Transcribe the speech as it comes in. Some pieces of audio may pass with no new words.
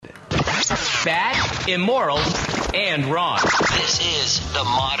Bad, immoral, and wrong. This is the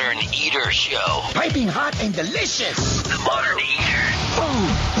Modern Eater Show. Piping hot and delicious. The Modern Eater.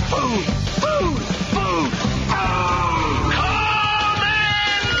 Food, food, food, food.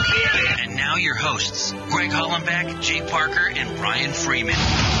 And now your hosts, Greg Hollenbeck, Jay Parker, and Brian Freeman.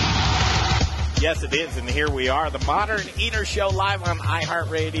 Yes, it is, and here we are, the Modern Eater Show, live on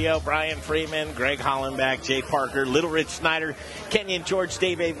iHeartRadio. Brian Freeman, Greg Hollenbeck, Jay Parker, Little Rich Snyder, Kenyon George,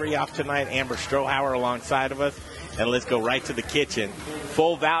 Dave Avery off tonight, Amber Strohauer alongside of us. And let's go right to the kitchen.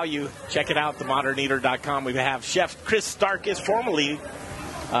 Full value. Check it out, themoderneater.com. We have Chef Chris Starkus, formerly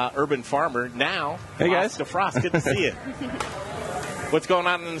Urban Farmer, now hey guys, Defrost. Good to see you. What's going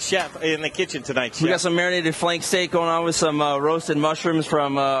on in the kitchen tonight, Chef? We got some marinated flank steak going on with some roasted mushrooms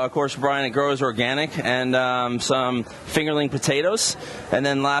from, of course, Brian at Growers Organic, and some fingerling potatoes. And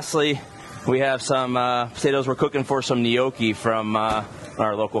then lastly, we have some potatoes we're cooking for some gnocchi from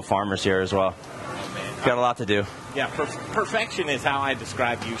our local farmers here as well. Got a lot to do. Yeah, perfection is how I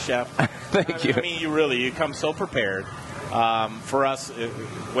describe you, Chef. Thank you. I mean, you come so prepared. For us,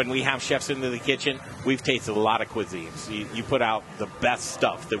 when we have chefs into the kitchen, we've tasted a lot of cuisines. You put out the best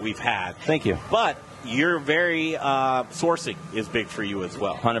stuff that we've had. Thank you. But you're very sourcing is big for you as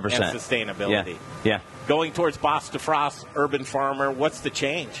well. 100%. And sustainability. Yeah. Going towards Bossdefrost, Urban Farmer, what's the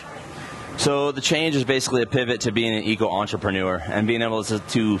change? So the change is basically a pivot to being an eco-entrepreneur and being able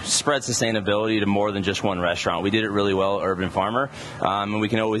to spread sustainability to more than just one restaurant. We did it really well at Urban Farmer, and we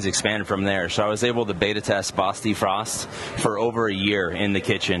can always expand from there. So I was able to beta test Bossdefrost for over a year in the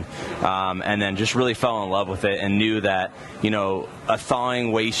kitchen, and then just really fell in love with it and knew that, a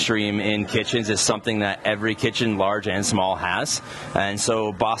thawing waste stream in kitchens is something that every kitchen, large and small, has. And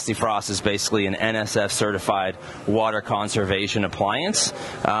so Bossdefrost is basically an NSF-certified water conservation appliance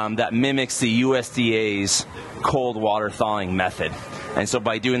that mimics the USDA's cold water thawing method. And so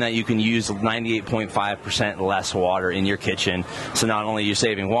by doing that, you can use 98.5% less water in your kitchen. So not only are you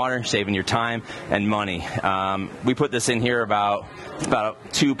saving water, saving your time and money. We put this in here about a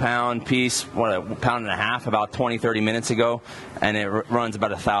 2-pound piece, a pound and a half, about 20-30 minutes ago, and it runs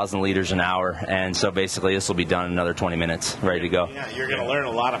about 1,000 liters an hour. And so basically this will be done in another 20 minutes, ready to go. Yeah, you're going to learn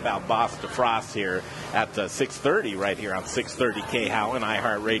a lot about Bossdefrost here at 6:30 right here on 630 KHOW and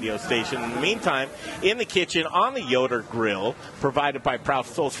iHeart Radio Station. In the meantime, in the kitchen on the Yoder Grill, provided by Proud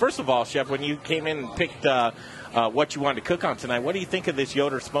Souls. First of all, Chef, when you came in and picked what you wanted to cook on tonight, what do you think of this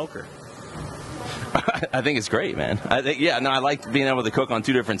Yoder smoker? I think it's great, man. I like being able to cook on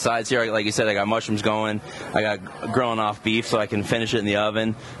two different sides here. Like you said, I got mushrooms going. I got grilling off beef so I can finish it in the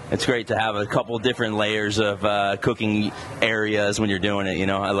oven. It's great to have a couple different layers of cooking areas when you're doing it.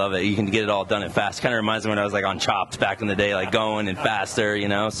 I love it. You can get it all done at fast. Kind of reminds me when I was on Chopped back in the day, going and faster.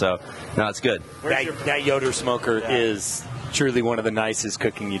 So no, it's good. That Yoder smoker is truly one of the nicest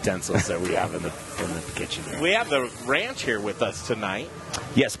cooking utensils that we have in the kitchen here. We have the ranch here with us tonight.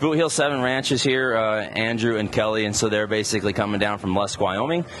 Yes, Bootheel 7 Ranch is here, Andrew and Kelly, and so they're basically coming down from Lusk,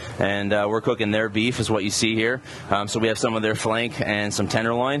 Wyoming, and we're cooking their beef is what you see here. So we have some of their flank and some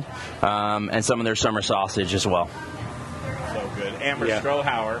tenderloin, and some of their summer sausage as well. So good. Amber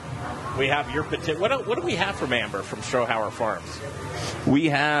Strohauer, we have your potato. What do we have from Amber from Strohauer Farms? We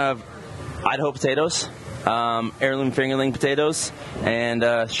have Idaho potatoes, heirloom fingerling potatoes,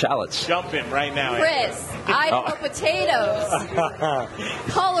 and shallots. Jump in right now, Chris. Idaho potatoes.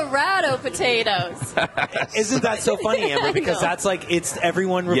 Colorado potatoes. Isn't that so funny, Amber? Because that's it's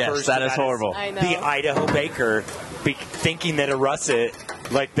everyone refers to that is horrible. I know. The Idaho baker thinking that a russet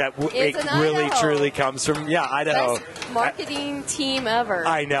that it really truly comes from Idaho. Best marketing team ever.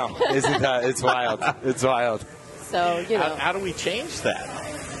 I know. Isn't that? It's wild. It's wild. So how do we change that?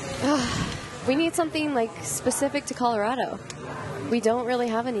 We need something specific to Colorado. We don't really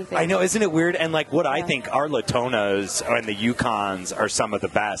have anything. I know, isn't it weird? And what I think our Latonas and the Yukons are some of the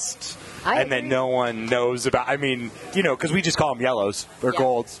best. And that no one knows about. I mean, because we just call them yellows or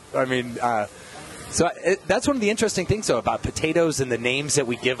golds. I mean, so that's one of the interesting things, though, about potatoes and the names that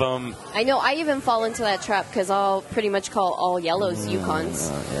we give them. I know. I even fall into that trap because I'll pretty much call all yellows Yukons.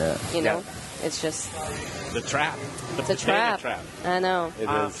 It's just the trap. It's a trap. I know. It is.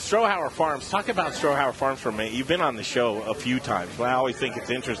 Strohauer Farms. Talk about Strohauer Farms for a minute. You've been on the show a few times. Well, I always think it's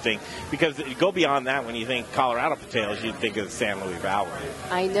interesting because you go beyond that. When you think Colorado potatoes, you think of the San Luis Valley.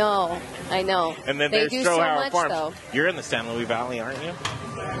 I know. And then they there's do Strohauer so much, Farms. though. You're in the San Luis Valley, aren't you?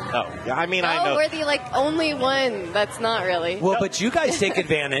 Oh, yeah. I mean, no, I know. we're the only one that's not really. Well, but you guys take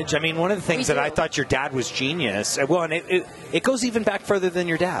advantage. I mean, one of the things that I thought your dad was genius. Well, and it goes even back further than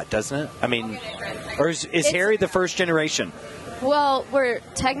your dad, doesn't it? I mean, or is Harry the first generation? Well, we're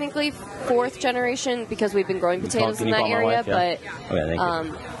technically fourth generation because we've been growing potatoes in that area, but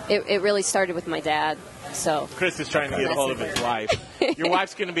it really started with my dad. So Chris is trying to get a hold of his wife. Your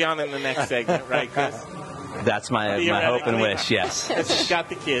wife's going to be on in the next segment, right, Chris? That's my hope and wish, yes. She's got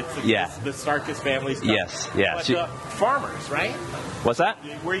the kids. The Starkus family stuff. Yes, yeah. But, farmers, right? What's that?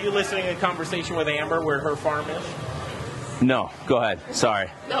 Were you listening to a conversation with Amber where her farm is? No, go ahead. Sorry.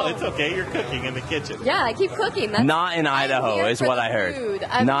 No, it's okay. You're cooking in the kitchen. Yeah, I keep cooking. Not in Idaho is what I heard.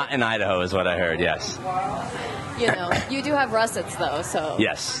 Not in Idaho is what I heard, yes. You know, you do have russets, though, so.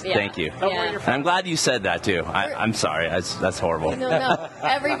 Yes, yeah. Thank you. Yeah. And I'm glad you said that, too. I'm sorry. That's horrible. No.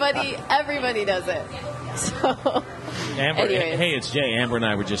 Everybody does it. So. Amber, hey, it's Jay. Amber and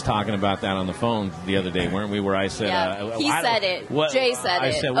I were just talking about that on the phone the other day, weren't we? Where I said, he said it. Jay said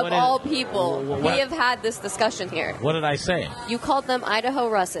it. Of all people, we have had this discussion here. What did I say? You called them Idaho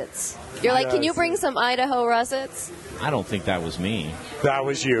russets. You're like, can you bring some Idaho russets? I don't think that was me. That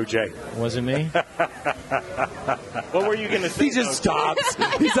was you, Jay. Was it me? What were you going to say? He just stops.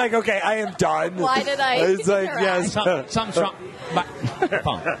 He's like, okay, I am done. Why did I? It's like, yes. Something's wrong.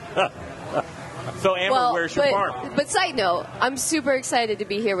 So, Amber, where's your farm? But side note, I'm super excited to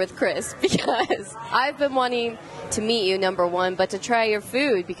be here with Chris because I've been wanting to meet you, number one, but to try your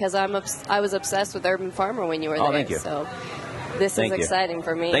food because I was obsessed with Urban Farmer when you were there. Oh, thank you. So this is exciting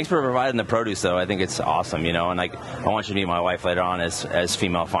for me. Thanks for providing the produce, though. I think it's awesome, and I want you to meet my wife later on as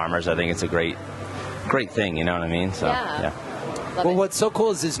female farmers. I think it's a great thing, you know what I mean? So, yeah. Well, what's so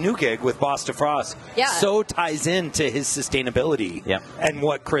cool is his new gig with Bossdefrost so ties into his sustainability and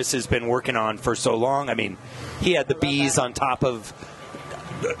what Chris has been working on for so long. I mean, he had the bees on top of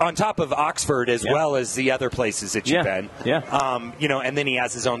Oxford as well as the other places that you've been. Yeah. And then he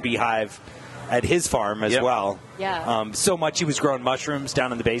has his own beehive at his farm as well. Yeah. So much he was growing mushrooms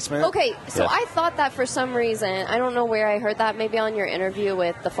down in the basement. Okay, so I thought that for some reason, I don't know where I heard that, maybe on your interview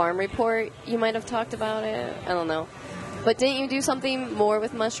with the Farm Report, you might have talked about it. I don't know. But didn't you do something more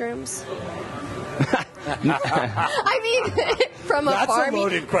with mushrooms? I mean, from a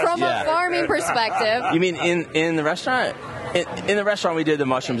farming perspective. You mean in the restaurant? In the restaurant, we did the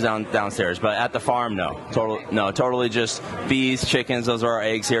mushrooms downstairs, but at the farm, no. Totally just bees, chickens. Those are our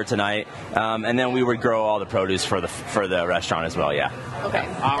eggs here tonight, and then we would grow all the produce for the restaurant as well. Yeah. Okay.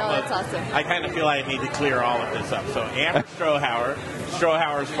 That's awesome. I kind of feel I need to clear all of this up. So Amber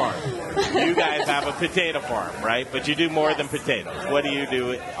Strohauer's farm. You guys have a potato farm, right? But you do more than potatoes. What do you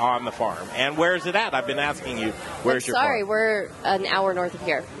do on the farm? And where is it at? I've been asking you. Where's your farm? Sorry, we're an hour north of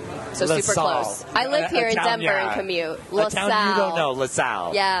here. So super close. I live here in Denver and commute. LaSalle. You don't know,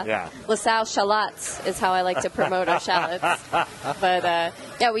 LaSalle. Yeah. LaSalle shallots is how I like to promote our shallots. But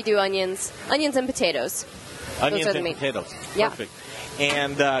we do onions and potatoes. Onions and potatoes. Yeah. Perfect.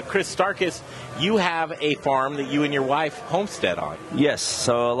 And Chris Starkus, you have a farm that you and your wife homestead on. Yes.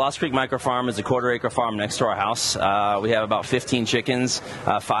 So Lost Creek Micro Farm is a quarter-acre farm next to our house. We have about 15 chickens,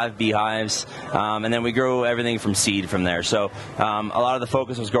 5 beehives, and then we grow everything from seed from there. So a lot of the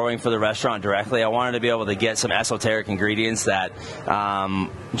focus was growing for the restaurant directly. I wanted to be able to get some esoteric ingredients that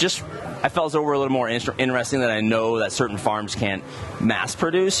I felt as though were a little more interesting that I know that certain farms can't mass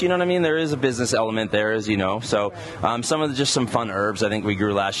produce. You know what I mean? There is a business element there, as you know. So some fun herbs I think we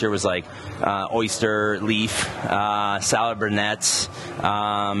grew last year was like oyster leaf, salad brunettes,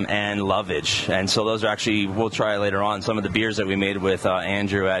 and lovage. And so those are actually, we'll try later on, some of the beers that we made with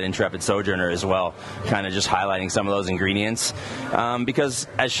Andrew at Intrepid Sojourner as well, kind of just highlighting some of those ingredients. Because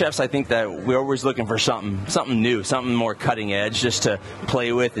as chefs, I think that we're always looking for something new, something more cutting edge just to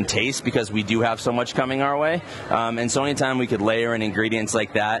play with and taste, because we do have so much coming our way. And so anytime we could layer in ingredients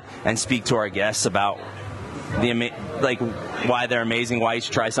like that and speak to our guests about why they're amazing, why you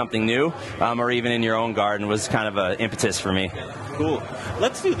should try something new, or even in your own garden, was kind of an impetus for me. Cool.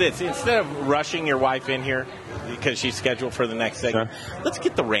 Let's do this. Instead of rushing your wife in here, because she's scheduled for the next segment, let's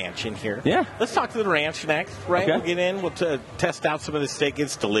get the ranch in here. Yeah. Let's talk to the ranch next, right? Okay. We'll get in. We'll test out some of the steak.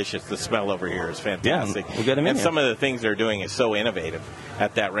 It's delicious. The smell over here is fantastic. Yeah, we'll get them in and here. some of the things they're doing is so innovative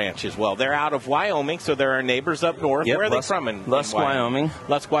at that ranch as well. They're out of Wyoming, so they're our neighbors up north. Yep, Where are they from in Lusk, Wyoming.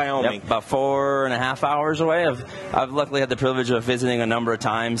 Lusk, Wyoming. Yep, about 4.5 hours away. I've luckily had the privilege of visiting a number of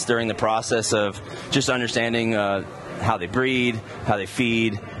times during the process of just understanding how they breed, how they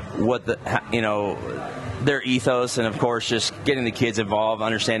feed, their ethos, and of course just getting the kids involved,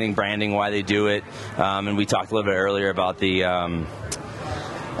 understanding branding, why they do it. And we talked a little bit earlier about the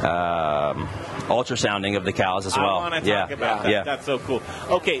ultrasounding of the cows as well. I want to talk about that. Yeah. That's so cool.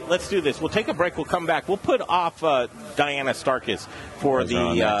 Okay, let's do this. We'll take a break. We'll come back. We'll put off Diana Starkus for the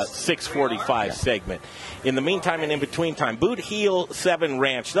 6:45 segment. In the meantime and in between time, Bootheel 7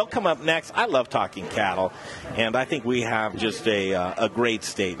 Ranch. They'll come up next. I love talking cattle, and I think we have just a great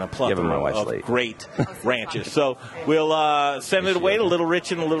state and a plethora of great ranches. So we'll send it away to Little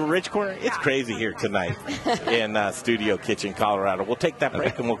Rich in the Little Rich Corner. It's crazy here tonight in Studio Kitchen, Colorado. We'll take that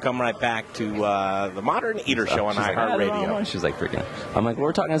break, and we'll come right back to the Modern Eater Show on iHeartRadio. She's like freaking. I'm like,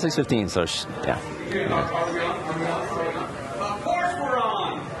 we're talking at 6:15, so yeah. Of course we're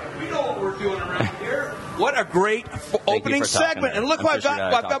on. We know what we're doing around here. What a great opening segment. And look, I've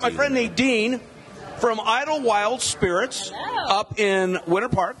got my friend Nadine from Idlewild Spirits up in Winter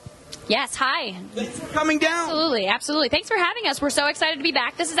Park. Yes, hi. Thanks for coming down. Absolutely. Thanks for having us. We're so excited to be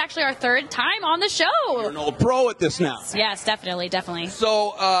back. This is actually our 3rd time on the show. You're an old pro at this now. Yes, definitely.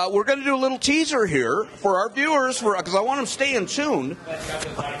 So we're going to do a little teaser here for our viewers, because I want them staying tuned.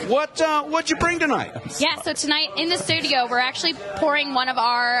 What'd you bring tonight? Yeah, so tonight in the studio, we're actually pouring one of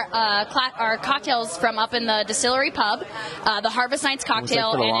our cocktails from up in the distillery pub, the Harvest Nights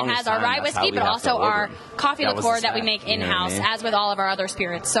cocktail, and it has our rye whiskey, but also our coffee liqueur that we make in-house, as with all of our other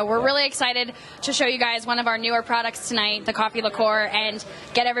spirits. So we're really excited to show you guys one of our newer products tonight, the coffee liqueur, and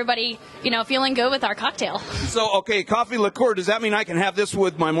get everybody, feeling good with our cocktail. So, okay, coffee liqueur, does that mean I can have this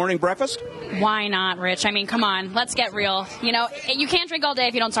with my morning breakfast? Why not, Rich? I mean, come on, let's get real. You can't drink all day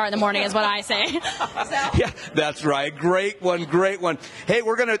if you don't start in the morning, is what I say. Yeah, that's right. Great one. Hey,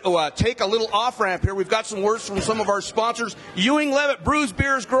 we're going to take a little off-ramp here. We've got some words from some of our sponsors, Ewing Levitt, Brews,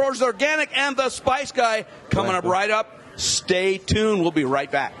 Beers, Growers Organic, and The Spice Guy, coming up right up. Stay tuned. We'll be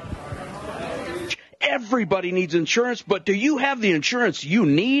right back. Everybody needs insurance, but do you have the insurance you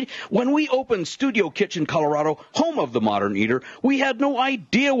need? When we opened Studio Kitchen, Colorado, home of the Modern Eater, we had no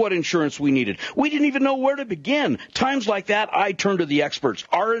idea what insurance we needed. We didn't even know where to begin. Times like that, I turn to the experts.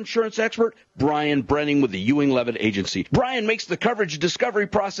 Our insurance expert, Brian Brenning with the Ewing Levitt Agency. Brian makes the coverage discovery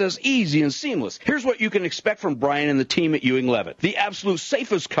process easy and seamless. Here's what you can expect from Brian and the team at Ewing Levitt. The absolute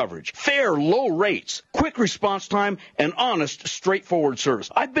safest coverage, fair, low rates, quick response time, and honest, straightforward service.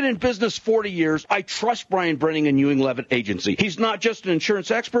 I've been in business 40 years. I trust Brian Brenning and Ewing Levitt Agency. He's not just an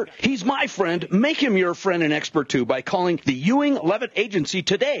insurance expert. He's my friend. Make him your friend and expert, too, by calling the Ewing Levitt Agency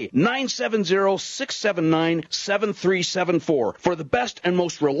today, 970-679-7374. For the best and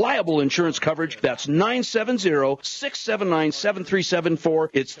most reliable insurance coverage, that's 970-679-7374.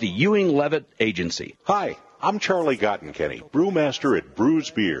 It's the Ewing Levitt Agency. Hi, I'm Charlie Gottenkenny, brewmaster at Brews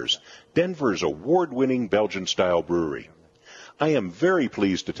Beers, Denver's award-winning Belgian-style brewery. I am very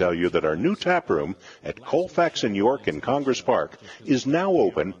pleased to tell you that our new tap room at Colfax and York in Congress Park is now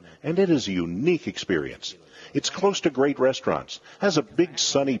open, and it is a unique experience. It's close to great restaurants, has a big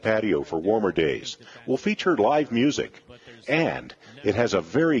sunny patio for warmer days, will feature live music, and it has a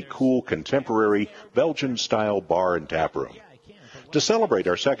very cool contemporary Belgian-style bar and tap room. To celebrate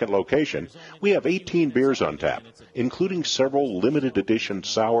our second location, we have 18 beers on tap, including several limited edition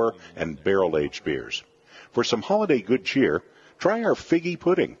sour and barrel-aged beers. For some holiday good cheer, try our figgy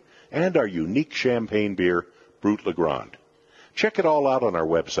pudding and our unique champagne beer, Brut Le Grand. Check it all out on our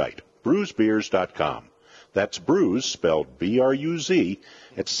website, brewsbeers.com. That's Brews, spelled B-R-U-Z,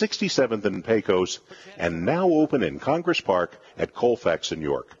 at 67th and Pecos, and now open in Congress Park at Colfax and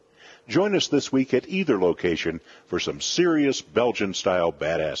York. Join us this week at either location for some serious Belgian-style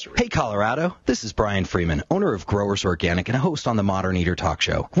badassery. Hey, Colorado. This is Brian Freeman, owner of Growers Organic and a host on the Modern Eater Talk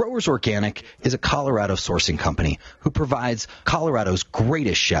Show. Growers Organic is a Colorado sourcing company who provides Colorado's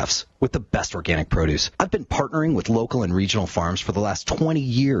greatest chefs with the best organic produce. I've been partnering with local and regional farms for the last 20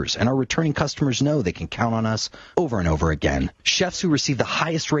 years, and our returning customers know they can count on us over and over again. Chefs who receive the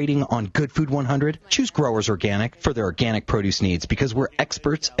highest rating on Good Food 100 choose Growers Organic for their organic produce needs because we're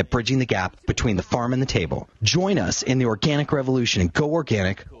experts at bridging the gap between the farm and the table. Join us in the organic revolution and go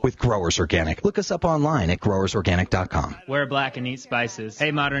organic with Growers Organic. Look us up online at growersorganic.com. Wear black and eat spices.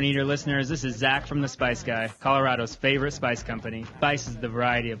 Hey, Modern Eater listeners, this is Zach from The Spice Guy, Colorado's favorite spice company. Spice is the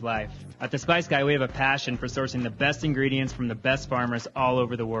variety of life. At The Spice Guy, we have a passion for sourcing the best ingredients from the best farmers all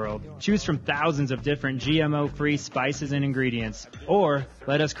over the world. Choose from thousands of different GMO-free spices and ingredients, or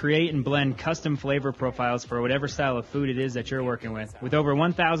let us create and blend custom flavor profiles for whatever style of food it is that you're working with. With over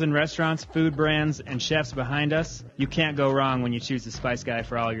 1,000 restaurants, food brands, and chefs behind us, you can't go wrong when you choose The Spice Guy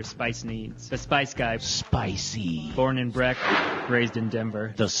for all your spice needs. The Spice Guy. Spicy. Born in Breck, raised in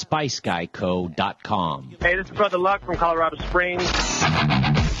Denver. TheSpiceGuyCo.com. Hey, this is Brother Luck from Colorado Springs.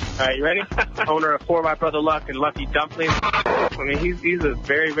 All right, you ready? Owner of 4 by Brother Luck and Lucky Dumplings. I mean, he's a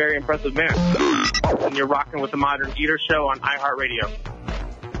very, very impressive man. And you're rocking with the Modern Eater Show on iHeartRadio.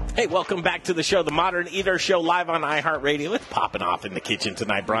 Hey, welcome back to the show, the Modern Eater Show, live on iHeartRadio. It's popping off in the kitchen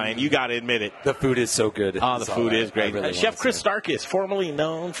tonight, Brian. You got to admit it. The food is so good. Oh, the food is great. Really Chef Chris Starkus, formerly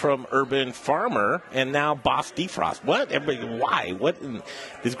known from Urban Farmer, and now Bossdefrost. What? Everybody, why? What?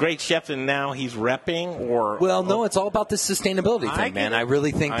 This great chef, and now he's repping? Or Well, no, it's all about the sustainability thing, man. I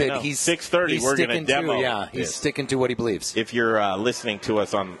really think that he's 6:30. We're going to demo. He's sticking to what he believes. If you're listening to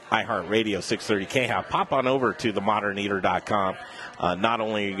us on iHeartRadio 630 KHOW, pop on over to themoderneater.com. Not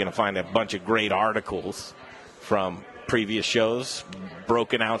only are you going to find a bunch of great articles from previous shows,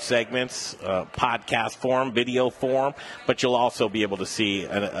 broken out segments, podcast form, video form, but you'll also be able to see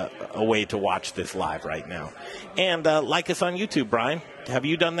a way to watch this live right now. And like us on YouTube, Brian. Have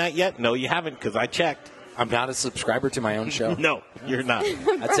you done that yet? No, you haven't, because I checked. I'm not a subscriber to my own show. No, you're not.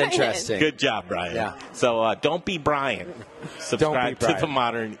 That's interesting. Good job, Brian. Yeah. So don't be Brian. Subscribe to the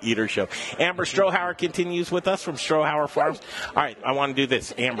Modern Eater Show. Amber Strohauer continues with us from Strohauer Farms. All right, I want to do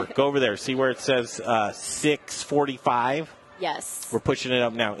this. Amber, go over there. See where it says 6:45? Yes. We're pushing it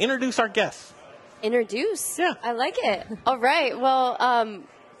up now. Introduce our guests. Introduce? Yeah. I like it. All right. Well,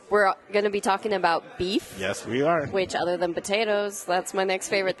 we're going to be talking about beef. Yes, we are. Which, other than potatoes, that's my next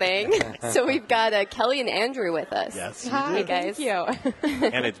favorite thing. So we've got Kelly and Andrew with us. Yes. Hi, guys. Thank you.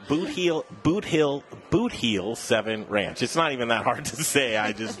 And it's Bootheel 7 Ranch. It's not even that hard to say.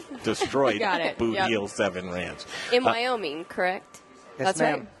 I just destroyed Got it. Bootheel 7 Ranch. In Wyoming, correct? Yes, That's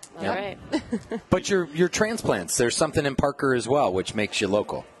ma'am. right. All right. But your transplants, there's something in Parker as well, which makes you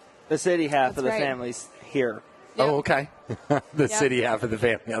local. The city half of the right. family's here. Yep. Oh, okay. The city half of the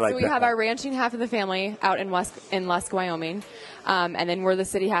family. I like So we that. have our ranching half of the family out in Lusk, Wyoming, and then we're the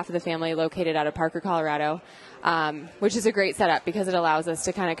city half of the family located out of Parker, Colorado, which is a great setup because it allows us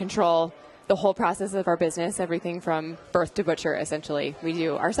to kind of control the whole process of our business, everything from birth to butcher, essentially. We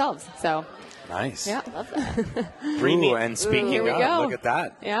do ourselves. So nice. yeah, Love that. Ooh, and speaking Here we of, go. look at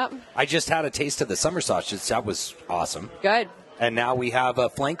that. Yep. I just had a taste of the summer sausage. That was awesome. Good. And now we have a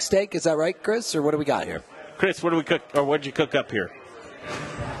flank steak. Is that right, Chris? Or what do we got here? Chris, what do we cook, or what did you cook up here?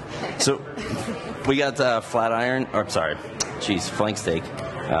 So we got flank steak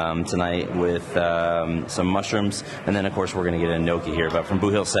tonight with some mushrooms, and then of course we're going to get a gnocchi here. But from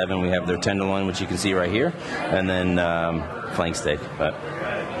Bootheel 7, we have their tenderloin, which you can see right here, and then flank steak. But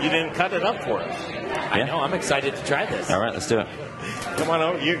you didn't cut it up for us. I know. I'm excited to try this. All right, let's do it. Come on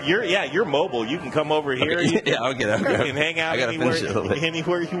over. You're mobile. You can come over here. Okay. Yeah, I'll get out. You can hang out anywhere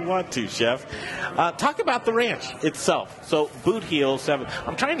you want to, Chef. Talk about the ranch itself. So Bootheel 7.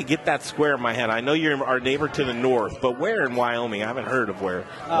 I'm trying to get that square in my head. I know you're our neighbor to the north, but where in Wyoming? I haven't heard of where.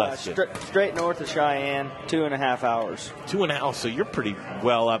 Straight north of Cheyenne, 2.5 hours. 2.5. So you're pretty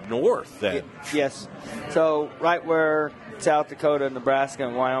well up north then. Yes. So right where South Dakota, Nebraska,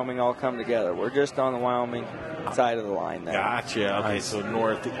 and Wyoming all come together. We're just on the Wyoming side of the line there. Gotcha. Okay, so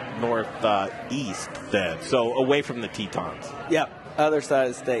northeast then. So away from the Tetons. Yep. Other side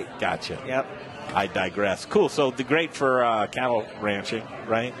of the state. Gotcha. Yep. I digress. Cool. So the great for cattle ranching,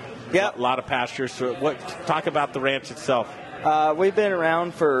 right? Yep. A lot of pastures. So talk about the ranch itself. We've been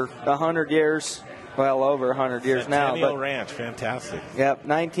around for 100 years. Well, over 100 years now. Centennial Ranch, fantastic. Yep,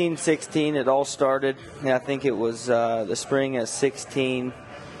 1916 it all started. I think it was the spring of 16.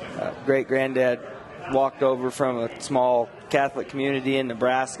 Great-granddad walked over from a small Catholic community in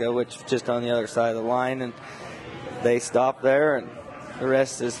Nebraska, which is just on the other side of the line, and they stopped there, and the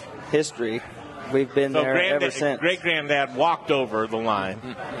rest is history. We've been there ever since. Great-granddad walked over the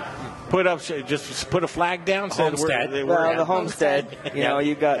line, put a flag down, said homestead. The homestead. You know,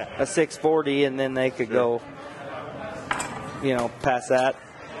 you got a 640, and then they could go, past that.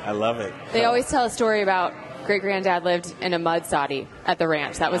 I love it. They always tell a story about great-granddad lived in a mud soddy at the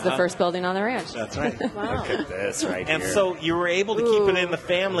ranch. That was the first building on the ranch. That's right. Wow. Look at this right here. And so you were able to keep it in the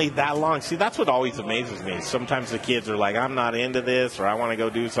family that long. See, that's what always amazes me. Sometimes the kids are like, I'm not into this, or I want to go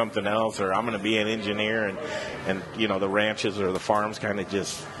do something else, or I'm going to be an engineer. And the ranches or the farms kind of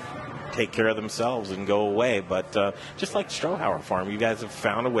just take care of themselves and go away. But just like Strohauer Farm, you guys have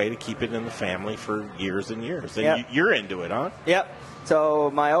found a way to keep it in the family for years and years. And Yep. you're into it, huh? Yep. So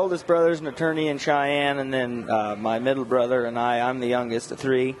my oldest brother's an attorney in Cheyenne, and then my middle brother and I'm the youngest of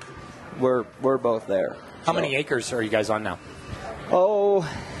three. We're both there. How many acres are you guys on now? Oh,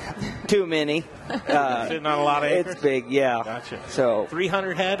 too many. Sitting on a lot of acres? It's big, yeah. Gotcha. So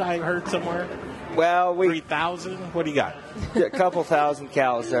 300 head, I heard somewhere. Well, 3,000. What do you got? A couple thousand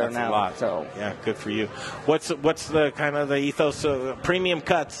cows there That's now. A lot. So yeah, good for you. What's the kind of the ethos of premium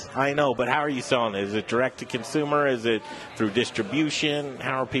cuts? I know, but how are you selling it? Is it direct to consumer? Is it through distribution?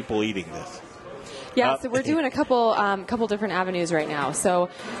 How are people eating this? Yeah, so we're doing a couple different avenues right now. So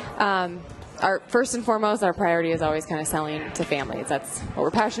our first and foremost, our priority is always kind of selling to families. That's what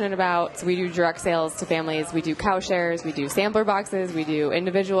we're passionate about. So we do direct sales to families. We do cow shares. We do sampler boxes. We do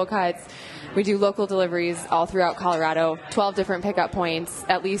individual cuts. We do local deliveries all throughout Colorado, 12 different pickup points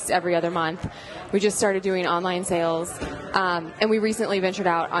at least every other month. We just started doing online sales, and we recently ventured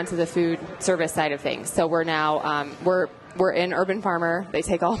out onto the food service side of things. So we're now we're in Urban Farmer. They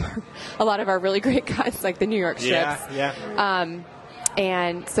take a lot of our really great cuts, like the New York strips. Yeah.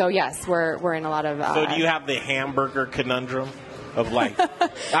 And so yes, we're in a lot of. So do you have the hamburger conundrum? Of like,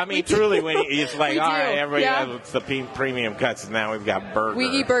 I mean, truly, when it's like, all right, everybody has the premium cuts, and now we've got burgers. We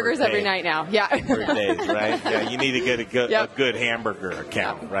eat burgers every night now, For days, right? Yeah, you need to get a good hamburger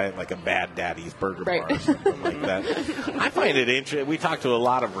account, right? Like a Bad Daddy's Burger Bar or something like that. I find it interesting. We talk to a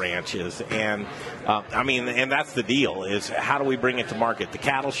lot of ranches, and I mean, and that's the deal, is how do we bring it to market? The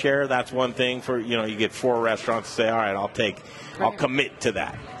cattle share, that's one thing for, you get 4 restaurants to say, all right, I'll commit to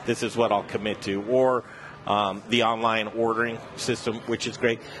that. This is what I'll commit to. Or the online ordering system, which is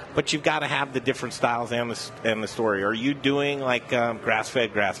great, but you've got to have the different styles and the story. Are you doing like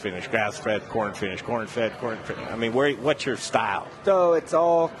grass-fed, grass-finished, grass-fed, corn-finished, corn-fed, corn-finished? I mean, what's your style? So it's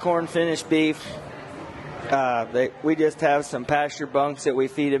all corn-finished beef. We just have some pasture bunks that we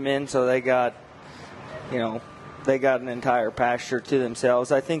feed them in, so they got an entire pasture to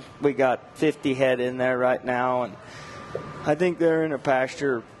themselves. I think we got 50 head in there right now, and I think they're in a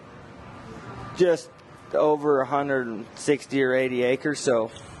pasture just over 160 or 80 acres,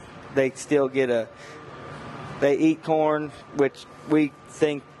 so they still they eat corn, which we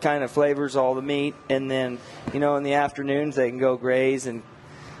think kind of flavors all the meat, and then in the afternoons they can go graze and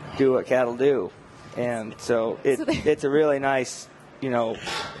do what cattle do, and so it's a really nice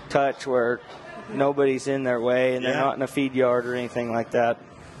touch where nobody's in their way and they're not in a feed yard or anything like that.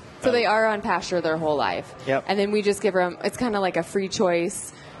 So they are on pasture their whole life. Yep. And then we just give them, it's kind of like a free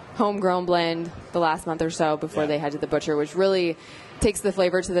choice homegrown blend the last month or so before they head to the butcher, which really takes the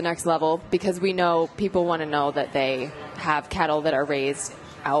flavor to the next level, because we know people want to know that they have cattle that are raised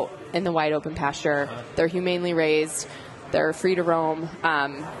out in the wide open pasture. They're humanely raised. They're free to roam.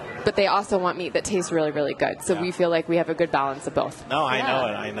 But they also want meat that tastes really, really good. So we feel like we have a good balance of both. No, I know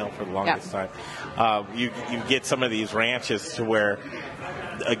it. I know for the longest time. You get some of these ranches to where,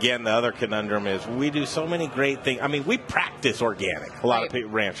 again, the other conundrum is we do so many great things. I mean, we practice organic. A lot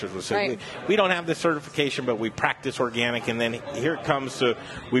of ranchers will say, we don't have the certification, but we practice organic. And then here it comes to,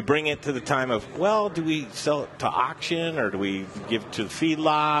 we bring it to the time of, well, do we sell it to auction, or do we give it to the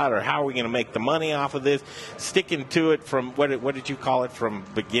feedlot, or how are we going to make the money off of this? Sticking to it from, what did you call it, from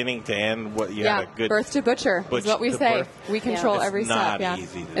beginning to end? What you had a good birth to butcher is what we say. Birth. We control every step.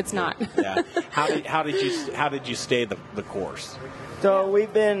 Easy it's not. How did you stay the course? So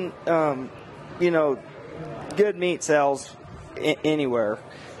we've been, good meat sells anywhere.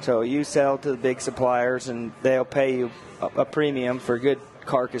 So you sell to the big suppliers, and they'll pay you a premium for good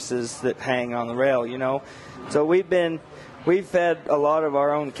carcasses that hang on the rail. So we've fed a lot of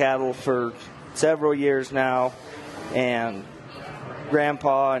our own cattle for several years now, and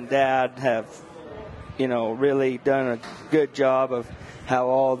Grandpa and Dad have, really done a good job of how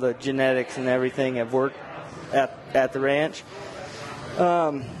all the genetics and everything have worked at the ranch.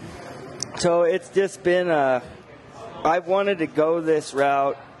 So it's just been I've wanted to go this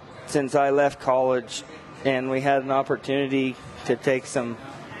route since I left college, and we had an opportunity to take some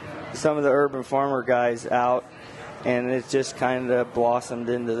of the urban farmer guys out, and it's just kind of blossomed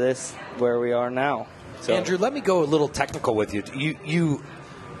into this where we are now. So, Andrew, let me go a little technical with you. You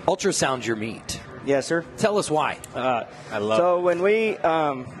ultrasound your meat. Yes, sir. Tell us why. I love. So when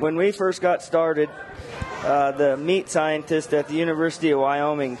we first got started, the meat scientist at the University of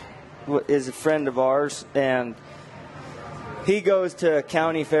Wyoming is a friend of ours, and he goes to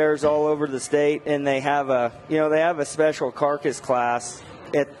county fairs all over the state, and they have a special carcass class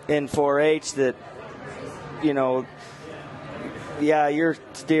in 4-H that, your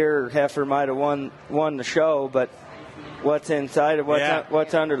steer or heifer might have won the show, but what's inside of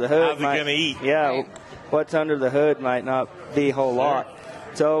what's under the hood? How's it going to eat? Yeah, right? What's under the hood might not be a whole lot.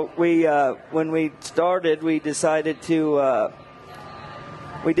 So we, when we started, we decided to.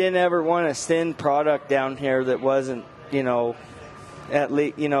 We didn't ever want to send product down here that wasn't, at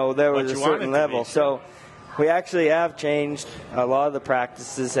least, there was a certain level. So we actually have changed a lot of the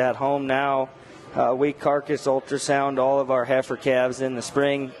practices at home now. We carcass ultrasound all of our heifer calves in the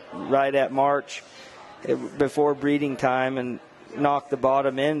spring, right at March, before breeding time, and knock the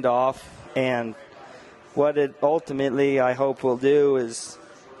bottom end off. And what it ultimately, I hope, will do is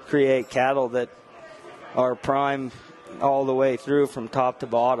create cattle that are prime all the way through from top to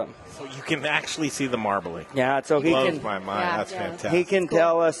bottom. So you can actually see the marbling. Yeah, so he blows can. my mind. That's fantastic. He can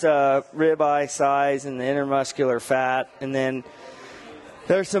tell us ribeye size and the intermuscular fat, and then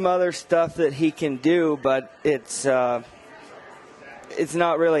there's some other stuff that he can do, but it's not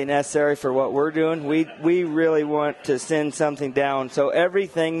really necessary for what we're doing. We really want to send something down. So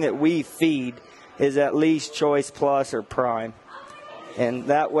everything that we feed is at least Choice Plus or Prime. And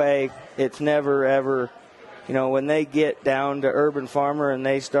that way it's never ever, when they get down to Urban Farmer and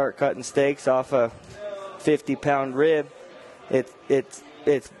they start cutting steaks off a 50-pound rib, it's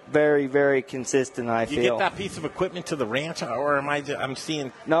very, very consistent, I feel. You get that piece of equipment to the ranch, or I'm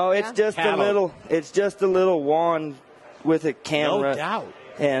seeing No, it's just cattle. it's just a little wand with a camera. No doubt.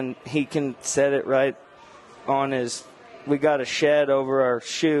 And he can set it right on we got a shed over our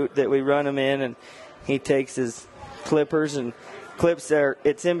chute that we run him in, and he takes his clippers and clips there.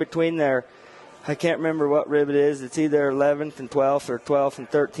 It's in between there. I can't remember what rib it is. It's either 11th and 12th or 12th and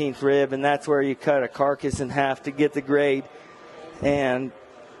 13th rib, and that's where you cut a carcass in half to get the grade. And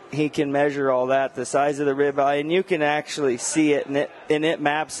he can measure all that, the size of the ribeye, and you can actually see it, and it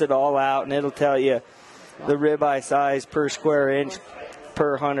maps it all out, and it'll tell you the ribeye size per square inch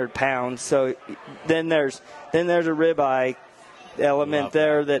per 100 pounds. So then there's a ribeye element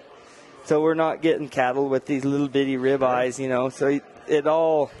there so we're not getting cattle with these little bitty ribeyes, So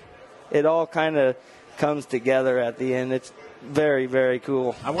it all kind of comes together at the end. It's very, very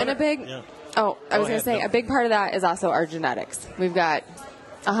cool. I was going to say, a big part of that is also our genetics. We've got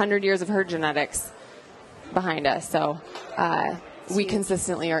 100 years of herd genetics behind us, so we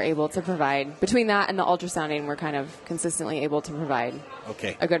consistently are able to provide, between that and the ultrasounding, we're kind of consistently able to provide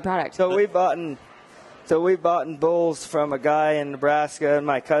a good product. So we've bought bulls from a guy in Nebraska, and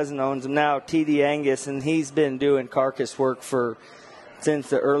my cousin owns them now, TD Angus, and he's been doing carcass work since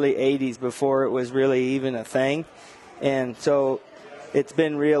the early 80s, before it was really even a thing. And so it's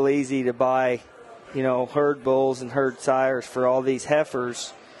been real easy to buy, herd bulls and herd sires for all these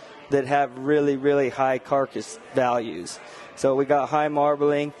heifers that have really, really high carcass values. So we got high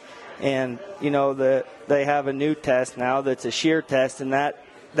marbling, and, they have a new test now that's a shear test, and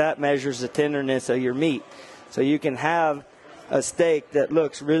that measures the tenderness of your meat. So you can have a steak that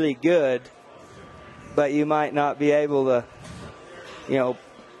looks really good, but you might not be able to,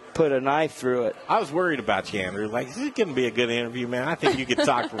 put a knife through it. I was worried about you, Andrew. Like, this is going to be a good interview, man. I think you could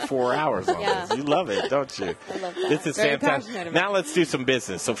talk for 4 hours on this. You love it, don't you? I love that. This is Very fantastic. Now let's do some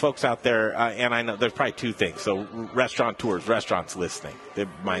business. So folks out there, and I know there's probably two things. So restaurants listening, they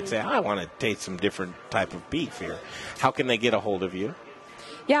might say, I want to taste some different type of beef here. How can they get a hold of you?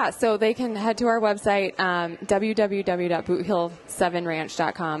 Yeah, so they can head to our website,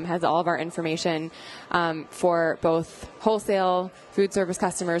 www.bootheel7ranch.com. Has all of our information for both wholesale food service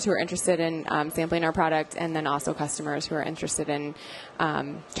customers who are interested in sampling our product, and then also customers who are interested in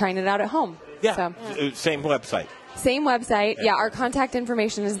trying it out at home. Yeah, so, same website. Same website. Yeah, our contact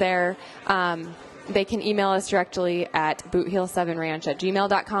information is there. They can email us directly at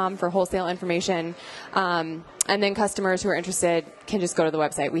bootheel7ranch@gmail.com for wholesale information. And then customers who are interested can just go to the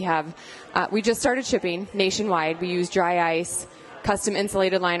website. We just started shipping nationwide. We use dry ice, custom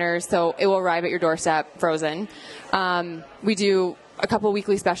insulated liners, so it will arrive at your doorstep frozen. We do a couple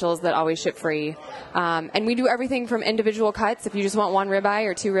weekly specials that always ship free. And we do everything from individual cuts, if you just want one ribeye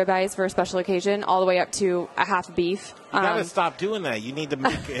or two ribeyes for a special occasion, all the way up to a half beef. You got to stop doing that. You need to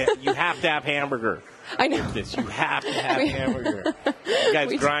make you have to have hamburger. I know. You have to have hamburger. You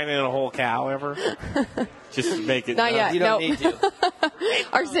guys grinding a whole cow ever? Just to make it. Not yet. You don't need to.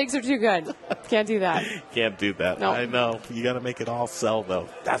 Our steaks are too good. Can't do that. Can't do that. Nope. I know. You got to make it all sell, though.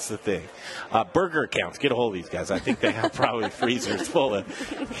 That's the thing. Burger accounts. Get a hold of these guys. I think they have probably freezers full of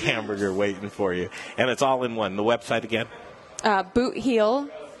hamburger waiting for you. And it's all in one. The website again? Bootheel,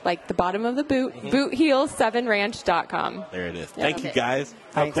 like the bottom of the boot, bootheel7ranch.com. There it is. Thank you, guys.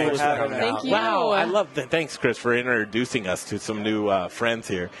 Thanks for having us. Thank you. Wow, I love that. Thanks, Chris, for introducing us to some new friends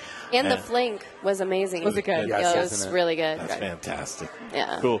here. And the flank was amazing. Was it good? Yeah, it was really good. That's fantastic.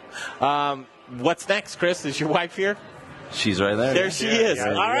 Yeah. Cool. What's next, Chris? Is your wife here? She's right there. There she is.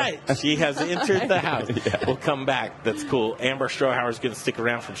 All right. She has entered the house. We'll come back. That's cool. Amber Strohauer is going to stick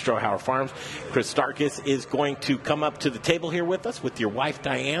around from Strohauer Farms. Chris Starkus is going to come up to the table here with us with your wife,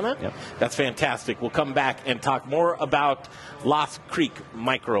 Diana. Yep. That's fantastic. We'll come back and talk more about Lost Creek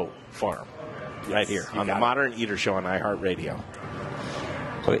Micro Farm right here on the Modern Eater Show on iHeartRadio.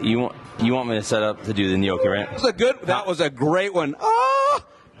 Wait, you want me to set up to do the gnocchi, right? That was a great one. Oh,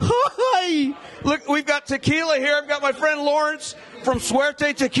 hi! Look, we've got tequila here. I've got my friend Lawrence from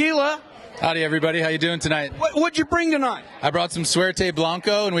Suerte Tequila. Howdy, everybody. How you doing tonight? What'd you bring tonight? I brought some Suerte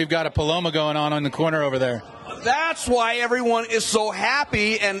Blanco, and we've got a Paloma going on in the corner over there. That's why everyone is so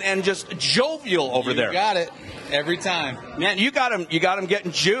happy and just jovial over there. You got it. Every time. Man, you got them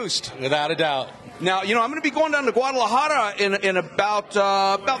getting juiced. Without a doubt. Now, I'm going to be going down to Guadalajara in about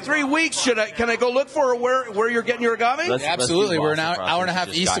 3 weeks. Can I go look for where you're getting your agave? Absolutely. We're an hour and a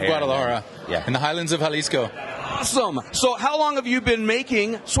half east of Guadalajara, in the highlands of Jalisco. Awesome. So how long have you been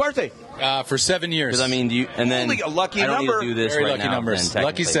making Suerte? For 7 years. Because Holy, a lucky I don't number. need to do this Very right lucky now, numbers. then,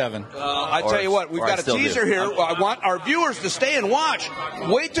 Lucky 7. I tell you what, we've got a teaser here. I want our viewers to stay and watch.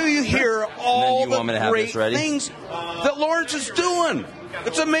 Wait till you hear all the great things that Lawrence is doing.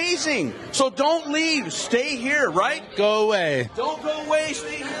 It's amazing. So don't leave. Stay here, right? Go away. Don't go away.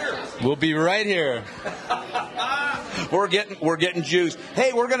 Stay here. We'll be right here. We're getting juiced.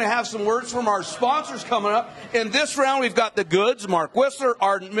 Hey, we're going to have some words from our sponsors coming up. In this round, we've got The Goods, Mark Whistler,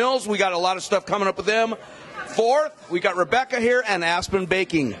 Ardent Mills. We got a lot of stuff coming up with them. Fourth, we got Rebecca here and Aspen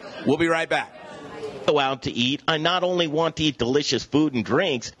Baking. We'll be right back. Go out to eat, I not only want to eat delicious food and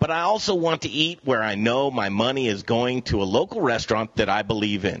drinks, but I also want to eat where I know my money is going to a local restaurant that I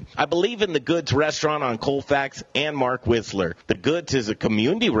believe in. I believe in The Goods restaurant on Colfax and Mark Whistler. The Goods is a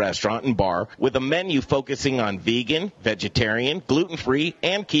community restaurant and bar with a menu focusing on vegan, vegetarian, gluten-free,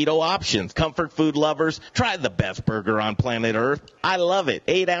 and keto options. Comfort food lovers, try the best burger on planet Earth. I love it.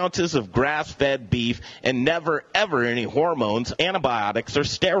 8 ounces of grass-fed beef and never, ever any hormones, antibiotics, or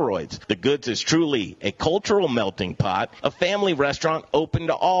steroids. The Goods is truly a cultural melting pot, a family restaurant open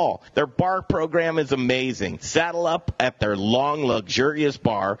to all. Their bar program is amazing. Saddle up at their long, luxurious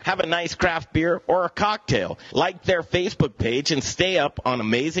bar, have a nice craft beer or a cocktail. Like their Facebook page and stay up on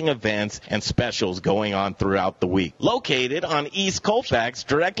amazing events and specials going on throughout the week. Located on East Colfax,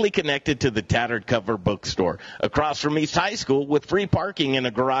 directly connected to the Tattered Cover Bookstore, across from East High School with free parking in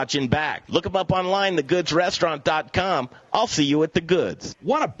a garage in back. Look them up online, thegoodsrestaurant.com. I'll see you at The Goods.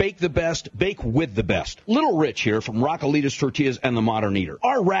 Want to bake the best? Bake with the best. Little Rich here from Raquelitas Tortillas and the Modern Eater.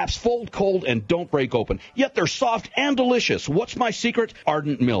 Our wraps fold cold and don't break open, yet they're soft and delicious. What's my secret?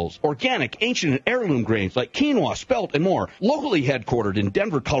 Ardent Mills. Organic, ancient, and heirloom grains like quinoa, spelt, and more. Locally headquartered in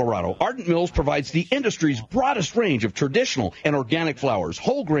Denver, Colorado, Ardent Mills provides the industry's broadest range of traditional and organic flours,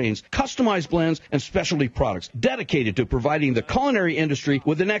 whole grains, customized blends, and specialty products dedicated to providing the culinary industry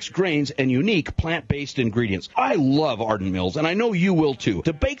with the next grains and unique plant-based ingredients. I love Ardent Mills, and I know you will too.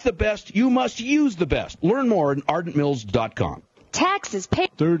 To bake the best, you must use the best. Learn more at ardentmills.com. Taxes paid.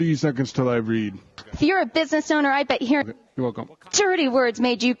 30 seconds till I read. If you're a business owner, I bet hearing You're welcome. dirty words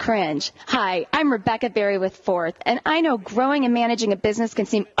made you cringe. Hi, I'm Rebecca Berry with Forth, and I know growing and managing a business can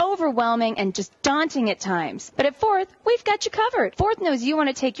seem overwhelming and just daunting at times. But at Forth, we've got you covered. Forth knows you want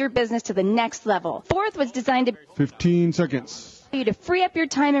to take your business to the next level. Forth was designed to 15 seconds. you to free up your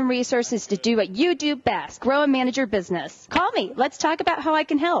time and resources to do what you do best, grow and manage your business. Call me. Let's talk about how I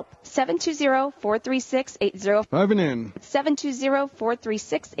can help. 720-436-8047. 5 and in.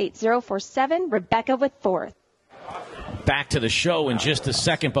 720-436-8047. Rebecca with Forth. Back to the show in just a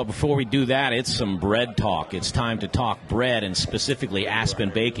second, but before we do that, it's some bread talk. It's time to talk bread, and specifically Aspen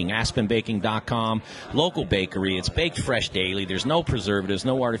Baking. AspenBaking.com, local bakery. It's baked fresh daily. There's no preservatives,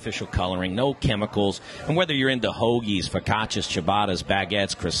 no artificial coloring, no chemicals. And whether you're into hoagies, focaccias, ciabattas,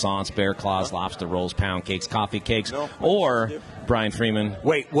 baguettes, croissants, bear claws, lobster rolls, pound cakes, coffee cakes, or, Brian Freeman.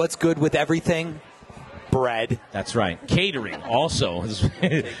 Wait, what's good with everything? Bread. That's right. Catering also.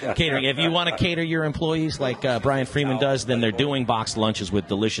 Catering. If you want to cater your employees like Brian Freeman does, then they're doing boxed lunches with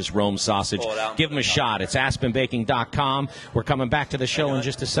delicious Rome sausage. Give them a shot. It's AspenBaking.com. We're coming back to the show in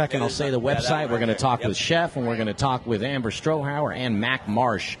just a second. I'll say the website. We're going to talk with Chef, and we're going to talk with Amber Strohauer and Mac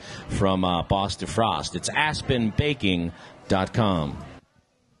Marsh from Bossdefrost. It's AspenBaking.com.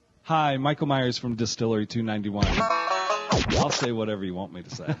 Hi, Michael Myers from Distillery 291. I'll say whatever you want me to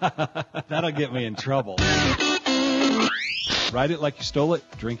say. That'll get me in trouble. Write it like you stole it.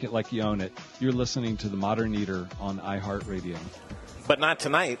 Drink it like you own it. You're listening to The Modern Eater on iHeartRadio. But not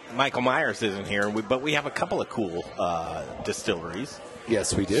tonight. Michael Myers isn't here, but we have a couple of cool distilleries.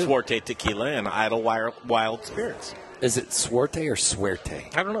 Yes, we do. Suerte Tequila and Idlewild Spirits. Is it Suerte or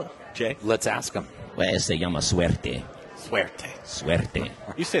Suerte? I don't know, Jay. Let's ask him. Pues se llama Suerte. Suerte.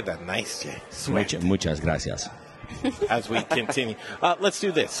 You said that nice, Jay. Suerte. Muchas gracias. As we continue. Let's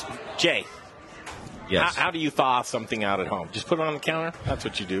do this. Jay. Yes. How do you thaw something out at home? Just put it on the counter? That's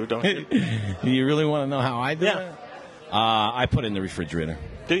what you do, don't you? You really want to know how I do it? I put it in the refrigerator.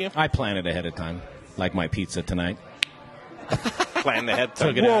 Do you? I plan it ahead of time, like my pizza tonight. Plan ahead.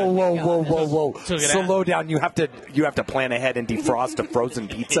 Whoa! Slow down. You have to plan ahead and defrost a frozen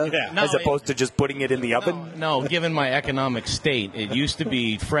pizza as opposed to just putting it in the oven. No, given my economic state, it used to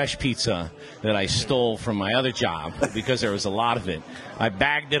be fresh pizza that I stole from my other job because there was a lot of it. I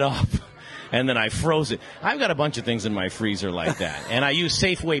bagged it up and then I froze it. I've got a bunch of things in my freezer like that, and I use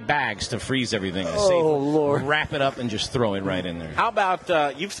Safeway bags to freeze everything. Lord! Wrap it up and just throw it right in there. How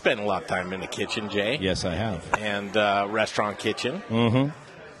about you've spent a lot of time in the kitchen, Jay? Yes, I have. And restaurant kitchen. Mm-hmm.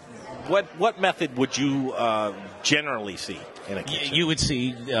 What method would you generally see in a kitchen? You would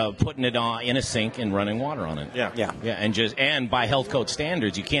see putting it in a sink and running water on it. Yeah. And by health code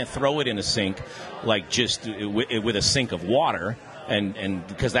standards, you can't throw it in a sink like just with a sink of water. And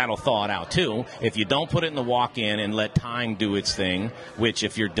because that'll thaw it out too. If you don't put it in the walk-in and let time do its thing, which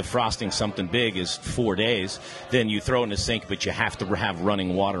if you're defrosting something big is 4 days, then you throw it in the sink, but you have to have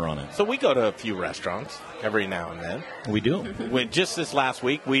running water on it. So we go to a few restaurants every now and then. We do. Just this last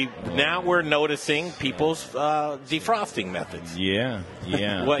week, we're noticing people's defrosting methods. Yeah.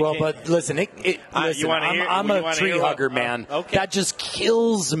 But listen, I'm a tree hugger, man. Okay. That just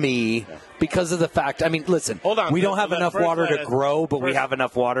kills me. Because of the fact, I mean, listen, hold on, we don't have enough water to grow, but we have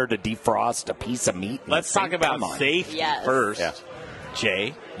enough water to defrost a piece of meat. Let's talk about safety first. Yeah.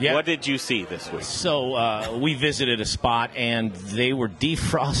 Jay, what did you see this week? So we visited a spot, and they were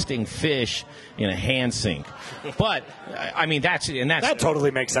defrosting fish in a hand sink. But I mean, that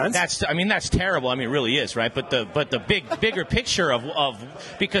totally makes sense. That's terrible. I mean, it really is, right? But the bigger picture of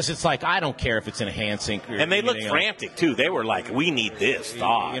because it's like I don't care if it's in a hand sink. And they looked frantic too. They were like, "We need this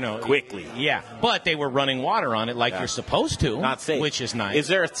thawed quickly." Yeah, but they were running water on it like you're supposed to, not safe, which is nice. Is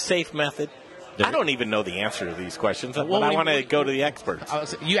there a safe method? I don't even know the answer to these questions, but I want to go to the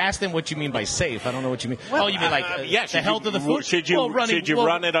experts. You ask them what you mean by safe. I don't know what you mean. You mean like the health of the food? Should you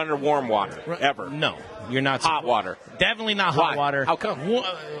run it under warm water ever? No. You're not hot water. Definitely not hot water. How come?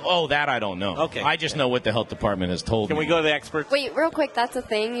 That I don't know. Okay. I just know what the health department has told me. Can we go to the experts? Wait, real quick, that's a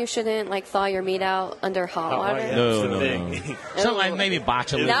thing? You shouldn't, thaw your meat out under hot water? No. So maybe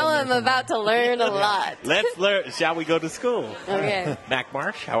botulism. Now I'm about to learn a lot. Let's learn. Shall we go to school? Okay. Mac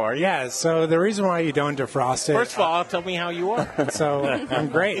Marsh, how are you? Yeah, so the reason why you don't defrost it... First of all, tell me how you are. So, I'm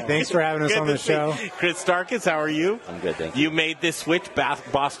great. Thanks for having us on the show. Chris Starkus, how are you? I'm good, thank you. You made this switch,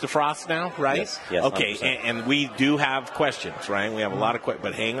 Bossdefrost now, right? Yes. Okay, and we do have questions, right? We have a lot of questions,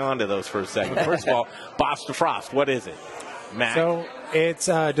 but hang on to those for a second. First of all, Bossdefrost, what is it? Mac? So it's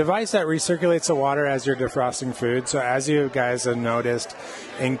a device that recirculates the water as you're defrosting food. So as you guys have noticed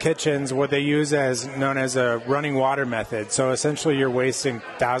in kitchens, what they use is known as a running water method. So essentially you're wasting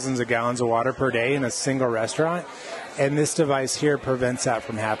thousands of gallons of water per day in a single restaurant. And this device here prevents that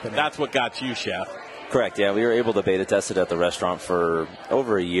from happening. That's what got you, Chef. Correct, yeah. We were able to beta test it at the restaurant for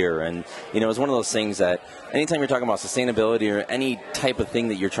over a year. And, it was one of those things that anytime you're talking about sustainability or any type of thing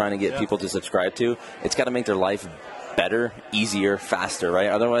that you're trying to get people to subscribe to, it's got to make their life better, easier, faster, right?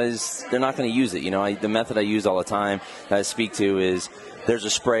 Otherwise, they're not going to use it. The method I use all the time that I speak to is there's a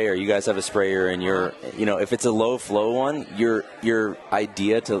sprayer. You guys have a sprayer, and if it's a low flow one, your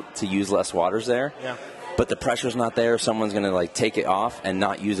idea to use less water's there. Yeah. But the pressure's not there. Someone's going to take it off and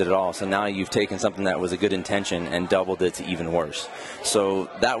not use it at all. So now you've taken something that was a good intention and doubled it to even worse. So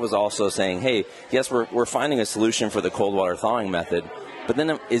that was also saying, hey, yes, we're finding a solution for the cold water thawing method, but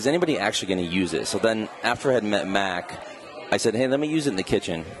then is anybody actually going to use it? So then after I had met Mac, I said, hey, let me use it in the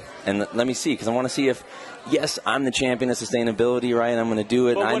kitchen and let me see, because I want to see if, yes, I'm the champion of sustainability, right? I'm going to do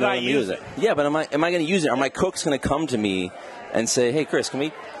it. But I know I I'm use it. Yeah, but am I going to use it? Are my cooks going to come to me and say, hey, Chris, can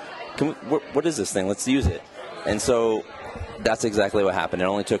we what is this thing? Let's use it. And so that's exactly what happened. It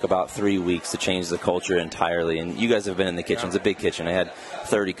only took about 3 weeks to change the culture entirely. And you guys have been in the kitchen. It's a big kitchen. I had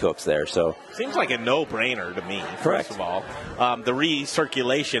 30 cooks there. So seems like a no-brainer to me. Correct. First of all, the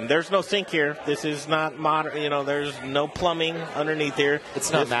recirculation. There's no sink here. This is not modern. There's no plumbing underneath here.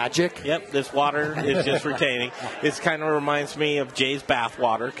 It's not magic. Yep. This water is just retaining. This kind of reminds me of Jay's bath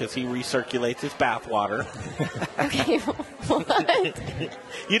water because he recirculates his bath water. Okay. What?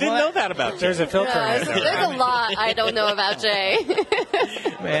 You didn't know that about Jay. There's a filter in it. There's a lot I don't know about Jay.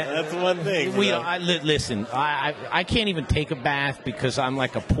 Man, that's one thing. Listen, I can't even take a bath because I'm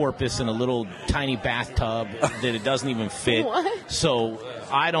like a porpoise in a little tiny bathtub that it doesn't even fit. What? So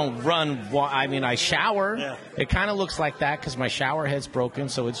I don't run. I shower. Yeah. It kind of looks like that because my shower head's broken,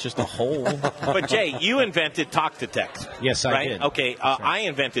 so it's just a hole. But Jay, you invented Talk to Text. Yes, I did. Okay, I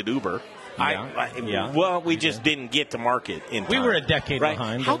invented Uber. Yeah. Well, we just didn't get to market in time. We were a decade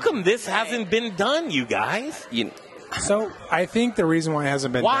behind. How come this hasn't been done, you guys? So I think the reason why it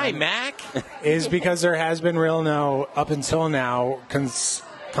hasn't been Why, done Mac? is because there has been up until now,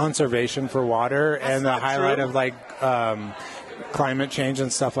 conservation for water and the highlight true. of climate change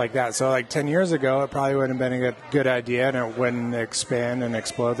and stuff like that. So 10 years ago, it probably wouldn't have been a good idea, and it wouldn't expand and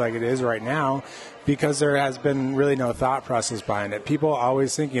explode like it is right now, because there has been really no thought process behind it. People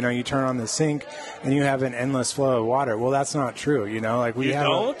always think, you turn on the sink and you have an endless flow of water. Well, that's not true. You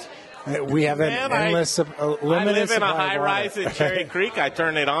don't? We have an endless, I limited live in a supply of high water. rise in Cherry Creek. I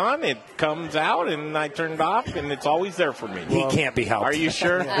turn it on, it comes out, and I turn it off, and it's always there for me. He can't be helped. Are you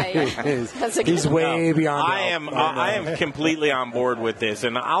sure? He's way beyond. I am completely on board with this,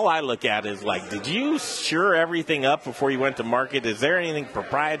 and all I look at is like, did you sure everything up before you went to market? Is there anything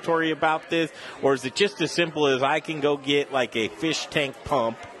proprietary about this, or is it just as simple as I can go get like a fish tank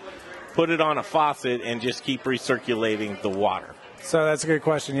pump, put it on a faucet, and just keep recirculating the water? So that's a good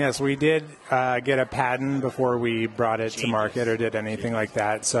question. Yes, we did get a patent before we brought it to market or did anything like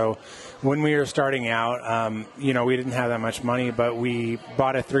that. So when we were starting out, we didn't have that much money, but we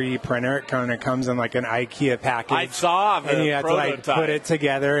bought a 3D printer. It kind of comes in like an IKEA package. I saw the and you had prototype. to like put it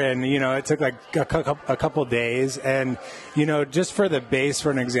together, and it took like a couple days. And just for the base,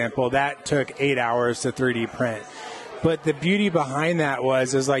 for an example, that took 8 hours to 3D print. But the beauty behind that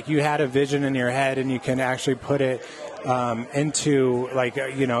is like you had a vision in your head, and you can actually put it into like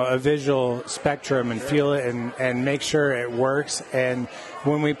a visual spectrum and feel it and make sure it works. And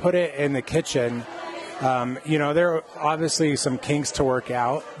when we put it in the kitchen, there are obviously some kinks to work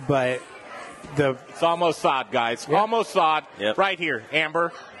out, but it's almost thawed, guys. Yeah. Almost thawed. Yep. Right here,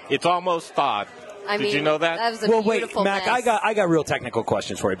 Amber. It's almost thawed. Did you know that? That was a Well, wait, beautiful Mac, mess. I got real technical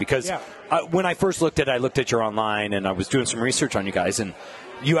questions for you because when I first looked at your online, and I was doing some research on you guys, and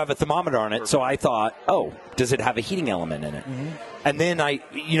you have a thermometer on it, so I thought, does it have a heating element in it? Mm-hmm. And then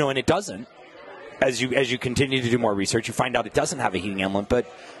and it doesn't. As you continue to do more research, you find out it doesn't have a heating element. But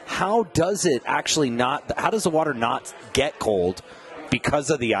how does it actually not? How does the water not get cold because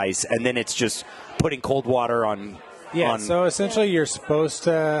of the ice, and then it's just putting cold water on? Yeah, so essentially you're supposed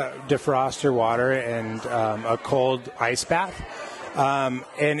to defrost your water in a cold ice bath.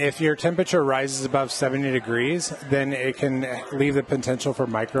 And if your temperature rises above 70 degrees, then it can leave the potential for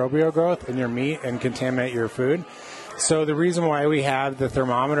microbial growth in your meat and contaminate your food. So the reason why we have the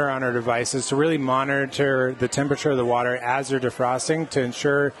thermometer on our device is to really monitor the temperature of the water as you're defrosting to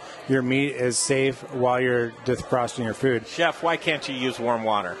ensure your meat is safe while you're defrosting your food. Chef, why can't you use warm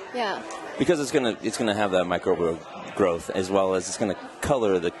water? Yeah. Because it's gonna have that microbial growth, as well as it's going to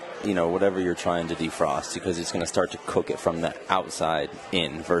color the whatever you're trying to defrost, because it's going to start to cook it from the outside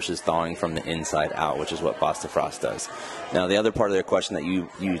in versus thawing from the inside out, which is what Bossdefrost does. Now, the other part of their question that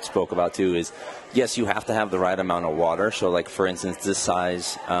you spoke about too is, yes, you have to have the right amount of water. So, like for instance, this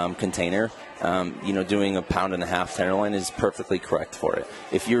size container, doing a 1.5 pound tenderloin is perfectly correct for it.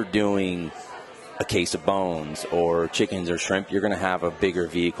 If you're doing a case of bones or chickens or shrimp, you're going to have a bigger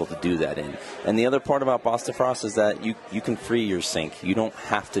vehicle to do that in. And the other part about Bossdefrost is that you can free your sink. You don't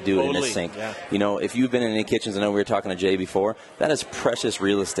have to do it in a sink. Yeah. If you've been in any kitchens, I know we were talking to Jay before, that is precious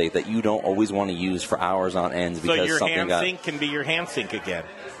real estate that you don't always want to use for hours on ends because so your something hand got... sink can be your hand sink again.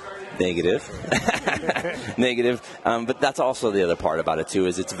 Negative. Negative. But that's also the other part about it, too,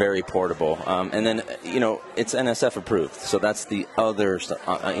 is it's very portable. And then, it's NSF approved. So that's the other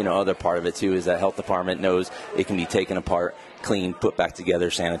part of it, too, is that health department knows it can be taken apart, cleaned, put back together,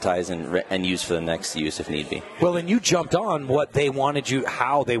 sanitized, and used for the next use if need be. Well, and you jumped on how they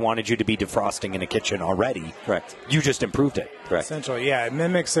wanted you to be defrosting in a kitchen already. Correct. You just improved it. Correct. Essentially, yeah. It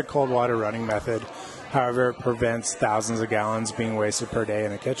mimics the cold water running method. However, it prevents thousands of gallons being wasted per day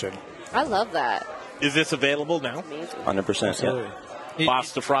in a kitchen. I love that. Is this available now? 100%. Yeah.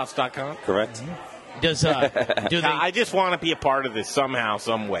 Bossdefrost.com? Correct. Mm-hmm. Does I just want to be a part of this somehow,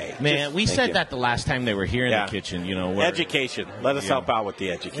 some way. Man, we said that the last time they were here in the kitchen. Education. Let us help out with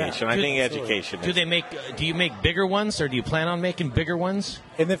the education. I think education. Do you make bigger ones, or do you plan on making bigger ones?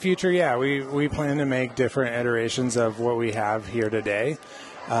 In the future, yeah, we plan to make different iterations of what we have here today.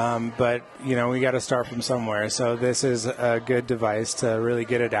 But, we got to start from somewhere. So this is a good device to really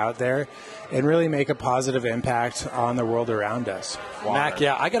get it out there and really make a positive impact on the world around us. Mac,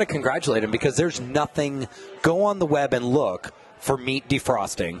 yeah, I got to congratulate him because there's nothing. Go on the web and look for meat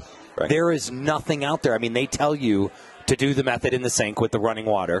defrosting. Right. There is nothing out there. I mean, they tell you to do the method in the sink with the running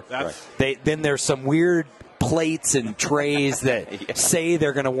water. Then there's some weird plates and trays that say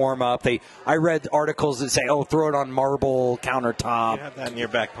they're going to warm up. I read articles that say, throw it on marble countertop. You have that in your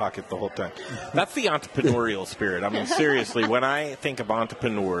back pocket the whole time. That's the entrepreneurial spirit. I mean, seriously, when I think of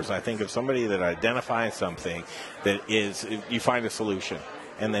entrepreneurs, I think of somebody that identifies something that is, you find a solution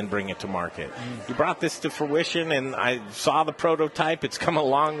and then bring it to market. You brought this to fruition, and I saw the prototype. It's come a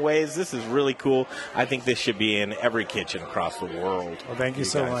long ways. This is really cool. I think this should be in every kitchen across the world. Well, thank you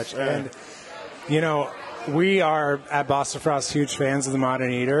so much. And, we are at Bossdefrost huge fans of the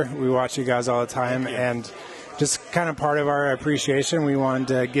Modern Eater. We watch you guys all the time, and just kind of part of our appreciation, we wanted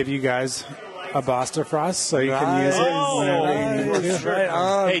to give you guys a Bossdefrost, so you can use it whenever you need to. Right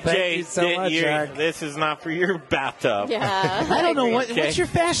on. Hey, Thank Jay, you so much, Jack. this is not for your bathtub. Yeah. I don't know what's your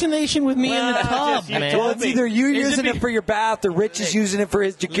fascination with me in the tub, man. Well, it's either you using it for your bath or Rich is using it for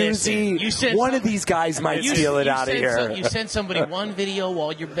his jacuzzi. One of these guys might steal it out of here. You send somebody one video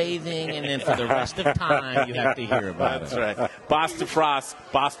while you're bathing, and then for the rest of time, you have to hear about it. That's right. Bossdefrost,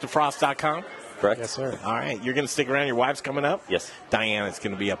 bossdefrost.com. Correct. Yes, sir. All right. You're going to stick around. Your wife's coming up? Yes. Diana's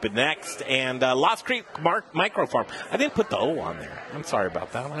going to be up next. And Lost Creek Micro Farm. I didn't put the O on there. I'm sorry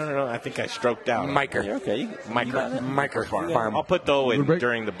about that. I don't know. I think I stroked out. Okay. Micro Farm. I'll put the O in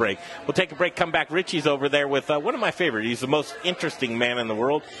during the break. We'll take a break, come back. Richie's over there with one of my favorites. He's the most interesting man in the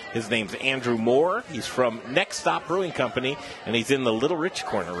world. His name's Andrew Moore. He's from Next Stop Brewing Company, and he's in the Little Rich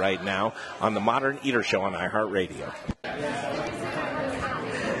Corner right now on the Modern Eater Show on iHeartRadio.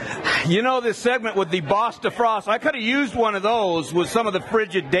 You know, this segment with the Bossdefrost, I could have used one of those with some of the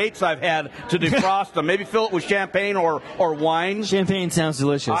frigid dates I've had to defrost them. Maybe fill it with champagne or wine. Champagne sounds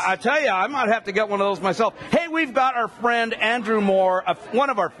delicious. I tell you, I might have to get one of those myself. Hey, we've got our friend Andrew Moore,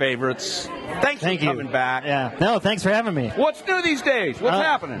 one of our favorites. Thanks for coming back. Yeah. No, thanks for having me. What's new these days? What's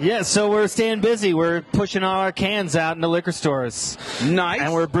happening? Yeah, so we're staying busy. We're pushing all our cans out into liquor stores. Nice.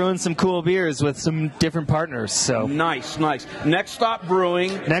 And we're brewing some cool beers with some different partners. So Nice. Next Stop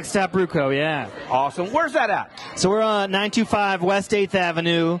Brewing. Next Stop Brew Co, yeah. Awesome. Where's that at? So we're on 925 West 8th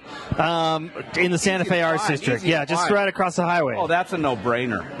Avenue in the Santa Fe Arts District. Yeah, just right across the highway. Oh, that's a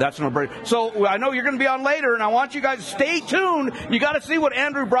no-brainer. So I know you're going to be on later, and I want you guys to stay tuned. You got to see what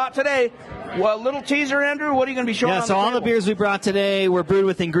Andrew brought today. Well, little teaser, Andrew. What are you going to be showing? Yeah, so all the beers we brought today were brewed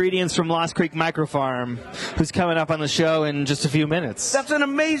with ingredients from Lost Creek Micro Farm, who's coming up on the show in just a few minutes. That's an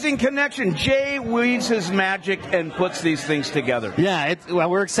amazing connection. Jay weaves his magic and puts these things together. Yeah,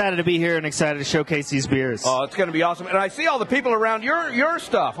 we're excited to be here and excited to showcase these beers. Oh, it's going to be awesome. And I see all the people around your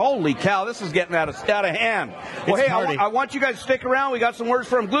stuff. Holy cow, this is getting out of hand. Well, hey, I want you guys to stick around. We got some words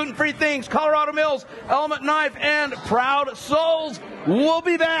from Gluten-Free Things, Colorado Mills, Element Knife, and Proud Souls. We'll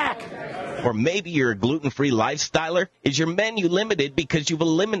be back. Or maybe you're a gluten-free lifestyler. Is your menu limited because you've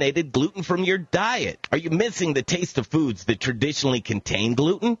eliminated gluten from your diet? Are you missing the taste of foods that traditionally contain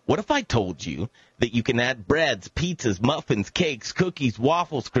gluten? What if I told you that you can add breads, pizzas, muffins, cakes, cookies,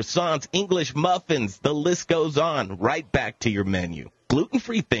 waffles, croissants, English muffins, the list goes on, right back to your menu?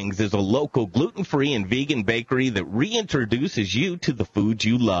 Gluten-Free Things is a local gluten-free and vegan bakery that reintroduces you to the foods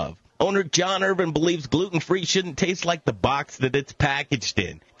you love. Owner John Irvin believes gluten-free shouldn't taste like the box that it's packaged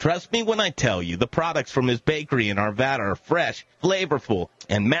in. Trust me when I tell you, the products from his bakery in Arvada are fresh, flavorful,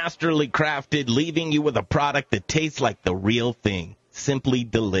 and masterly crafted, leaving you with a product that tastes like the real thing. Simply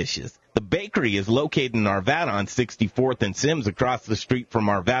delicious. The bakery is located in Arvada on 64th and Sims across the street from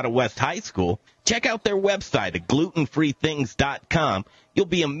Arvada West High School. Check out their website at glutenfreethings.com. You'll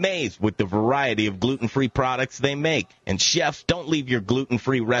be amazed with the variety of gluten-free products they make. And chefs, don't leave your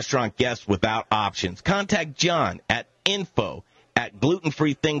gluten-free restaurant guests without options. Contact John at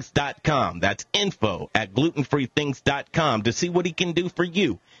info@glutenfreethings.com. That's info@glutenfreethings.com to see what he can do for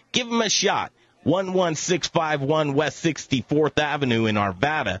you. Give him a shot. 11651 West 64th Avenue in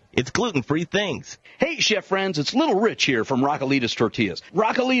Arvada. It's Gluten-Free Things. Hey, chef friends, it's Little Rich here from Raquelitas Tortillas.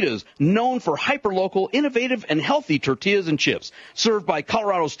 Raquelitas, known for hyper-local, innovative, and healthy tortillas and chips, served by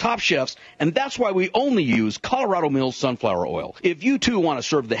Colorado's top chefs, and that's why we only use Colorado Mills sunflower oil. If you, too, want to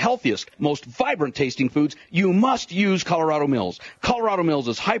serve the healthiest, most vibrant-tasting foods, you must use Colorado Mills. Colorado Mills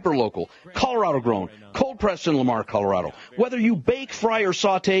is hyper-local, Colorado-grown, cold-pressed in Lamar, Colorado. Whether you bake, fry, or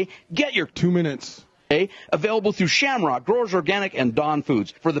saute, get your 2 minutes. Available through Shamrock, Growers Organic, and Dawn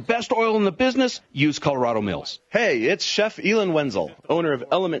Foods. For the best oil in the business, use Colorado Mills. Hey, it's Chef Elon Wenzel, owner of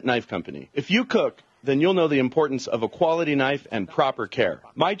Element Knife Company. If you cook, then you'll know the importance of a quality knife and proper care.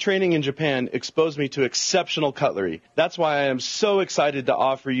 My training in Japan exposed me to exceptional cutlery. That's why I am so excited to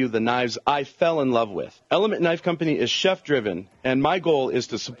offer you the knives I fell in love with. Element Knife Company is chef-driven, and my goal is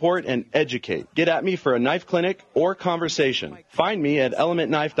to support and educate. Get at me for a knife clinic or conversation. Find me at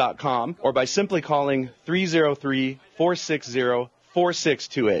elementknife.com or by simply calling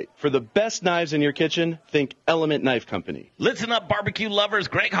 303-460-4628. For the best knives in your kitchen, think Element Knife Company. Listen up, barbecue lovers.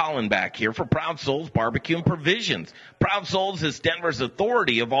 Greg Hollenbach here for Proud Souls Barbecue and Provisions. Proud Souls is Denver's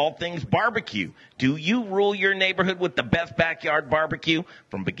authority of all things barbecue. Do you rule your neighborhood with the best backyard barbecue?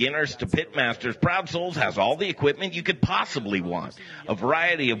 From beginners to pit masters, Proud Souls has all the equipment you could possibly want. A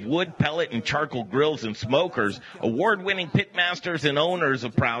variety of wood, pellet, and charcoal grills and smokers. Award-winning pit masters and owners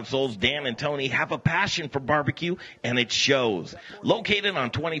of Proud Souls, Dan and Tony, have a passion for barbecue, and it shows. Located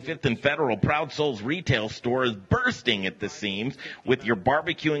on 25th and Federal, Proud Souls retail store is bursting at the seams with your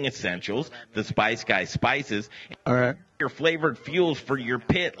barbecuing essentials, the Spice Guy spices, All right. your flavored fuels for your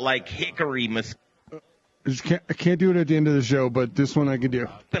pit like hickory, I can't do it at the end of the show, but this one I can do.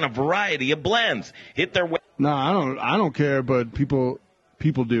 and a variety of blends. Hit their No, I don't care, but people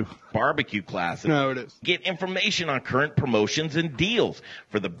do. barbecue classes. No, it is. Get information on current promotions and deals.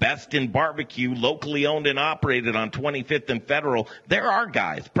 For the best in barbecue, locally owned and operated on 25th and Federal, there are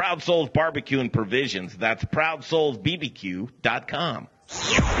guys. Proud Souls Barbecue and Provisions. That's ProudSoulsBBQ.com.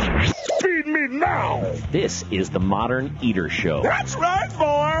 Feed me now! This is the Modern Eater Show. That's right,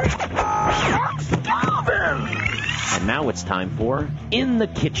 boy! I'm starving! And now it's time for In the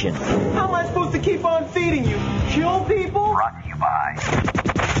Kitchen. How am I supposed to keep on feeding you? Kill people? Brought to you by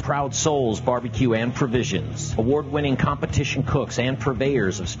Proud Souls Barbecue and Provisions. Award-winning competition cooks and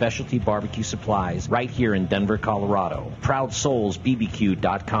purveyors of specialty barbecue supplies right here in Denver, Colorado.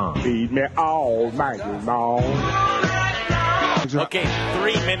 ProudSoulsBBQ.com. Feed me all night long. Okay,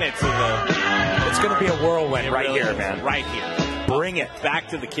 3 minutes of the. It's going to be a whirlwind right here, man. Right here. Bring it back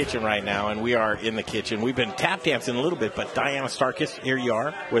to the kitchen right now, and we are in the kitchen. We've been tap dancing a little bit, but Diana Starkus, here you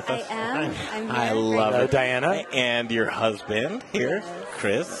are with us. I am. I'm here. I love it, Diana, and your husband here,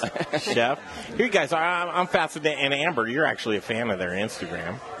 Chris, chef. Here, you guys are. I'm fascinated, and Amber, you're actually a fan of their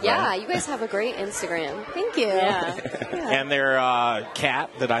Instagram. Yeah, right? you guys have a great Instagram. Thank you. Yeah. And their cat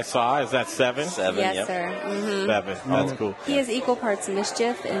that I saw, is that 7? 7, yes, yep. sir. Mm-hmm. 7. That's cool. He is equal parts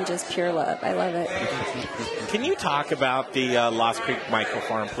mischief and just pure love. I love it. Can you talk about the Lost Creek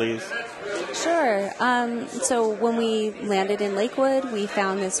Microfarm, please? Sure. So when we landed in Lakewood, we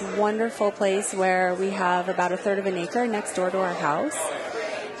found this wonderful place where we have about a third of an acre next door to our house.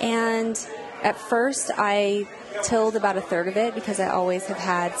 And at first I tilled about a third of it because I always have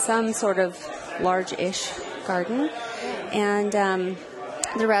had some sort of large-ish garden. And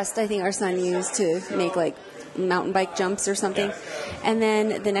the rest I think our son used to make like mountain bike jumps or something. Yeah. And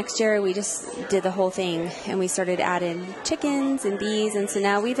then the next year we just did the whole thing and we started adding chickens and bees. And so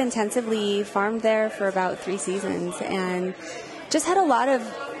now we've intensively farmed there for about 3 seasons and just had a lot of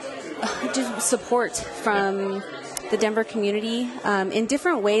just support from the Denver community in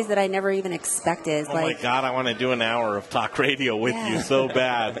different ways that I never even expected. Oh, my God, I want to do an hour of talk radio with you so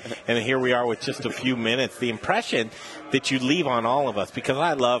bad. And here we are with just a few minutes. The impression that you leave on all of us, because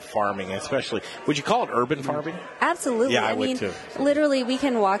I love farming, especially. Would you call it urban farming? Absolutely. Yeah, I mean, would too. Literally, we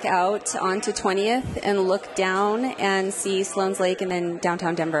can walk out onto 20th and look down and see Sloan's Lake and then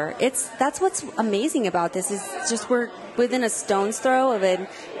downtown Denver. That's what's amazing about this is just we're within a stone's throw of an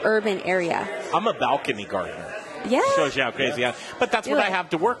urban area. I'm a balcony gardener. Yeah. Shows you how crazy I am. But that's what I have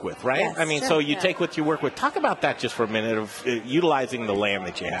to work with, right? Yes, I mean, sure, so you take what you work with. Talk about that just for a minute of utilizing the land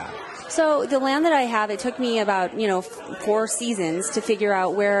that you have. So the land that I have, it took me about, 4 seasons to figure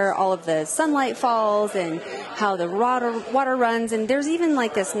out where all of the sunlight falls and how the water runs. And there's even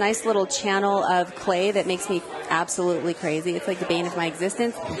like this nice little channel of clay that makes me absolutely crazy. It's like the bane of my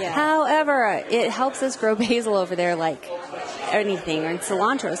existence. Yeah. However, it helps us grow basil over there like anything, or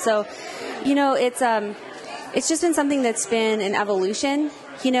cilantro. So, it's just been something that's been an evolution.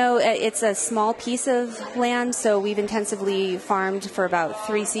 It's a small piece of land, so we've intensively farmed for about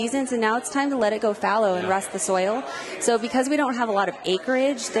 3 seasons, and now it's time to let it go fallow and rust the soil. So because we don't have a lot of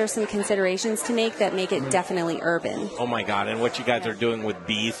acreage, there's some considerations to make that make it definitely urban. Oh, my God. And what you guys are doing with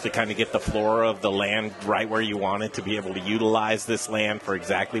bees to kind of get the flora of the land right where you want it, to be able to utilize this land for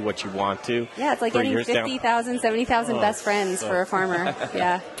exactly what you want to. Yeah, it's like getting 50,000, 70,000 best friends for a farmer.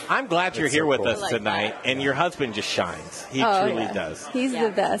 Yeah. I'm glad you're here with us tonight, and your husband just shines. He truly does. He's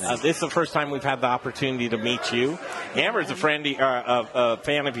the best. This is the first time we've had the opportunity to meet you. Amber's a fan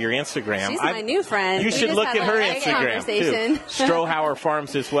of your Instagram. She's my new friend. You should look at her Instagram too. Strohauer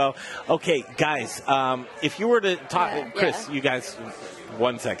Farms as well. Okay, guys, if you were to talk, Chris, you guys.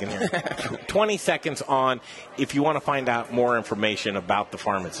 1 second here. 20 seconds on if you want to find out more information about the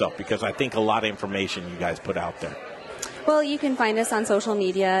farm itself, because I think a lot of information you guys put out there. Well, you can find us on social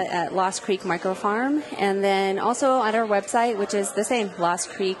media at Lost Creek Microfarm, and then also at our website, which is the same,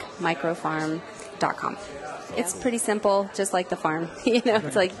 lostcreekmicrofarm.com. It's pretty simple, just like the farm.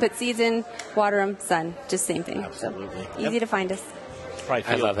 It's like put seeds in, water them, sun, just same thing. Absolutely. So easy to find us. Probably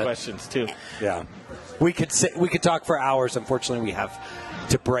I love questions too. Yeah. We could talk for hours. Unfortunately, we have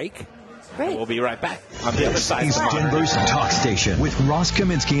to break. Great. We'll be right back on the other side. This is Denver's Talk Station with Ross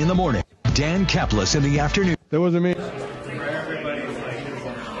Kaminsky in the morning, Dan Kaplis in the afternoon. That wasn't me.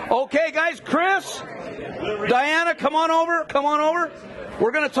 Okay, guys, Chris, Diana, come on over.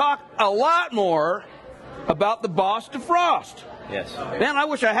 We're going to talk a lot more about the Bossdefrost. Yes. Man, I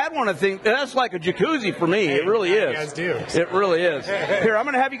wish I had one of the things. That's like a jacuzzi for me. It really is. You guys do. It really is. Here, I'm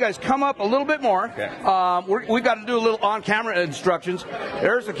going to have you guys come up a little bit more. Okay. We've got to do a little on-camera instructions.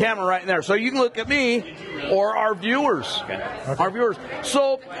 There's the camera right in there. So you can look at me or our viewers. Okay. Our viewers.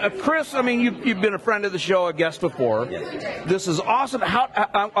 So, Chris, I mean, you've been a friend of the show, a guest before. Yes. This is awesome.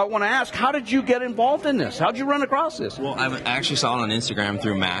 I want to ask, how did you get involved in this? How did you run across this? Well, I actually saw it on Instagram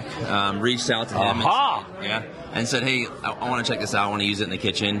through Mac. Reached out to him. And said, hey, I want to check this out. I want to use it in the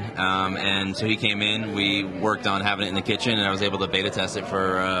kitchen. And so he came in. We worked on having it in the kitchen, and I was able to beta test it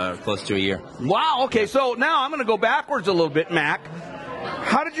for close to a year. Wow. Okay, so now I'm going to go backwards a little bit, Mac.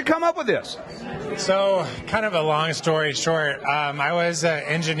 How did you come up with this? So, kind of a long story short, I was an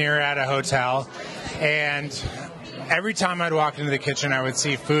engineer at a hotel, and every time I'd walk into the kitchen, I would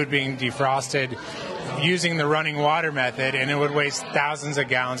see food being defrosted using the running water method, and it would waste thousands of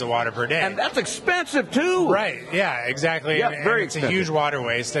gallons of water per day. And that's expensive, too. Right, yeah, exactly. Yeah, very expensive. It's a huge water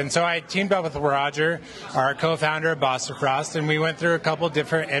waste. And so I teamed up with Roger, our co-founder of Bossdefrost, and we went through a couple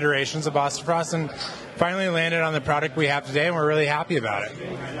different iterations of Bossdefrost and finally landed on the product we have today, and we're really happy about it.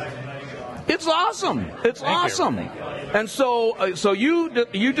 It's awesome. It's awesome. And so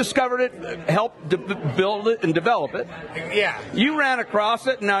you discovered it, helped build it and develop it. Yeah. You ran across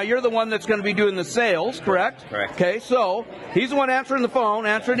it, and now you're the one that's going to be doing the sales, correct? Correct. Okay, so he's the one answering the phone,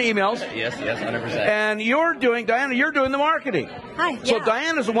 answering the emails. Yes, 100%. And Diana, you're doing the marketing. Hi. So yeah.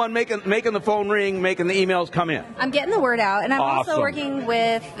 Diana's the one making the phone ring, making the emails come in. I'm getting the word out, and I'm Awesome. also working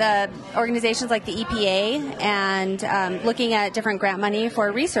with organizations like the EPA and looking at different grant money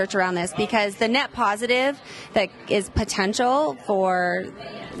for research around this, because the net positive that is potential for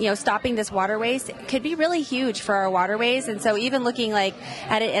stopping this water waste could be really huge for our waterways, and so even looking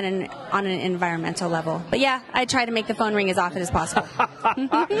at it on an environmental level. But yeah, I try to make the phone ring as often as possible.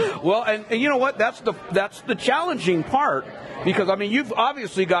 Well, and you know what? That's the challenging part. Because, I mean, you've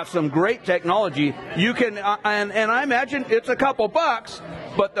obviously got some great technology. You can, and I imagine it's a couple bucks,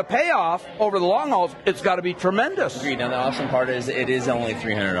 but the payoff over the long haul, it's got to be tremendous. Agreed. Now, the awesome part is it is only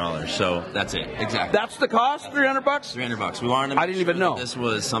 $300, so that's it. Exactly. That's the cost? $300? $300. We wanted to make I didn't even know. This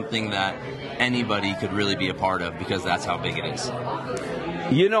was something that anybody could really be a part of, because that's how big it is.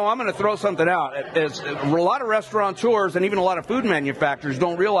 I'm going to throw something out. A lot of restaurateurs and even a lot of food manufacturers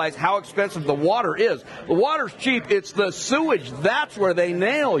don't realize how expensive the water is. The water's cheap. It's the sewage. That's where they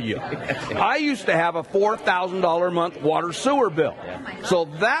nail you. I used to have a $4,000 a month water sewer bill. So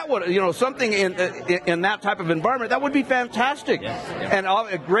that would, something in that type of environment, that would be fantastic. And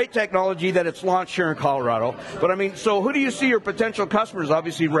a great technology that it's launched here in Colorado. But, I mean, so who do you see your potential customers?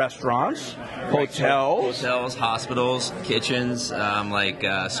 Obviously restaurants, hotels, hospitals, kitchens,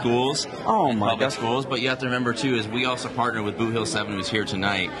 schools, public schools. But you have to remember too is we also partner with Bootheel 7, who's here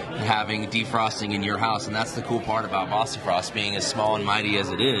tonight, having defrosting in your house, and that's the cool part about Bossdefrost being as small and mighty as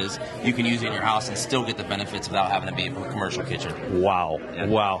it is. You can use it in your house and still get the benefits without having to be in a commercial kitchen. Wow,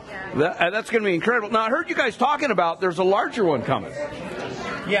 wow, that's going to be incredible. Now I heard you guys talking about there's a larger one coming.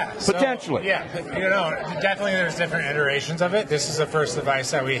 Yeah. Potentially. Definitely there's different iterations of it. This is the first device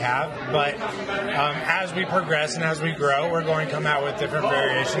that we have, but as we progress and as we grow, we're going to come out with different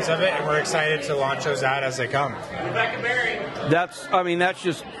variations of it, and we're excited to launch those out as they come. That's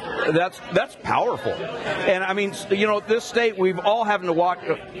powerful. And I mean, this state, we've all having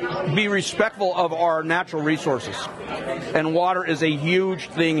to be respectful of our natural resources. And water is a huge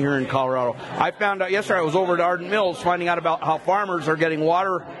thing here in Colorado. I found out yesterday, I was over at Ardent Mills finding out about how farmers are getting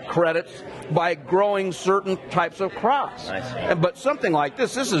water credits by growing certain types of crops. Nice. But something like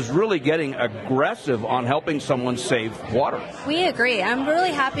this is really getting aggressive on helping someone save water. We agree. I'm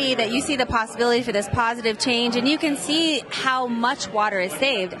really happy that you see the possibility for this positive change, and you can see how much water is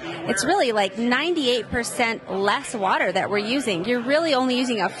saved. It's really like 98% less water that we're using. You're really only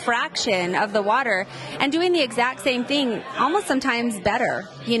using a fraction of the water and doing the exact same thing, almost sometimes better,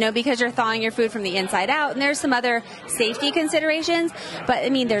 because you're thawing your food from the inside out, and there's some other safety considerations. But, I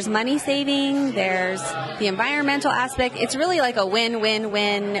mean, there's money saving. There's the environmental aspect. It's really like a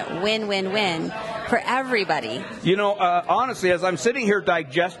win-win-win-win-win-win for everybody. Honestly, as I'm sitting here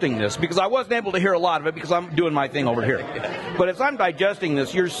digesting this, because I wasn't able to hear a lot of it because I'm doing my thing over here. But as I'm digesting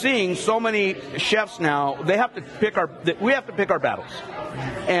this, you're seeing so many chefs now, we have to pick our battles.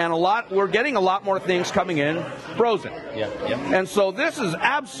 And we're getting a lot more things coming in frozen. And so this is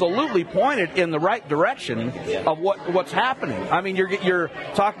absolutely pointed in the right direction of what's happening. I mean, you're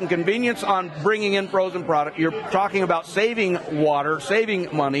talking convenience on bringing in frozen product. You're talking about saving water,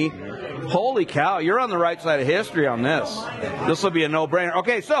 saving money. Holy cow, you're on the right side of history on this. This will be a no-brainer.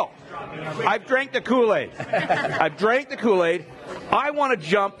 Okay, so I've drank the Kool-Aid. I want to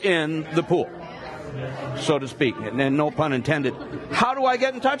jump in the pool. so to speak, and no pun intended. How do I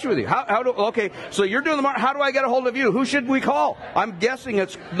get in touch with you? Okay, so you're doing the market. How do I get a hold of you? Who should we call? I'm guessing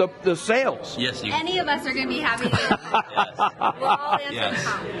it's the sales. Yes, you. Any of us are going to be happy to. We'll all answer the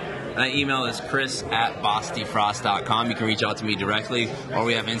phone. My email is chris@bossdefrost.com. You can reach out to me directly, or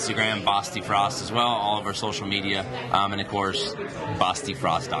we have Instagram, Bossdefrost as well, all of our social media, and of course,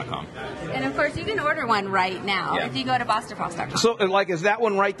 bossdefrost.com. And of course, you can order one right now if you go to bossdefrost.com. So, is that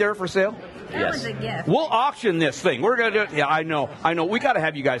one right there for sale? That was a gift. We'll auction this thing. We're gonna do it. Yeah, I know. We got to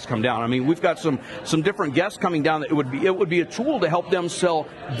have you guys come down. I mean, we've got some different guests coming down. That it would be a tool to help them sell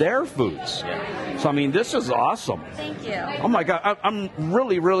their foods. Yeah. So I mean, this is awesome. Thank you. Oh my God, I'm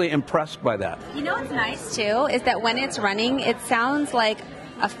really, really impressed by that. You know what's nice too is that when it's running, it sounds like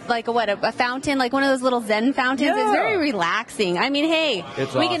a fountain, like one of those little Zen fountains. Yeah. It's very relaxing. I mean, hey,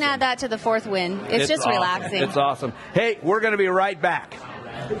 it's we awesome. can add that to the fourth win. It's just awesome. relaxing. It's awesome. Hey, we're going to be right back.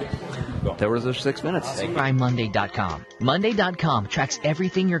 There was 6 minutes. Try Monday.com. Monday.com tracks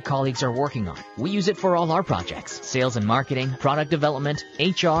everything your colleagues are working on. We use it for all our projects: sales and marketing, product development,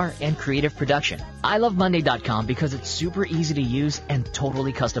 HR, and creative production. I love Monday.com because it's super easy to use and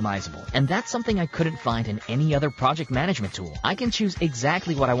totally customizable. And that's something I couldn't find in any other project management tool. I can choose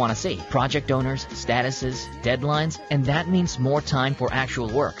exactly what I want to see: project owners, statuses, deadlines, and that means more time for actual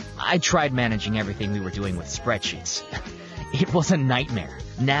work. I tried managing everything we were doing with spreadsheets. It was a nightmare.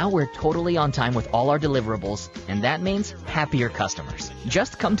 Now we're totally on time with all our deliverables, and that means happier customers.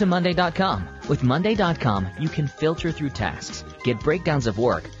 Just come to Monday.com. With Monday.com, you can filter through tasks, get breakdowns of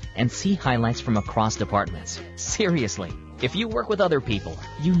work, and see highlights from across departments. Seriously, if you work with other people,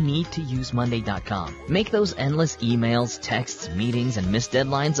 you need to use Monday.com. Make those endless emails, texts, meetings, and missed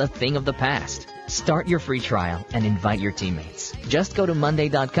deadlines a thing of the past. Start your free trial and invite your teammates. Just go to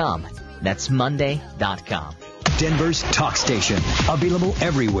Monday.com. That's Monday.com. Denver's talk station. Available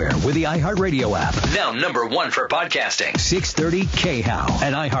everywhere with the iHeartRadio app. Now #1 for podcasting. 630 KHOW,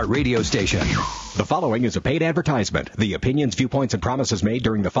 an iHeartRadio station. The following is a paid advertisement. The opinions, viewpoints, and promises made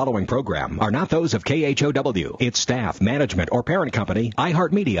during the following program are not those of KHOW, its staff, management, or parent company,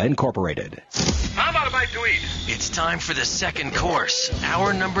 iHeartMedia Incorporated. How about a bite to eat? It's time for the second course,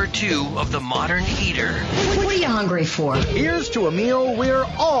 hour number 2 of the Modern Eater. What are you hungry for? Here's to a meal we're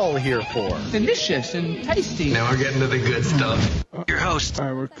all here for. Delicious and tasty. Now we're getting to the good stuff. Your hosts, all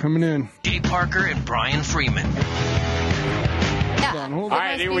right, we're coming in. Jay Parker and Brian Freeman. All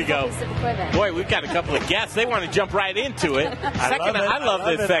right, here we go. Boy, we've got a couple of guests. They want to jump right into it. I love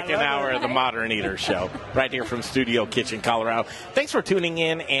this second hour of the Modern Eater Show, right here from Studio Kitchen, Colorado. Thanks for tuning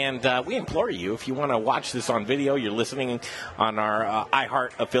in, and we implore you, if you want to watch this on video, you're listening on our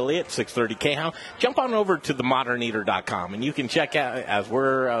iHeart affiliate, 630 KHOW, jump on over to themoderneater.com, and you can check out, as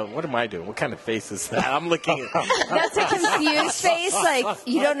we're, what am I doing? What kind of face is that? I'm looking at... That's a confused face, like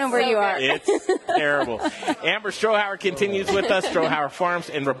you don't know where you are. It's terrible. Amber Strohauer continues with us, Strohauer Farms,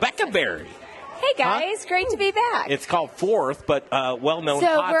 and Rebecca Berry. Hey guys, great to be back. It's called Fourth, but well-known.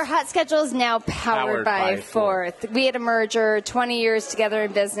 So we're HotSchedules now powered by Fourth. We had a merger, 20 years together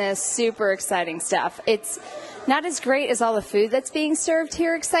in business, super exciting stuff. It's not as great as all the food that's being served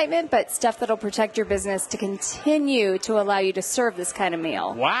here, excitement, but stuff that'll protect your business to continue to allow you to serve this kind of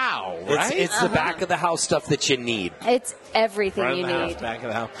meal. Wow, right? It's the back of the house stuff that you need. It's everything you need. Back of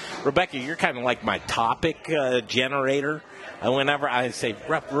the house. Rebecca, you're kind of like my topic generator. And whenever I say,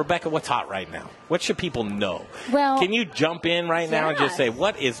 Rebecca, what's hot right now? What should people know? Well, can you jump in right now and just say,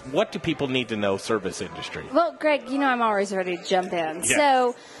 what do people need to know service industry? Well, Greg, you know I'm always ready to jump in. Yeah.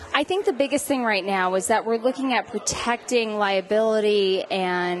 So I think the biggest thing right now is that we're looking at protecting liability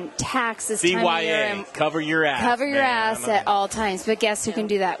and taxes. CYA, cover your ass. Cover your ass at all times. But guess who can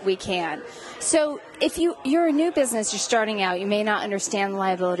do that? We can. So if you're a new business, you're starting out, you may not understand the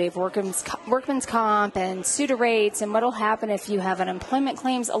liability of workman's comp and SUTA rates and what will happen if you have unemployment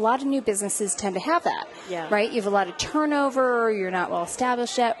claims. A lot of new businesses tend to have that, right? You have a lot of turnover, you're not well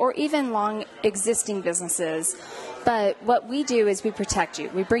established yet, or even long existing businesses. But what we do is we protect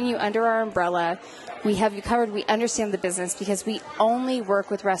you. We bring you under our umbrella. We have you covered. We understand the business because we only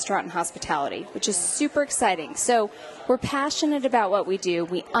work with restaurant and hospitality, which is super exciting. So we're passionate about what we do.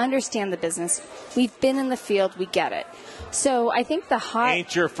 We understand the business. We've been in the field. We get it. So I think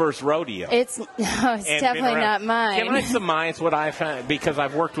ain't your first rodeo. It's definitely not mine. Can I surmise what I found? Because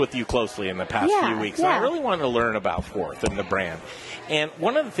I've worked with you closely in the past few weeks. So I really want to learn about Fourth and the brand. And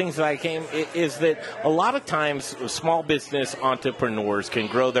one of the things that I came is that a lot of times small business entrepreneurs can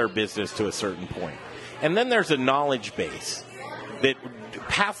grow their business to a certain point. And then there's a knowledge base that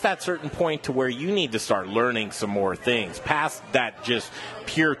past that certain point to where you need to start learning some more things, past that just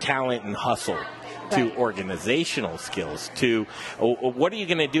pure talent and hustle. to organizational skills, to what are you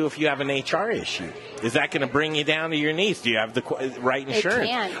going to do if you have an HR issue? Is that going to bring you down to your knees? Do you have the right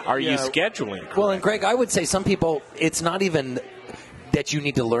insurance? Are you scheduling? Well, and Greg, I would say some people, it's not even that you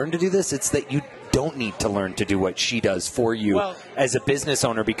need to learn to do this, it's that you don't need to learn to do what she does for you as a business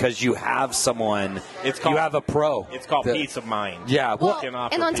owner, because you have someone, you have a pro. It's called peace of mind. Yeah.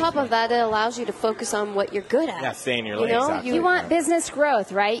 And on top of that, it allows you to focus on what you're good at. Yeah, stay in your lane. Exactly. You want business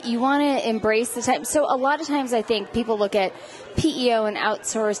growth, right? You want to embrace the time. So a lot of times I think people look at PEO and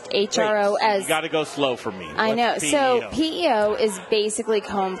outsourced HRO as... You got to go slow for me. I know. So PEO is basically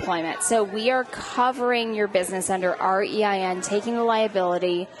co-employment. So we are covering your business under our EIN, taking the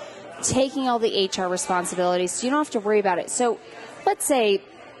liability, taking all the HR responsibilities, so you don't have to worry about it. So let's say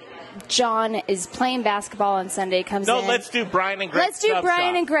John is playing basketball on Sunday, comes in. No, let's do Brian and Greg. Let's do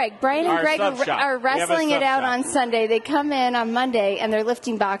Brian and Greg. Brian and Greg are wrestling it out on Sunday. They come in on Monday, and they're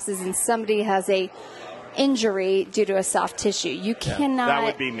lifting boxes, and somebody has a injury due to a soft tissue. You cannot... That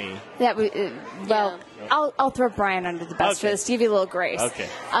would be me. That would... I'll throw Brian under the bus for this, to give you a little grace. Okay.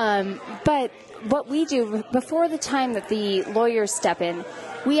 But what we do, before the time that the lawyers step in,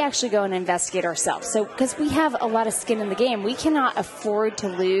 we actually go and investigate ourselves. So, because we have a lot of skin in the game, we cannot afford to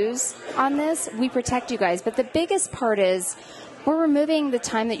lose on this. We protect you guys. But the biggest part is we're removing the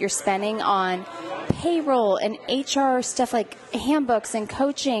time that you're spending on payroll and HR stuff like handbooks and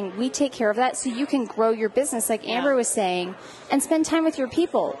coaching. We take care of that so you can grow your business, like Amber was saying, and spend time with your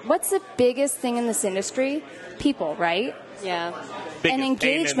people. What's the biggest thing in this industry? People, right? Yeah. And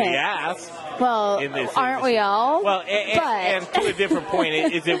engagement. Pain in the ass. Well, aren't we all? Well, and to a different point,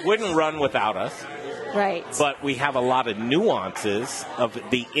 is it wouldn't run without us. Right. But we have a lot of nuances of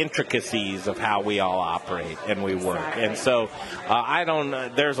the intricacies of how we all operate and we work. Exactly. And so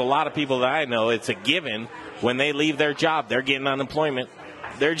there's a lot of people that I know, it's a given when they leave their job, they're getting unemployment.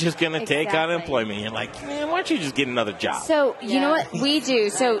 They're just going to take unemployment. You're like, man, why don't you just get another job? So, you know what we do?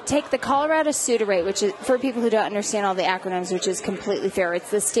 So, take the Colorado SUTA rate, which is, for people who don't understand all the acronyms, which is completely fair.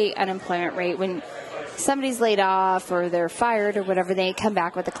 It's the state unemployment rate. When somebody's laid off or they're fired or whatever, they come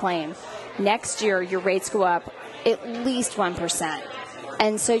back with a claim. Next year, your rates go up at least 1%.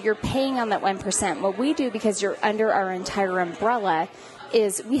 And so you're paying on that 1%. What we do, because you're under our entire umbrella,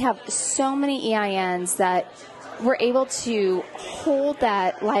 is we have so many EINs that we're able to hold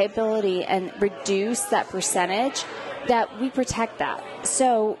that liability and reduce that percentage, that we protect that.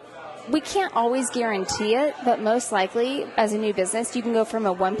 So we can't always guarantee it, but most likely, as a new business, you can go from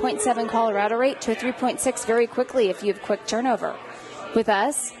a 1.7 Colorado rate to a 3.6 very quickly if you have quick turnover. With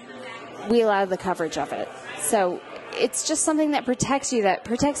us, we allow the coverage of it. So it's just something that protects you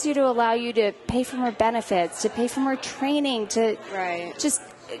to allow you to pay for more benefits, to pay for more training, to just...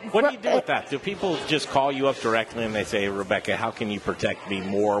 What do you do with that? Do people just call you up directly and they say, Rebecca, how can you protect me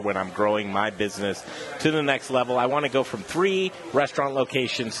more when I'm growing my business to the next level? I want to go from 3 restaurant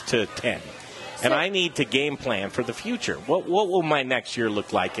locations to 10. And I need to game plan for the future. What will my next year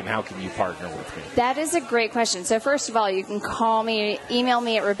look like, and how can you partner with me? That is a great question. So first of all, you can call me, email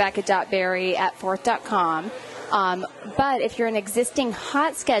me at rebecca.berry@forth.com. But if you're an existing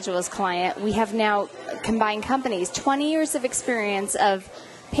HotSchedules client, we have now combined companies, 20 years of experience of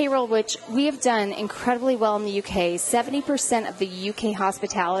payroll, which we have done incredibly well in the UK. 70% of the UK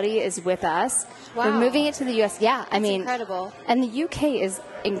hospitality is with us. Wow. We're moving it to the US. Yeah, That's incredible. And the UK is,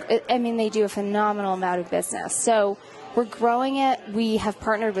 they do a phenomenal amount of business. So we're growing it. We have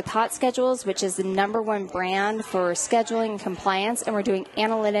partnered with HotSchedules, which is the #1 brand for scheduling and compliance, and we're doing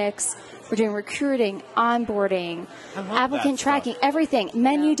analytics. We're doing recruiting, onboarding, applicant tracking, everything,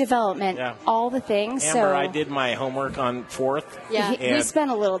 menu development, all the things. Amber, I did my homework on Forth. Yeah, we spent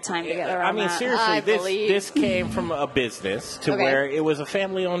a little time together on that. Seriously, this came from a business to where it was a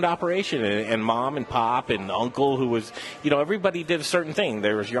family-owned operation, and mom and pop and uncle who was, everybody did a certain thing.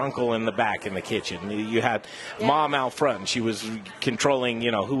 There was your uncle in the back in the kitchen. You had mom out front, and she was controlling,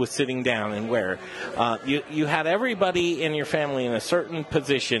 who was sitting down and where. You had everybody in your family in a certain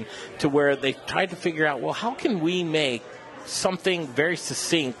position to where they tried to figure out, well, how can we make something very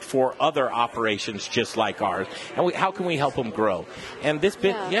succinct for other operations just like ours, and how can we help them grow? And this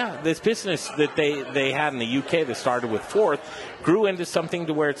business that they had in the UK that started with Forth grew into something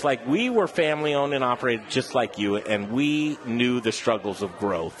to where it's like we were family owned and operated just like you, and we knew the struggles of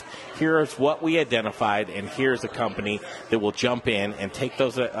growth. Here's what we identified, and here's a company that will jump in and take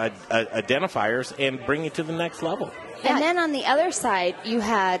those identifiers and bring it to the next level. And then on the other side, you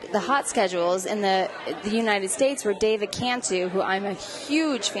had the HotSchedules in the United States, where David Cantu, who I'm a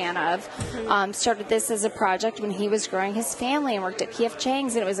huge fan of, started this as a project when he was growing his family and worked at P.F.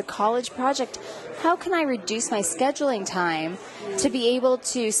 Chang's, and it was a college project. How can I reduce my scheduling time to be able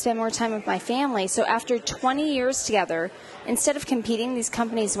to spend more time with my family? So after 20 years together, instead of competing, these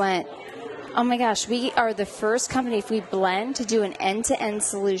companies went, oh my gosh, we are the first company, if we blend, to do an end-to-end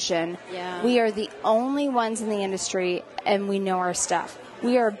solution. Yeah. We are the only ones in the industry, and we know our stuff.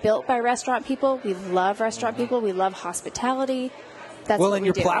 We are built by restaurant people. We love restaurant people. We love hospitality. That's well, what and we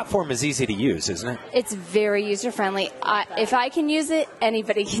your do. platform is easy to use, isn't it? It's very user-friendly. If I can use it,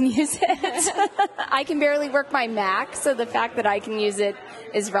 anybody can use it. I can barely work my Mac, so the fact that I can use it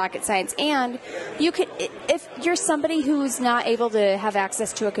is rocket science. And you could, if you're somebody who's not able to have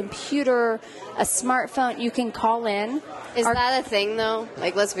access to a computer, a smartphone, you can call in. Is that a thing, though?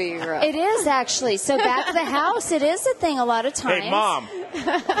 Like, let's be real. It is, actually. So back to the house, it is a thing a lot of times. Hey, Mom.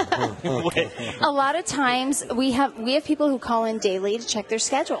 A lot of times we have people who call in daily to check their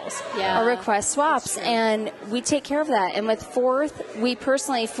schedules or request swaps, and we take care of that. And with Fourth, we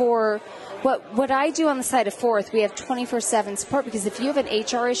personally, for what I do on the side of Fourth, we have 24/7 support, because if you have an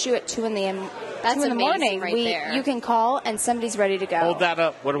HR issue at 2 in the morning, you can call and somebody's ready to go. Hold that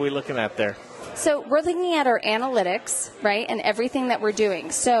up. What are we looking at there? So we're looking at our analytics, right, and everything that we're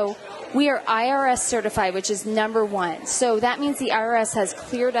doing. So we are IRS certified, which is number one. So that means the IRS has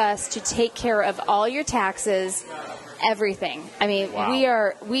cleared us to take care of all your taxes, everything. I mean,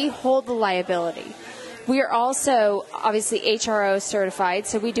 we hold the liability. We are also obviously HRO certified,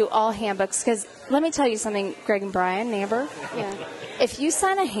 so we do all handbooks. Because let me tell you something, Greg and Brian, Amber. Yeah. If you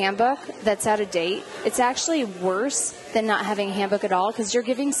sign a handbook that's out of date, it's actually worse than not having a handbook at all, because you're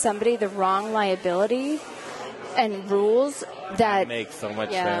giving somebody the wrong liability and rules that makes so much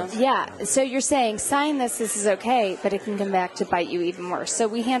sense. Yeah. So you're saying, sign this is okay, but it can come back to bite you even worse. So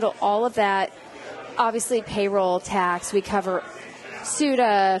we handle all of that. Obviously, payroll, tax, we cover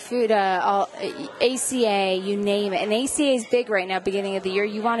SUDA, FUDA, ACA, you name it. And ACA is big right now, beginning of the year.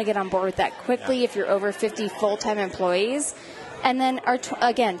 You want to get on board with that quickly if you're over 50 full-time employees. And then,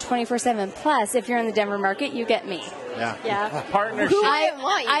 again, 24/7 plus, if you're in the Denver market, you get me. Yeah. Partnership.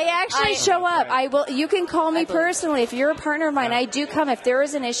 I actually show up. I will. You can call me personally. If you're a partner of mine, I do come. If there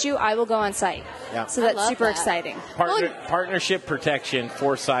is an issue, I will go on site. Yeah. So that's super exciting. Partnership protection,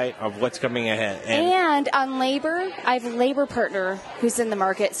 foresight of what's coming ahead. And on labor, I have a labor partner who's in the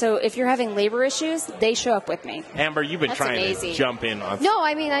market. So if you're having labor issues, they show up with me. Amber, you've been trying to jump in on. No,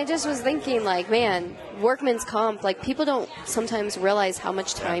 I mean, I just was thinking, like, man, workman's comp, like, people don't sometimes realize how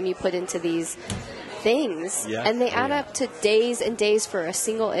much time you put into these things, and they add up to days and days for a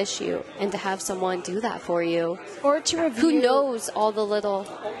single issue, and to have someone do that for you, or to review, who knows all the little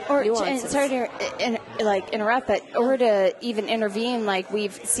nuances. Sorry to interrupt, but or to even intervene. Like,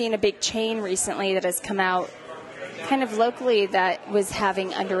 we've seen a big chain recently that has come out kind of locally that was having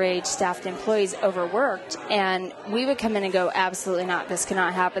underage staffed employees overworked, and we would come in and go, absolutely not, this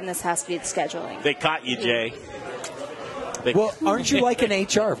cannot happen, this has to be the scheduling. They caught you, Jay. Well, aren't you like an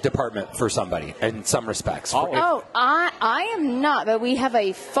HR department for somebody in some respects? I am not, but we have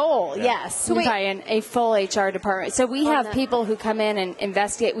a full, Brian, a full HR department. So we have people who come in and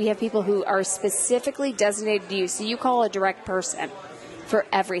investigate. We have people who are specifically designated to you. So you call a direct person for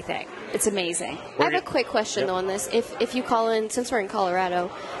everything. It's amazing. I have a quick question, though, on this. If you call in, since we're in Colorado,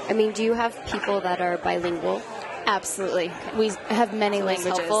 I mean, do you have people that are bilingual? Absolutely. We have many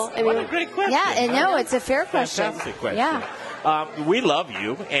languages. Helpful. What a great question. Yeah, and no, it's a fair question. Fantastic question. Yeah. We love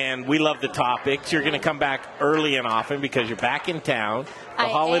you, and we love the topics. You're going to come back early and often because you're back in town. The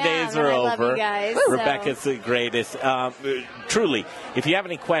holidays are over. I love you guys. Rebecca's the greatest. Truly, if you have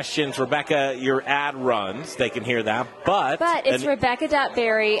any questions, Rebecca, your ad runs. They can hear that. But it's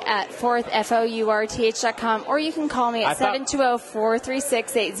Rebecca.berry@fourth.com, or you can call me at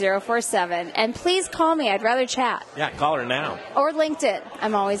 720-436-8047. And please call me. I'd rather chat. Yeah, call her now. Or LinkedIn.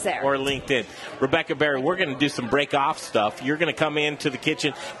 I'm always there. Or LinkedIn. Rebecca Berry, we're going to do some break-off stuff. You're going to come into the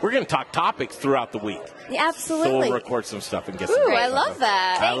kitchen. We're going to talk topics throughout the week. Yeah, absolutely. So we'll record some stuff and get some I love that.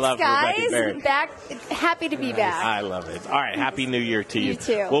 I love guys. Rebecca Berry. Happy to be back. I love it. All right, Happy New Year to you. You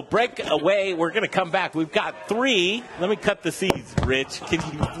too. We'll break away. We're going to come back. We've got 3. Let me cut the seeds, Rich. Can you?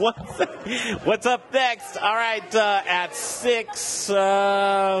 What's up next? All right, at 6.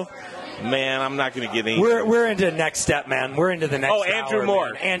 Man, I'm not going to get any. We're into the next step, man. We're into the next. Oh, Andrew hour,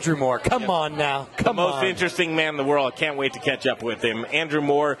 Moore. Man. Andrew Moore. Come on now. Come on. The most interesting man in the world. I can't wait to catch up with him. Andrew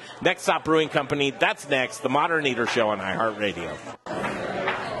Moore, Next Stop Brewing Company. That's next. The Modern Eater Show on iHeartRadio.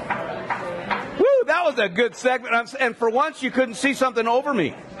 Woo, that was a good segment. And for once, you couldn't see something over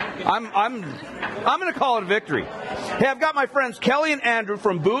me. I'm going to call it a victory. Hey, I've got my friends Kelly and Andrew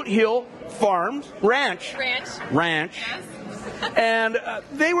from Bootheel Ranch. Yes. And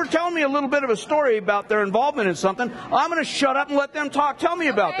they were telling me a little bit of a story about their involvement in something. I'm going to shut up and let them talk. Tell me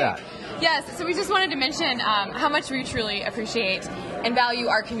about that. Yes, so we just wanted to mention how much we truly appreciate and value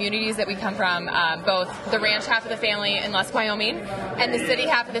our communities that we come from, both the ranch half of the family in Lusk, Wyoming, and the city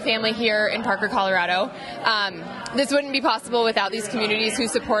half of the family here in Parker, Colorado. This wouldn't be possible without these communities who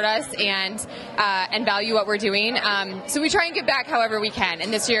support us and value what we're doing. So we try and give back however we can.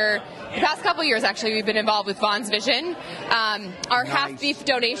 And this year, the past couple years, actually, we've been involved with Vaughn's Vision. Our half beef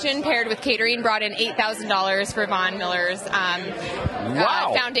donation paired with catering brought in $8,000 for Vaughn Miller's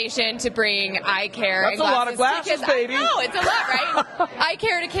foundation to bring eye care. That's and a lot of glasses, baby. No, it's a lot, right? Eye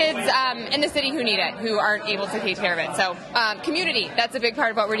care to kids in the city who need it, who aren't able to take care of it. So community, that's a big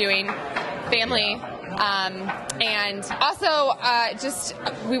part of what we're doing. Family. And also,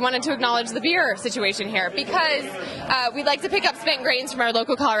 we wanted to acknowledge the beer situation here because we'd like to pick up spent grains from our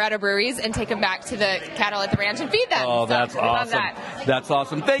local Colorado breweries and take them back to the cattle at the ranch and feed them. Oh, that's awesome. That's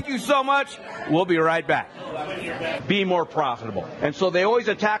awesome. Thank you so much. We'll be right back. Be more profitable. And so they always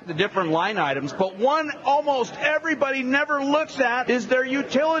attack the different line items, but one almost everybody never looks at is their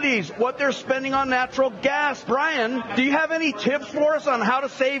utilities, what they're spending on natural gas. Brian, do you have any tips for us on how to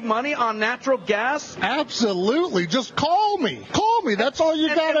save money on natural gas? Absolutely. Just call me. Call me. That's all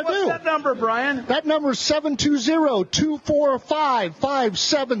you got to do. What's that number, Brian? That number is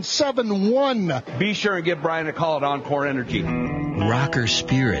 720-245-5771. Be sure and give Brian a call at Encore Energy. Rocker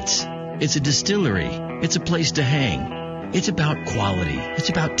Spirits. It's a distillery. It's a place to hang. It's about quality. It's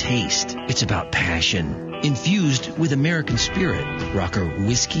about taste. It's about passion. Infused with American spirit. Rocker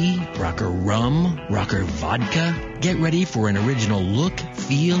whiskey, Rocker rum, Rocker vodka. Get ready for an original look,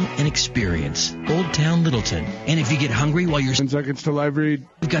 feel, and experience. Old Town Littleton. And if you get hungry while you're 10 seconds to live read.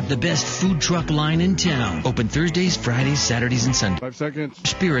 We've got the best food truck line in town. Open Thursdays, Fridays, Saturdays, and Sundays. 5 seconds.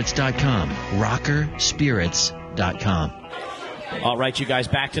 Spirits.com. Rockerspirits.com. All right, you guys,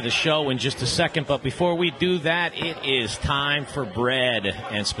 back to the show in just a second. But before we do that, it is time for bread,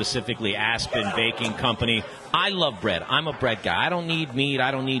 and specifically Aspen Baking Company. I love bread. I'm a bread guy. I don't need meat.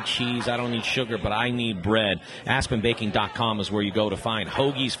 I don't need cheese. I don't need sugar, but I need bread. AspenBaking.com is where you go to find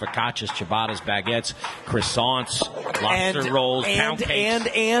hoagies, focaccias, ciabattas, baguettes, croissants, lobster rolls, pound cakes.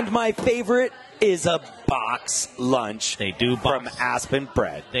 And my favorite is a box lunch. They do from Aspen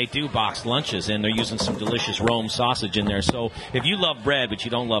Bread. They do box lunches, and they're using some delicious Rome sausage in there. So if you love bread, but you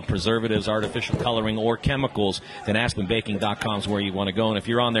don't love preservatives, artificial coloring, or chemicals, then AspenBaking.com is where you want to go. And if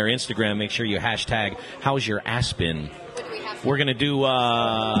you're on their Instagram, make sure you hashtag How's Your Aspen. We're going to do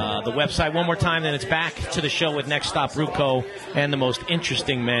the website one more time, then it's back to the show with Next Stop Brew Co. and the most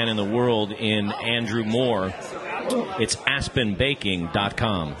interesting man in the world in Andrew Moore. It's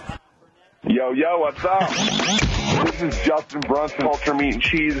AspenBaking.com. Yo, what's up? This is Justin Brunson, Ultra Meat and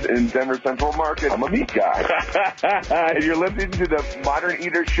Cheese in Denver Central Market. I'm a meat guy. And you're listening to the Modern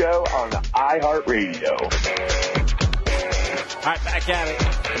Eater Show on iHeartRadio. All right, back at it.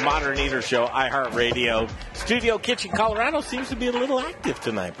 The Modern Eater Show, iHeartRadio. Studio Kitchen, Colorado seems to be a little active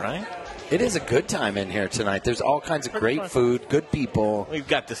tonight, Brian. It is a good time in here tonight. There's all kinds of great food, good people. We've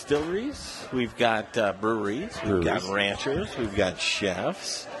got distilleries. We've got breweries. We've got ranchers. We've got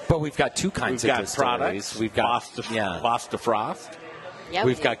chefs. But we've got two kinds of distilleries. Products. We've got Bossdefrost. Yep.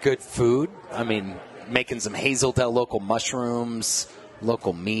 We've got good food. I mean, making some Hazeldale local mushrooms,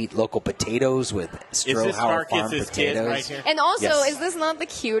 local meat, local potatoes with Strohauer Farm potatoes. Right here? And also, Yes. is this not the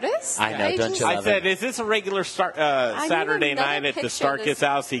cutest? I know, don't you love I said, is this a regular Saturday night at the Starkus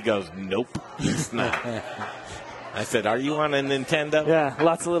house? He goes, nope, it's not. I said, are you on a Nintendo? Yeah,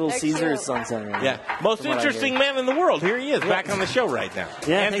 lots of little Caesars on Saturday. Yeah, most interesting man in the world. Here he is, back on the show right now.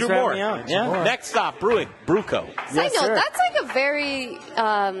 Yeah, Andrew thanks for Moore. having me on. Yeah. Next stop, Brew Co. Side note, that's like a very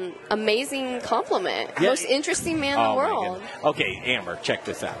amazing compliment. Yeah. Most interesting man in the world. Okay, Amber, check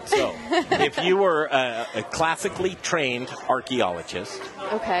this out. So, if you were a classically trained archaeologist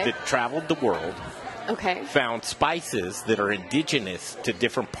that traveled the world, found spices that are indigenous to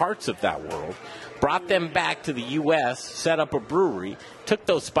different parts of that world, brought them back to the U.S., set up a brewery, took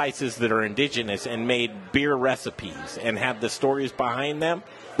those spices that are indigenous and made beer recipes and had the stories behind them,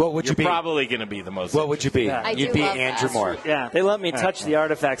 what would you be? You're probably going to be the most. What would you be? Yeah. You'd be Andrew Moore. Yeah, they let me touch the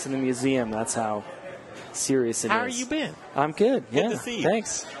artifacts in the museum. That's how serious it is. How have you been? I'm good. Good yeah, to see you.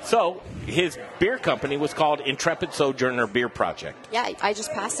 Thanks. So, his beer company was called Intrepid Sojourner Beer Project. Yeah, I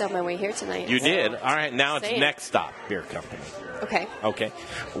just passed out my way here tonight. You did? All right, now it's Same. Next Stop Beer Company. Okay. Okay.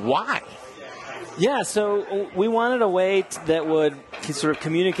 Why? Yeah, so we wanted a way that would sort of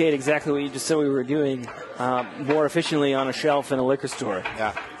communicate exactly what you just said we were doing more efficiently on a shelf in a liquor store.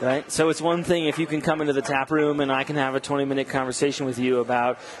 Yeah. Right? So it's one thing if you can come into the tap room and I can have a 20-minute conversation with you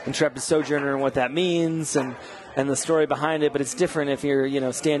about Intrepid Sojourner and what that means and the story behind it, but it's different if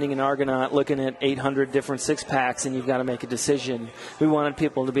you're, standing in Argonaut looking at 800 different six-packs and you've got to make a decision. We wanted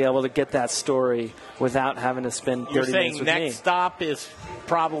people to be able to get that story without having to spend 30 minutes with me. You're saying next stop is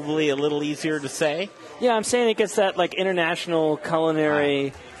probably a little easier to say? Yeah, I'm saying it gets that, international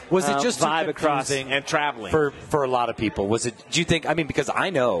culinary Was it just vibe across. And traveling. For a lot of people? Was it, do you think, because I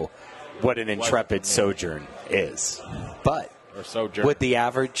know what an Intrepid Sojourn is, but or sojourn. With the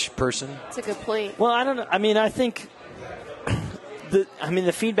average person? That's a good point. Well, I don't know. I think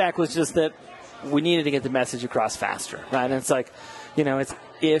the feedback was just that we needed to get the message across faster, right? And it's like,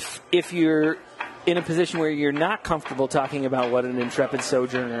 it's if you're in a position where you're not comfortable talking about what an Intrepid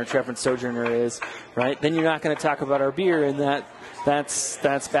Sojourner is, right? Then you're not going to talk about our beer, and that's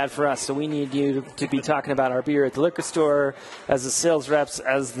bad for us. So we need you to be talking about our beer at the liquor store, as the sales reps,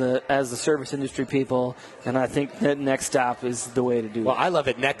 as the service industry people, and I think that Next Stop is the way to do it. Well, I love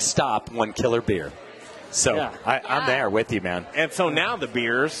it. Next Stop, one killer beer. So Yeah. I'm there with you, man. And so now the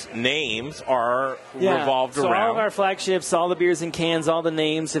beers' names are revolved so around. all of our flagships, all the beers and cans, all the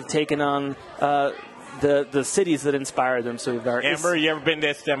names have taken on the cities that inspired them. So we've got Amber, you ever been to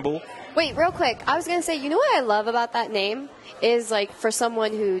Istanbul? Wait, real quick. I was going to say, what I love about that name is, for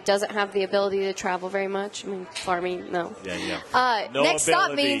someone who doesn't have the ability to travel very much. Farming, no. Yeah. No next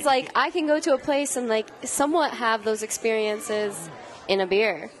stop ability. means, I can go to a place and, somewhat have those experiences in a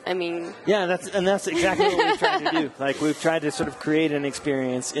beer. Yeah, that's exactly what we've tried to do. We've tried to sort of create an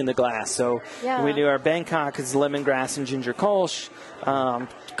experience in the glass. So Yeah. we do our Bangkok is lemongrass and ginger kolsch.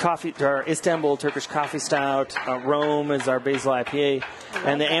 Coffee, our Istanbul Turkish coffee stout. Rome is our basil IPA,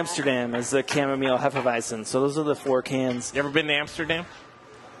 and the Amsterdam is the chamomile hefeweizen. So those are the 4 cans. You ever been to Amsterdam?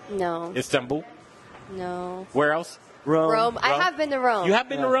 No. Istanbul? No. Where else? Rome. I have been to Rome. You have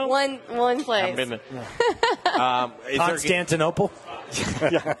been to Rome? One place. I've been to, Constantinople?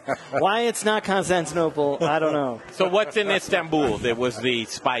 Why it's not Constantinople, I don't know. So what's in Istanbul that was the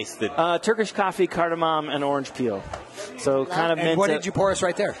spice that... Turkish coffee, cardamom, and orange peel. So kind of And what did you pour us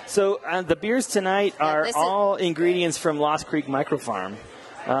right there? So the beers tonight are all ingredients from Lost Creek Microfarm.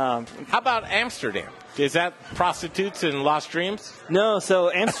 How about Amsterdam? Is that prostitutes and lost dreams? No,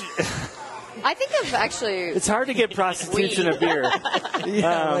 so Amsterdam... I think I've actually... It's hard to get prostitutes in a beer.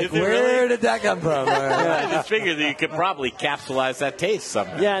 Where did that come from? I just figured that you could probably capsulize that taste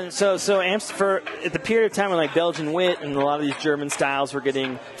somehow. Yeah, and so for at the period of time when Belgian wit and a lot of these German styles were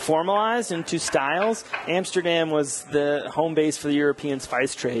getting formalized into styles, Amsterdam was the home base for the European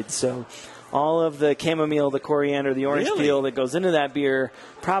spice trade. So all of the chamomile, the coriander, the orange peel that goes into that beer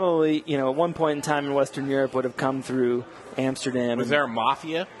probably, at one point in time in Western Europe would have come through Amsterdam. Was there a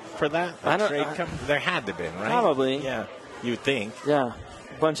mafia for that? There had to have been, right? Probably. Yeah, you'd think. Yeah.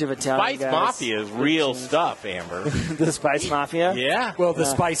 A bunch of Italian Spice guys. Mafia is real stuff, Amber. The Spice Mafia? Yeah. Well, the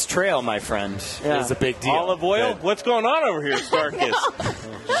Spice Trail, my friend, is a big deal. Olive oil? What's going on over here, Starkus?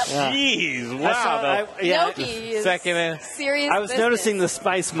 Jeez, wow. Gnocchi is serious I was business. noticing the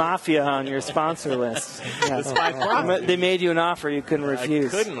Spice Mafia on your sponsor list. Yeah. The Spice Mafia. They made you an offer you couldn't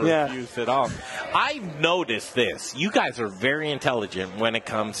refuse. I couldn't refuse at all. I've noticed this. You guys are very intelligent when it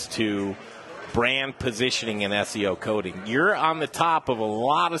comes to brand positioning and SEO coding. You're on the top of a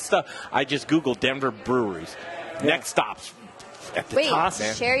lot of stuff. I just Googled Denver breweries. Next stops at the top,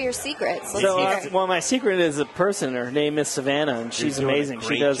 man. Share your secrets. Let's hear it. Well, my secret is a person. Her name is Savannah, and she's doing a amazing.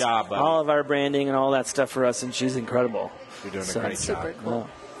 great She does job, buddy. all of our branding and all that stuff for us, and she's incredible. You're doing a So, great super job. cool.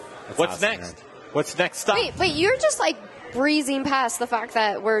 What's awesome, next? What's next stop? Wait, you're just breezing past the fact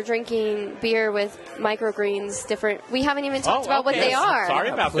that we're drinking beer with microgreens different. We haven't even talked about what they are. Sorry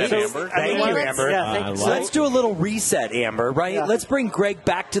about that, Amber. Thank you, Amber. Let's do a little reset, Amber, right? Yeah. Let's bring Greg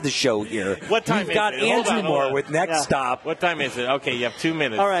back to the show here. What time We've is got it? Hold Andrew on, hold Moore on. with Next Stop. What time is it? Okay, you have 2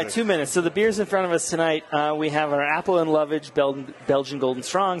 minutes. All right, 2 minutes. So the beers in front of us tonight, we have our Apple and Lovage Belgian Golden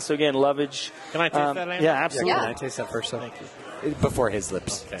Strong. So again, Lovage. Can I taste that, Amber? Yeah, absolutely. Yeah. Can I taste that first? Thank you. Before his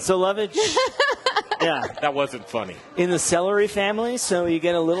lips. Okay. So Lovage, yeah, That wasn't funny. in the celery family. So you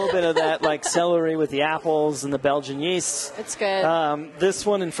get a little bit of that celery with the apples and the Belgian yeast. It's good. This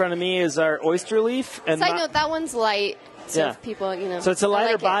one in front of me is our oyster leaf. And Side note, that one's light. So Yeah. if people, So it's a I lighter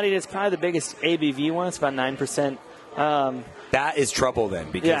like it. bodied. It's probably the biggest ABV one. It's about 9%. That is trouble then,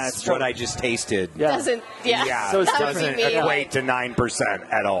 because Yeah, it's what trouble. I just tasted Doesn't, So it's that would doesn't be me, equate to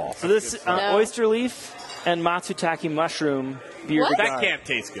 9% at all. So this oyster leaf and matsutake mushroom beer. What? That can't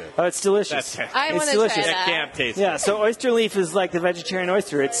taste good. Oh, it's delicious. I want to try that. That can't taste Yeah, good. so oyster leaf is like the vegetarian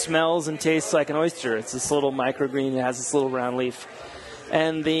oyster. It smells and tastes like an oyster. It's this little microgreen that has this little round leaf.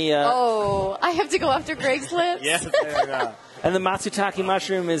 And the Oh, I have to go after Greg's lips. yes, and the matsutake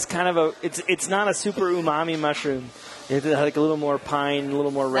mushroom is kind of it's not a super umami mushroom. It's like a little more pine, a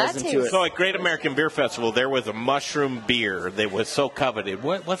little more resin to it. So at Great American Beer Festival, there was a mushroom beer that was so coveted.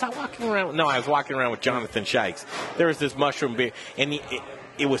 What, was I walking around? No, I was walking around with Jonathan Shikes. There was this mushroom beer, and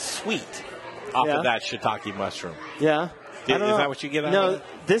it was sweet off of that shiitake mushroom. Yeah. Is that what you get out of No, it?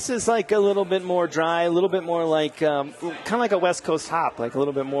 this is like a little bit more dry, a little bit more like kind of like a West Coast hop, like a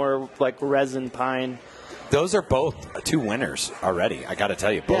little bit more like resin pine. Those are both 2 winners already. I got to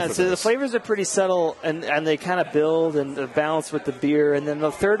tell you, both of so the those. flavors are pretty subtle, and they kind of build and balance with the beer. And then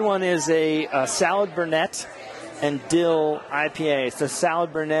the third one is a salad Burnett and dill IPA. So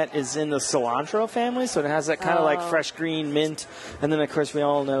salad Burnett is in the cilantro family, so it has that kind of like fresh green mint. And then, of course, we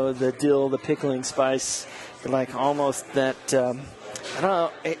all know the dill, the pickling spice, like almost that, I don't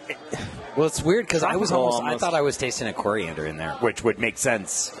know. Well, it's weird because I almost. thought I was tasting a coriander in there, which would make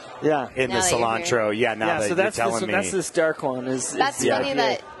sense. Yeah, in the cilantro. Yeah, now that so you're telling me. that's this dark one. That's funny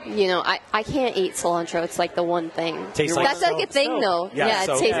that, I can't eat cilantro. It's like the one thing. Tastes that's like a thing, though. Yeah, it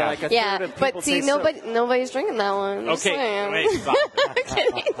soap. tastes. Yeah, like a third of people but see, taste nobody's drinking that one. Just Okay, saying.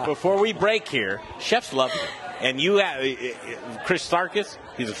 wait, stop. Before we break here, chefs love you. And you have Chris Starkus,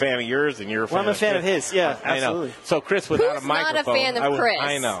 he's a fan of yours, and you're a fan I'm a fan of his, yeah, absolutely. I know. So Chris, without Who's a microphone, not a fan of Chris?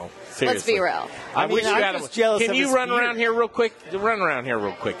 I know. Let's Seriously. be real. I wish you I'm had just jealous Can of you his run beard. around here real quick? Run around here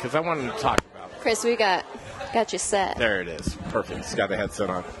real quick, because I wanted to talk about it. Chris, we got you set. There it is. Perfect. It's got the headset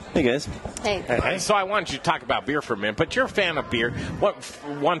on. Hey, guys. Hey. So I wanted you to talk about beer for a minute, but you're a fan of beer.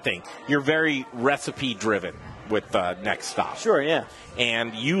 One thing, you're very recipe driven with Next Stop. Sure, yeah.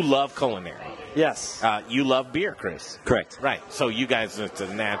 And you love culinary. Yes. You love beer, Chris. Correct. Right. So you guys, it's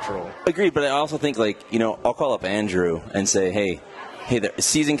a natural. Agreed, but I also think, I'll call up Andrew and say, hey, the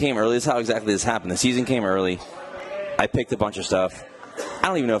season came early. This is how exactly this happened. The season came early. I picked a bunch of stuff. I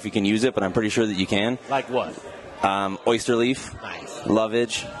don't even know if you can use it, but I'm pretty sure that you can. Like what? Oyster leaf, nice.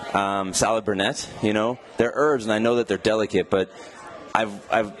 lovage, salad Burnett. They're herbs, and I know that they're delicate, but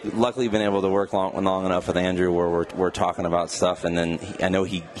I've luckily been able to work long enough with Andrew where we're talking about stuff, and then I know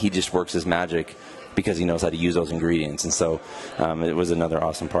he just works his magic because he knows how to use those ingredients, and so it was another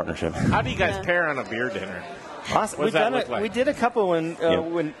awesome partnership. How do you guys pair on a beer dinner? Awesome. We did a couple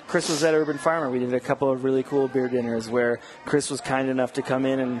when Chris was at Urban Farmer. We did a couple of really cool beer dinners where Chris was kind enough to come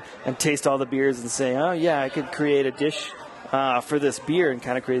in and taste all the beers and say, oh, yeah, I could create a dish for this beer and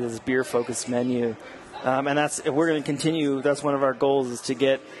kind of create this beer-focused menu. And we're going to continue. That's one of our goals is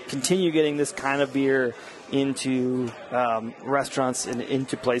to continue getting this kind of beer into restaurants and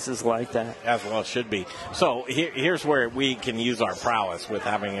into places like that. As well should be. So here's where we can use our prowess with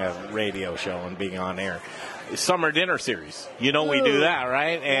having a radio show and being on air. Summer dinner series. We do that,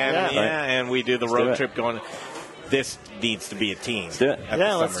 right? And and we do the road trip going. This needs to be a team. Let's do it.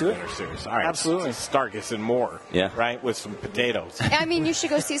 Let's do it. Dinner series. All right. Absolutely. Starkus and more. Yeah. Right? With some potatoes. I mean, you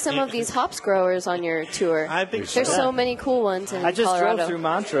should go see some of these hops growers on your tour. I think There's so many cool ones in I just Colorado. drove through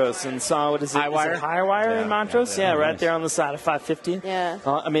Montrose and saw, what is it? Highwire? Is it Highwire in Montrose? Yeah, right there on the side of 550. Yeah.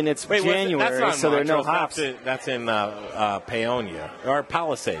 I mean, it's January, that's not so there are no Montrose. hops. That's in Paonia or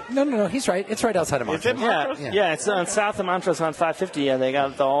Palisade. No, he's right. It's right outside of Is it Montrose. Montrose? Yeah, it's on south of Montrose on 550. Yeah, they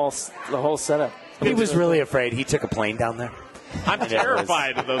got the whole setup. He was really afraid. He took a plane down there. I'm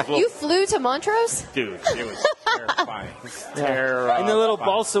terrified of those little... You flew to Montrose? Dude, it was terrifying. Terrifying. In the little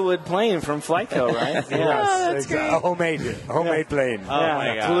balsa wood plane from Flyco, right? That's great. A homemade plane. Oh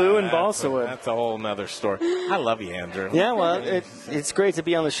my God. Blue and balsa wood. That's a whole nother story. I love you, Andrew. Yeah, well, it's great to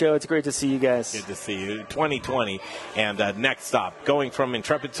be on the show. It's great to see you guys. Good to see you. 2020 and Next Stop. Going from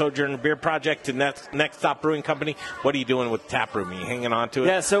Intrepid Sojourner Beer Project to Next Stop Brewing Company. What are you doing with tap room? Are you hanging on to it?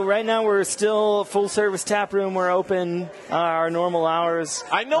 Yeah, so right now we're still full service tap room. We're open our normal hours.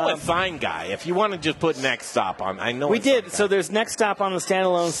 I know a sign guy. If you want to just put Next Stop on, I know we a did. sign So guy. there's Next Stop on the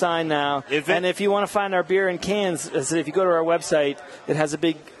standalone sign now. Is it? And if you want to find our beer in cans, so if you go to our website, it has a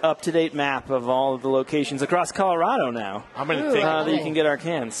big up-to-date map of all of the locations across Colorado now. I'm going to take that you can get our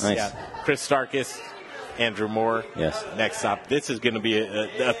cans. Nice. Yeah. Chris Starkus, Andrew Moore. Yes. Next Stop. This is going to be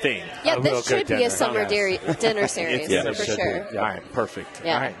a thing. Yeah, this should be a summer dinner series It's for sure. All right, perfect.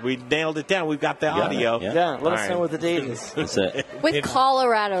 Yeah. All right, we nailed it down. We've got the audio. Yeah, let us All know right. what the date is. That's it. With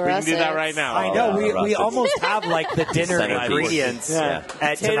Colorado We can russets. do that right now. I know. We almost have like the dinner Center ingredients Yeah.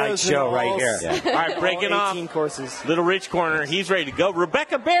 at tonight's Potatoes show and right all here. Yeah. All right, breaking all off. 18 courses. Little Rich Corner. He's ready to go.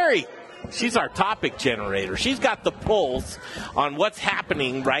 Rebecca Berry. She's our topic generator. She's got the pulse on what's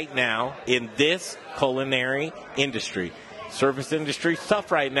happening right now in this culinary industry. Service industry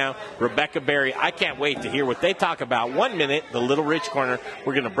stuff right now. Rebecca Berry, I can't wait to hear what they talk about. 1 minute, the Little Rich Corner.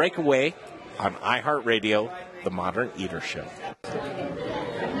 We're going to break away on iHeartRadio, the Modern Eater Show.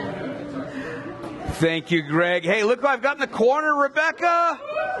 Thank you, Greg. Hey, look who I've got in the corner, Rebecca.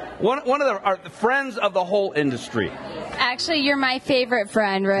 One of the friends of the whole industry. Actually, you're my favorite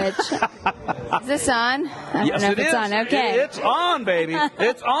friend, Rich. Is this on? I Yes, don't know it if it's is. on. Okay. It's on, baby.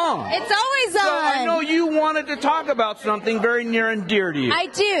 It's on. It's always on. So I know you wanted to talk about something very near and dear to you. I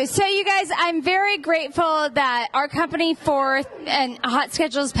do. So, you guys, I'm very grateful that our company, Forth, and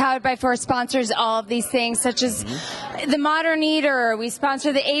HotSchedules, powered by Forth, sponsors all of these things, such as the Modern Eater. We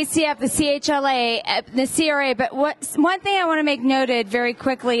sponsor the ACF, the CHLA, the CRA. But one thing I want to make noted very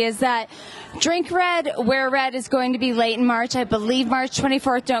quickly is that Drink Red, Wear Red is going to be late in March. I believe March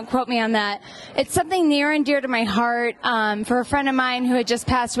 24th. Don't quote me on that. It's something near and dear to my heart for a friend of mine who had just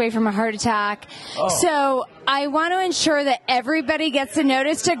passed away from a heart attack. Oh. So I want to ensure that everybody gets a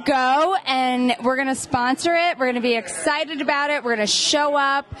notice to go, and we're going to sponsor it. We're going to be excited about it. We're going to show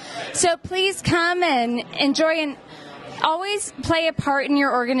up. So please come and enjoy and always play a part in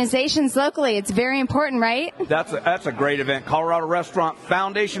your organizations locally. It's very important, right? That's a great event. Colorado Restaurant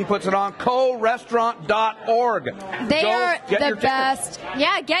Foundation puts it on. corestaurant.org. They are Get the best.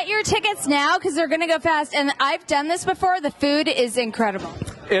 Yeah, get your tickets now because they're going to go fast. And I've done this before. The food is incredible.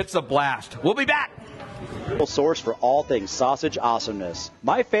 It's a blast. We'll be back. Source for all things sausage awesomeness.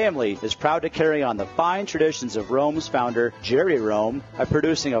 My family is proud to carry on the fine traditions of Rome's founder, Jerry Rome, by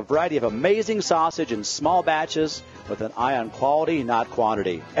producing a variety of amazing sausage in small batches with an eye on quality, not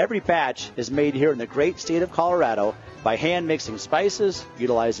quantity. Every batch is made here in the great state of Colorado by hand mixing spices,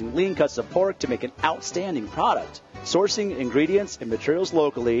 utilizing lean cuts of pork to make an outstanding product. Sourcing ingredients and materials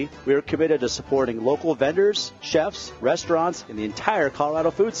locally, we are committed to supporting local vendors, chefs, restaurants, and the entire Colorado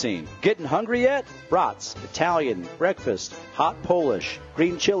food scene. Getting hungry yet? Brats, Italian, breakfast, hot Polish,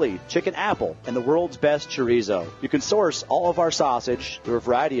 green chili, chicken apple, and the world's best chorizo. You can source all of our sausage through a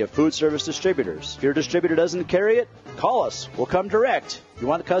variety of food service distributors. If your distributor doesn't carry it, call us. We'll come direct. You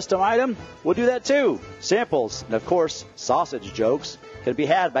want a custom item? We'll do that too. Samples, and of course, sausage jokes, can be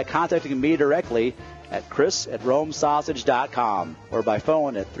had by contacting me directly at chris@romesausage.com or by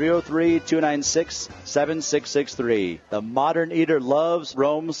phone at 303-296-7663. The Modern Eater loves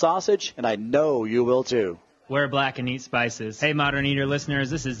Rome sausage, and I know you will too. Wear black and eat spices. Hey, Modern Eater listeners,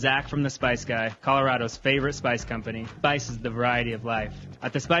 this is Zach from The Spice Guy, Colorado's favorite spice company. Spice is the variety of life.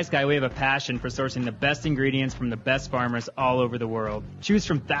 At The Spice Guy, we have a passion for sourcing the best ingredients from the best farmers all over the world. Choose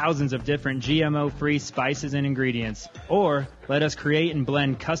from thousands of different GMO-free spices and ingredients, or let us create and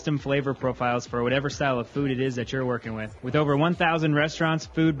blend custom flavor profiles for whatever style of food it is that you're working with. With over 1,000 restaurants,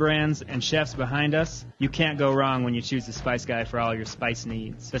 food brands, and chefs behind us, you can't go wrong when you choose The Spice Guy for all your spice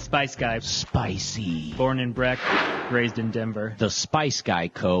needs. The Spice Guy. Spicy. Born in Breck, raised in Denver.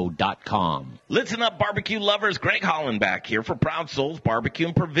 TheSpiceGuyCo.com. Listen up, barbecue lovers. Greg Hollenbach here for Proud Souls Barbecue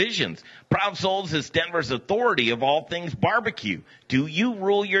and Provisions. Proud Souls is Denver's authority of all things barbecue. Do you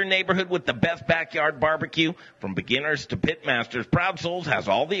rule your neighborhood with the best backyard barbecue? From beginners to pitmasters, Proud Souls has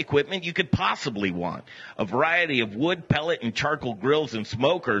all the equipment you could possibly want. A variety of wood, pellet, and charcoal grills and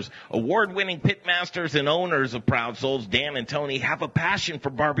smokers. Award-winning pitmasters and owners of Proud Souls, Dan and Tony, have a passion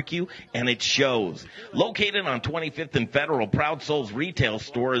for barbecue, and it shows. Located on 25th and Federal, Proud Souls retail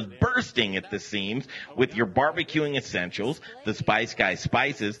store is bursting at the seams with your barbecuing essentials, the Spice Guy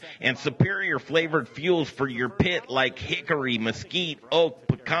spices, and superior flavored fuels for your pit like hickory, mesquite, oak,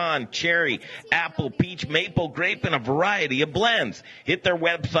 pecan, cherry, apple, peach, maple, grape, and a variety of blends. Hit their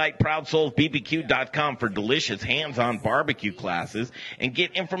website, ProudSoulsBBQ.com, for delicious hands-on barbecue classes and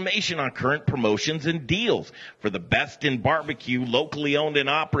get information on current promotions and deals. For the best in barbecue, locally owned and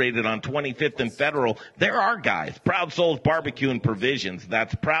operated on 25th and Federal, there are guys. Proud Souls Barbecue and Provisions.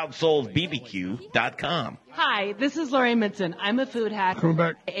 That's ProudSoulsBBQ.com. Hi, this is Lori Midson. I'm a food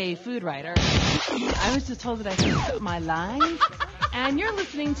hacker, a food writer. I was just told that I could put my line, and you're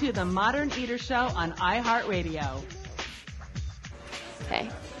listening to the Modern Eater Show on iHeartRadio. Okay.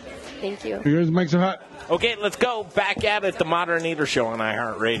 Thank you. Yours makes it hot. Okay, let's go back at it. The Modern Eater Show on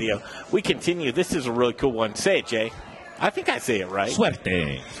iHeartRadio. We continue. This is a really cool one. Say it, Jay. I think I say it right.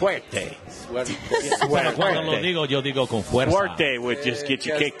 Suerte. Suerte. Cuando lo digo, yo digo con fuerza. Suerte would just get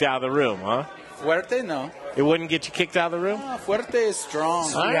you kicked out of the room, huh? Fuerte, no. It wouldn't get you kicked out of the room? No, fuerte is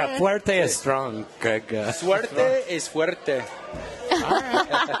strong. Yeah, fuerte is strong, Greg. Suerte is fuerte.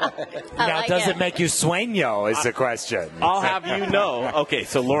 Now, does it make you sueño is the question. I'll have you know. Okay,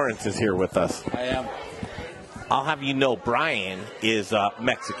 so Lawrence is here with us. I am. I'll have you know Brian is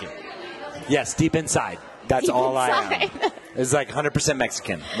Mexican. Yes, deep inside. That's Deep all I am. inside. It's like 100%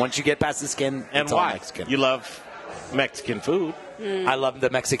 Mexican. Once you get past the skin, And it's why? all Mexican. You love Mexican food. I love the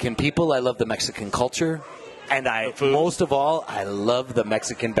Mexican people. I love the Mexican culture. And most of all, I love the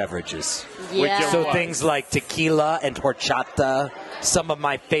Mexican beverages. Yeah. So things like tequila and horchata, some of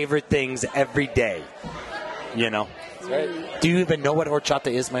my favorite things every day. You know? That's right. Do you even know what horchata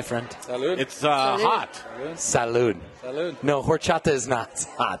is, my friend? Salud. It's hot. Salud. Salud. No, horchata is not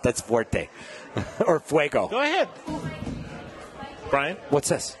hot. That's fuerte. Or fuego. Go ahead. Brian, What's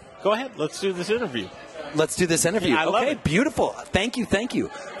this? go ahead. Let's do this interview. Let's do this interview. I love Okay, it. beautiful. Thank you.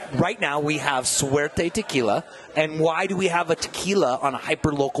 Right now we have Suerte Tequila. And why do we have a tequila on a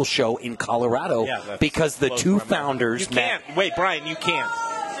hyper-local show in Colorado? Yeah, that's because the close two to my mouth. founders You can't. Wait, Brian, you can't.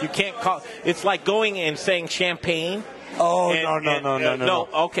 You can't call. It's like going and saying champagne. Oh, and, no.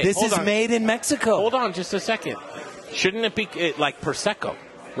 Okay, This hold is on. made in Mexico. Hold on just a second. Shouldn't it be like Prosecco,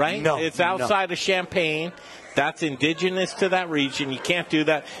 right? No, It's no. outside of Champagne. That's indigenous to that region. You can't do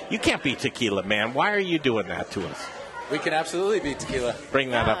that. You can't be tequila, man. Why are you doing that to us? We can absolutely be tequila.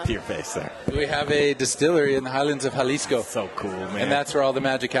 Bring that up to your face there. We have a distillery in the highlands of Jalisco. So cool, man. And that's where all the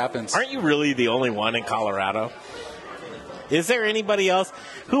magic happens. Aren't you really the only one in Colorado? Is there anybody else?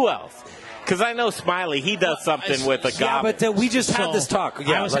 Who else? Because I know Smiley, he does something with agave. Yeah, but we just had this talk.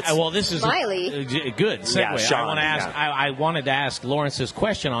 Yeah, this is Smiley. a good segue. Yeah, Sean, I want to ask. yeah. I wanted to ask Lawrence's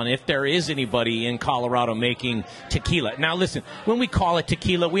question on if there is anybody in Colorado making tequila. Now, listen, when we call it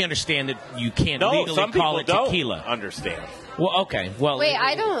tequila, we understand that you can't No, legally some call people it don't tequila. understand. Well, okay. Well, Wait,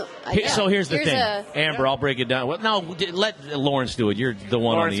 I don't. So here's the thing, a- Amber. I'll break it down. Well, no, let Lawrence do it. You're the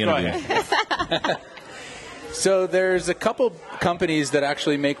one Lawrence, on go the interview. So there's a couple companies that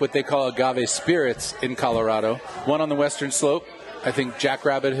actually make what they call agave spirits in Colorado. One on the western slope, I think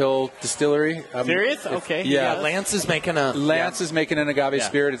Jackrabbit Hill Distillery. Serious? Okay. Yeah. Lance is making an agave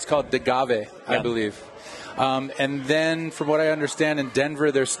spirit. It's called Degave, I Yeah. believe. And then, from what I understand, in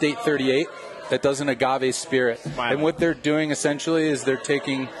Denver, there's State 38 that does an agave spirit. Wow. And what they're doing essentially is they're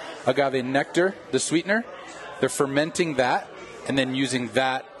taking agave nectar, the sweetener, they're fermenting that, and then using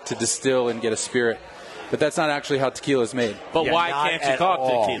that to distill and get a spirit. But that's not actually how tequila is made. But Yeah, why not can't you at call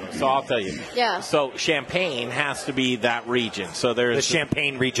all. it tequila? So I'll tell you. Yeah. So Champagne has to be that region. So there's the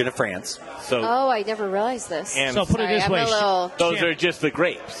Champagne region of France. So Oh, I never realized this. And- So put it Sorry, this I'm way: a little. those are just the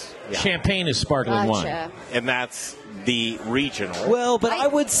grapes, Champagne is sparkling wine. Gotcha. and that's the regional. Well, but I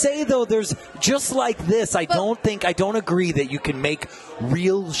would say though, there's just like this. I don't agree that you can make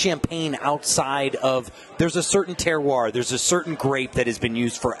real champagne outside of. There's a certain terroir. There's a certain grape that has been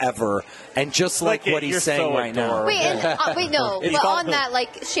used forever, and just like Look at- what he's you're saying so right now. adorable. Wait, wait, no. It's But called- on that,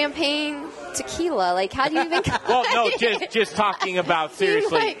 like champagne tequila, like how do you even? Well, no, just talking about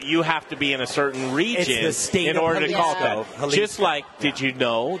seriously, like- you have to be in a certain region It's the state in of order to call Jalisco. that. Jalisco. Just like, did you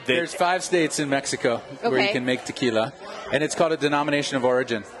know that There's 5 states in Mexico where you Okay. can make tequila, and it's called a denomination of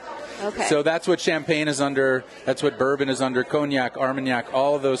origin. Okay. So that's what champagne is under. That's what bourbon is under. Cognac, Armagnac,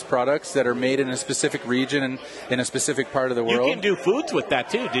 all of those products that are made in a specific region and in a specific part of the you world. can do foods with that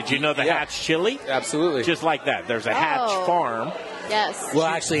too? Did you know the Yeah. Hatch chili? Absolutely. Just like that. There's a Hatch Oh. farm. Yes. Well,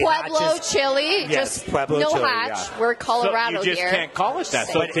 actually, Pueblo Hatch is- chili. Yes, just Pueblo no chili, hatch. yeah. We're Colorado so you just here. can't call it that.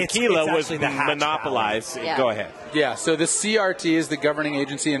 So But it's tequila was actually the Hatch monopolized. Valley. Yeah. Go ahead. Yeah, so the CRT is the governing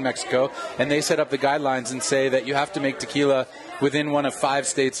agency in Mexico, and they set up the guidelines and say that you have to make tequila within one of 5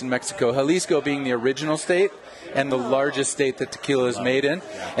 states in Mexico, Jalisco being the original state and the largest state that tequila is made in.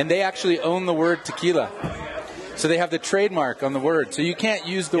 And they actually own the word tequila. So they have the trademark on the word. So you can't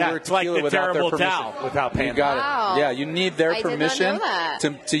use the Yeah, word it's like tequila the without their terrible permission. towel. Without paying. You got Wow. it. Yeah, you need their I did not permission know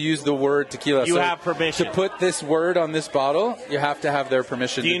that. to use the word tequila. You So have permission. To put this word on this bottle, you have to have their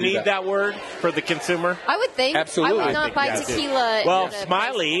permission Do you to do need that word for the consumer? I would think. Absolutely. I would not buy Yeah, I do. tequila. Well, at a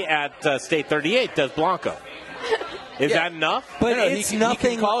Smiley at State 38 does Blanco. Is Yeah. that enough? But No, it's he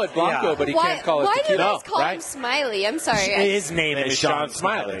nothing. can call it Blanco, yeah. but he Why, can't call it why do you tequila. guys call him right? Smiley? I'm sorry. His name is Sean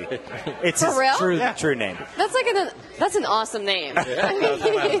Smiley. It's For his real? true name. That's like that's an awesome name.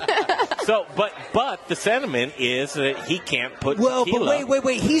 So, but the sentiment is that he can't put Well, tequila. but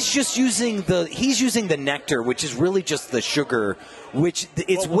wait. He's using the nectar, which is really just the sugar, which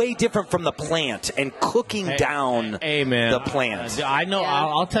it's way different from the plant and cooking down Hey, man. the plant. I know. Yeah.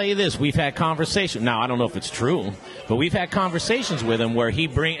 I'll tell you this. We've had conversations. Now, I don't know if it's true, but we've had conversations with him where he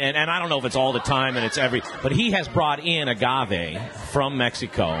and I don't know if it's all the time and it's but he has brought in agave from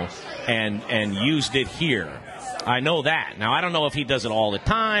Mexico and used it here. I know that. Now, I don't know if he does it all the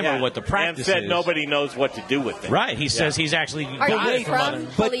time or what the practice and said is. nobody knows what to do with it. Right. He says he's actually Are got you it from other.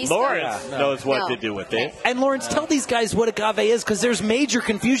 from Jalisco? Lawrence knows what No. to do with it. And Lawrence, tell these guys what agave is, because there's major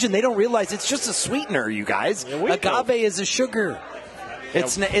confusion. They don't realize it's just a sweetener, you guys. we Agave is a sugar.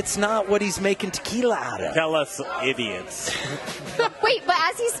 It's not what he's making tequila out of. Tell us, idiots. Wait, but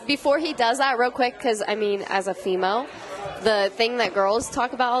before he does that, real quick, because I mean, as a female, the thing that girls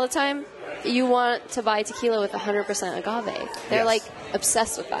talk about all the time, you want to buy tequila with 100% agave. They're like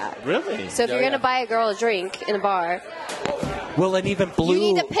obsessed with that. Really? So if you're going to buy a girl a drink in a bar, well, and even blue.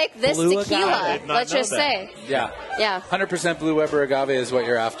 you need to pick this tequila. Let's just say. Yeah. Yeah. 100% Blue Weber agave is what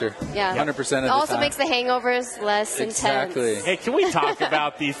you're after. Yeah. 100% of the time. It also makes the hangovers less Exactly. intense. Hey, can we talk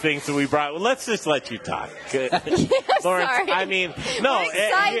about these things that we brought? Well, let's just let you talk. Good. Lawrence, sorry. I mean, no, I'm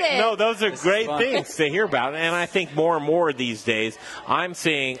excited. no, those are great things to hear about. And I think more and more these days, I'm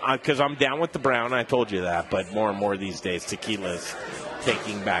seeing, because I'm down with the brown, I told you that, but more and more these days, tequila's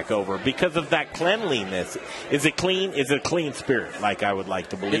taking back over because of that cleanliness. Is it clean? Is it a clean spirit, like I would like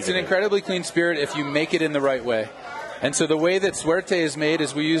to believe? It's an incredibly clean spirit if you make it in the right way. And so the way that Suerte is made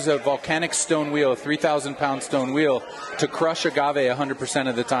is we use a volcanic stone wheel, a 3,000-pound stone wheel, to crush agave 100%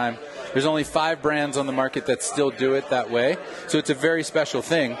 of the time. There's only 5 brands on the market that still do it that way. So it's a very special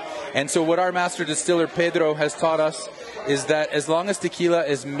thing. And so what our master distiller, Pedro, has taught us is that as long as tequila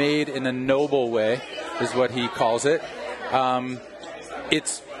is made in a noble way, is what he calls it,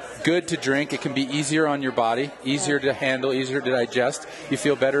 it's good to drink. It can be easier on your body, easier to handle, easier to digest. You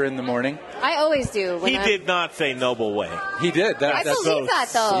feel better in the morning. I always do. He did not say noble way. He did. I believe that,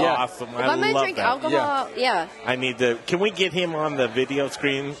 though. So awesome. If I'm going to drink alcohol, yeah. I need to. Can we get him on the video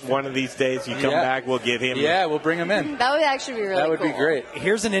screen one of these days? You come back, we'll get him. Yeah, we'll bring him in. That would actually be really cool. That would be great.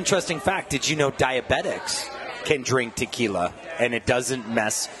 Here's an interesting fact. Did you know diabetics can drink tequila and it doesn't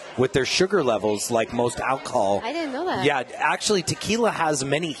mess with their sugar levels like most alcohol? I didn't know that. Yeah, actually, tequila has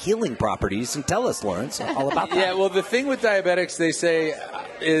many healing properties. And tell us, Lawrence, all about that. Yeah, well, the thing with diabetics, they say,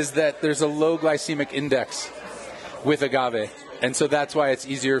 is that there's a low glycemic index with agave. And so that's why it's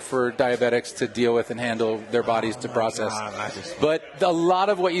easier for diabetics to deal with and handle their bodies to process. But a lot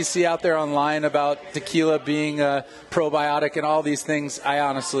of what you see out there online about tequila being a probiotic and all these things, I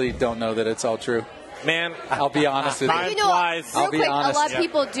honestly don't know that it's all true. Man, I'll be honest with you. You know, real quick, a lot of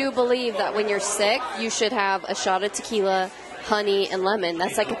people do believe that when you're sick, you should have a shot of tequila, honey, and lemon.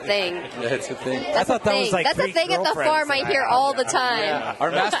 That's like a thing. That's a thing. That's a thing. That's a thing at the farm I hear all the time. Yeah.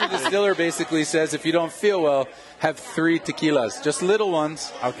 Our master distiller basically says if you don't feel well, have 3 tequilas, just little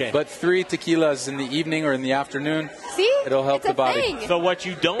ones. Okay. But 3 tequilas in the evening or in the afternoon. See? It'll help the body. Thing. So what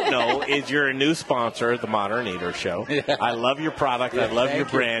you don't know is you're a new sponsor of the Modern Eater Show. Yeah. I love your product. Yeah, I love your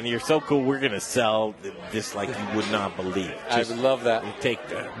thank you. brand. You're so cool. We're going to sell this like you would not believe. I would love that. Take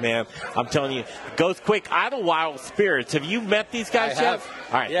that, man. I'm telling you, it goes quick. Idlewild Spirits. Have you met these guys I yet? have.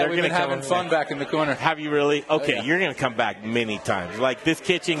 All right. Yeah, they're we've gonna been having fun back in the corner. Have you really? Okay, yeah. you're going to come back many times. Like this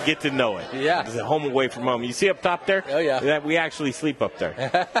kitchen, get to know it. Yeah. It's a home away from home. You see up top there? Oh, yeah. That we actually sleep up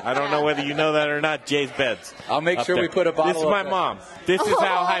there. I don't know whether you know that or not. Jay's beds. I'll make up sure there. we put a bottle This is up my there. mom. This is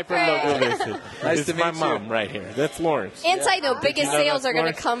how hyper local this is. Nice This to is my meet mom you. right here. That's Lawrence. And I know biggest know sales that's are going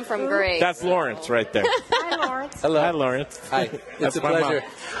to Lawrence? come from Greg. That's Lawrence right there. Hi, Lawrence. Hello. Hi, Lawrence. Hi. That's It's a my mom. pleasure.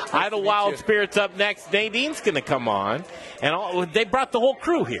 Idlewild Spirits up next. Nadine's going to come on. And they brought the whole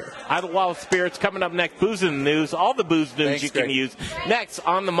crew here. Idlewild Spirits coming up next. Booze in the news. All the booze news Thanks, you can Greg. use. Next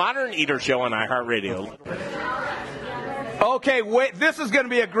on the Modern Eater Show on iHeartRadio. Okay, wait. This is going to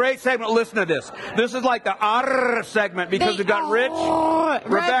be a great segment. Listen to this. This is like the Arr segment because we've got Rich,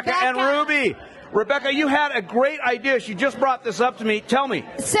 Rebecca, and Ruby. Rebecca, you had a great idea. She just brought this up to me. Tell me.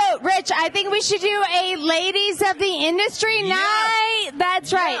 So, Rich, I think we should do a ladies of the industry night.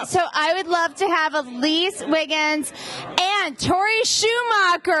 That's right. So I would love to have Elise Wiggins and Tori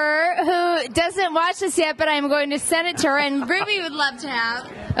Schumacher, who doesn't watch this yet, but I'm going to send it to her, and Ruby would love to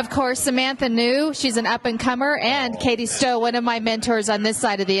have. Of course, Samantha New, she's an up-and-comer, and Katie Stowe, one of my mentors on this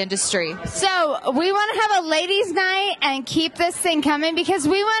side of the industry. So we want to have a ladies' night and keep this thing coming because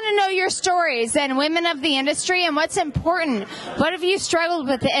we want to know your stories and women of the industry and what's important. What have you struggled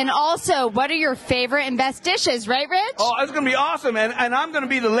with? And also, what are your favorite and best dishes, right, Rich? Oh, it's going to be awesome, and I'm going to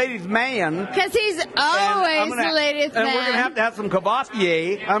be the ladies' man. Because he's always the ladies' man. And we're going to have some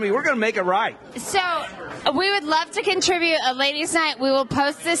Cavassier. I mean, we're going to make it right. So we would love to contribute a ladies' night. We will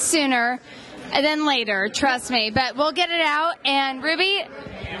post this sooner than later, trust me. But we'll get it out. And Ruby,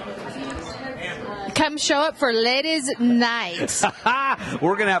 come show up for ladies' night.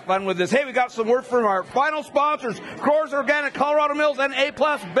 We're going to have fun with this. Hey, we got some word from our final sponsors, Coors Organic, Colorado Mills, and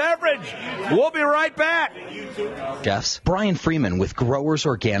A-Plus Beverage. We'll be right back. Jeffs, Brian Freeman with Growers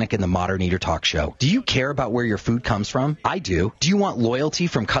Organic and the Modern Eater Talk Show. Do you care about where your food comes from? I do. Do you want loyalty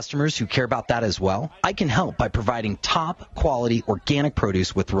from customers who care about that as well? I can help by providing top quality organic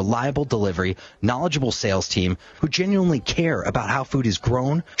produce with reliable delivery, knowledgeable sales team who genuinely care about how food is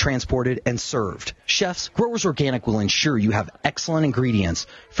grown, transported, and served. Chefs, Growers Organic will ensure you have excellent ingredients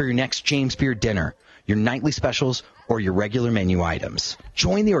for your next James Beard dinner, your nightly specials, or your regular menu items.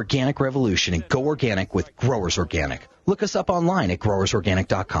 Join the organic revolution and go organic with Growers Organic. Look us up online at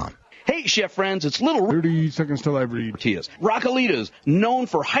growersorganic.com. Hey, chef friends, it's Little 30 seconds till I read. Tortillas. Rocalitas, known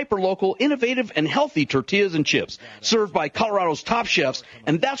for hyper-local, innovative, and healthy tortillas and chips, served by Colorado's top chefs,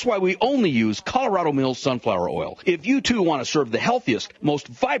 and that's why we only use Colorado Mills sunflower oil. If you, too, want to serve the healthiest, most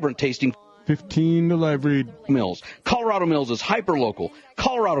vibrant-tasting 15 till I read. Mills. Colorado Mills is hyper-local,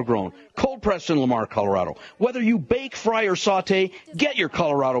 Colorado-grown, cold-pressed in Lamar, Colorado. Whether you bake, fry, or saute, get your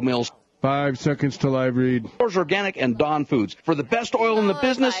Colorado Mills. 5 seconds till I read. Growers Organic and Dawn Foods. For the best oil in the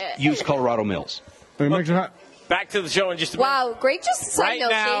business, use Colorado Mills. Back to the show in just a minute. Wow, Greg just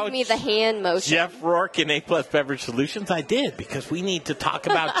gave me the hand motion. Jeff Rourke in A-Plus Beverage Solutions. I did, because we need to talk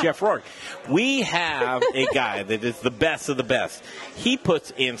about Jeff Rourke. We have a guy that is the best of the best. He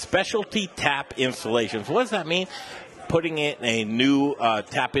puts in specialty tap installations. What does that mean? Putting in a new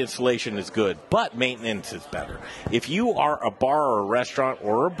tap installation is good, but maintenance is better. If you are a bar or a restaurant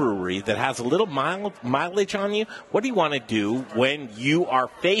or a brewery that has a little mileage on you, what do you want to do when you are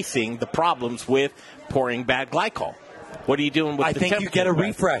facing the problems with pouring bad glycol? What are you doing with I think you get a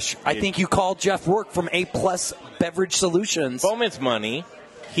refresh. I think you call Jeff Rourke from A-Plus Beverage Solutions. Bowman's Money.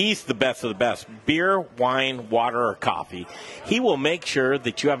 He's the best of the best. Beer, wine, water, or coffee. He will make sure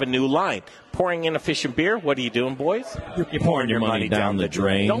that you have a new line. Pouring inefficient beer, what are you doing, boys? You're pouring your money down the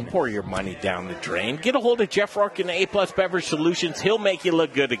drain. Don't pour your money down the drain. Get a hold of Jeff Rourke in A-Plus Beverage Solutions. He'll make you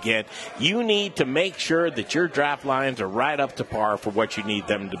look good again. You need to make sure that your draft lines are right up to par for what you need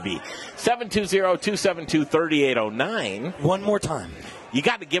them to be. 720-272-3809. One more time. You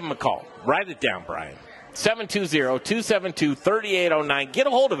got to give him a call. Write it down, Brian. 720-272-3809. Get a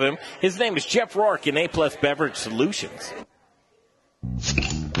hold of him. His name is Jeff Rourke in A-Plus Beverage Solutions.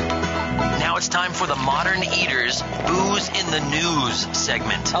 Now it's time for the Modern Eaters Booze in the News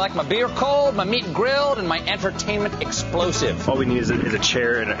segment. I like my beer cold, my meat grilled, and my entertainment explosive. All we need is a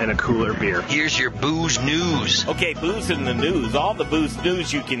chair and a cooler beer. Here's your booze news. Okay, booze in the news. All the booze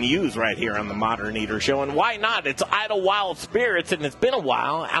news you can use right here on the Modern Eater Show. And why not? It's Idlewild Spirits, and it's been a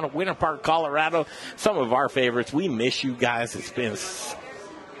while out of Winter Park, Colorado. Some of our favorites. We miss you guys. It's been...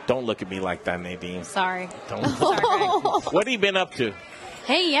 Don't look at me like that, Nadine. Sorry. Don't. What have you been up to?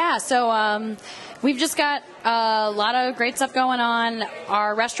 Hey, yeah. So we've just got a lot of great stuff going on.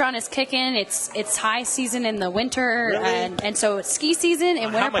 Our restaurant is kicking. It's high season in the winter, Really? and so it's ski season,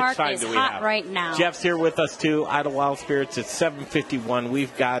 and How Winter much Park time is do we hot have? right now. Jeff's here with us, too. Idlewild Spirits at 7:51.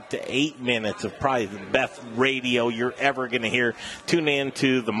 We've got 8 minutes of probably the best radio you're ever going to hear. Tune in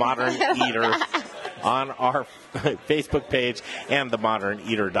to the Modern Eater on our Facebook page and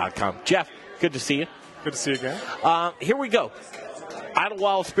themoderneater.com. Jeff, good to see you. Good to see you again. Here we go.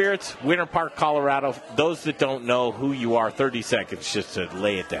 Idlewild Spirits, Winter Park, Colorado. Those that don't know who you are, 30 seconds just to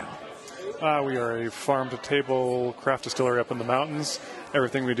lay it down. We are a farm-to-table craft distillery up in the mountains.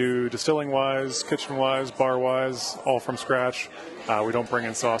 Everything we do distilling-wise, kitchen-wise, bar-wise, all from scratch. We don't bring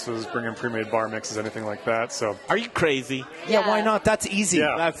in sauces, bring in pre-made bar mixes, anything like that. So, are you crazy? Yeah, why not? That's easy.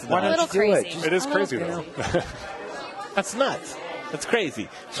 Yeah. That's why nuts. not you do it? It is crazy, though. That's nuts. That's crazy.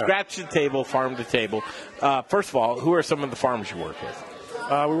 Scratch to table, farm to table. First of all, who are some of the farms you work with?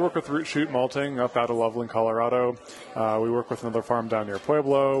 We work with Root Shoot Malting up out of Loveland, Colorado. We work with another farm down near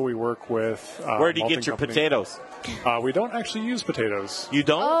Pueblo. We work with where do you malting get your company. potatoes? We don't actually use potatoes. You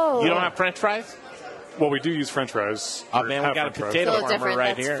don't? Oh. You don't have French fries? Well, we do use French fries. Oh, man, we got a potato farmer different.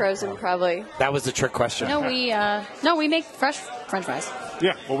 right That's here. frozen, probably. That was the trick question. No, we make fresh French fries.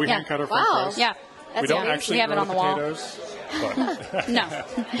 Yeah, well, we Yeah. hand cut our Wow. French fries. Yeah. We don't actually we have it grow on the wall. potatoes. No.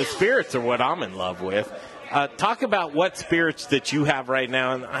 The spirits are what I'm in love with. Talk about what spirits that you have right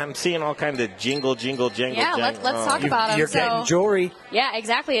now. And I'm seeing all kinds of jingle. Yeah, let's talk about them. You're getting jewelry. Yeah,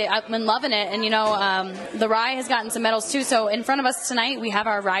 exactly. I've been loving it. And, the rye has gotten some medals, too. So in front of us tonight, we have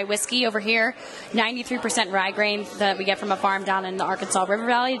our rye whiskey over here, 93% rye grain that we get from a farm down in the Arkansas River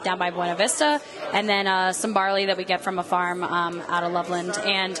Valley, down by Buena Vista, and then some barley that we get from a farm out of Loveland.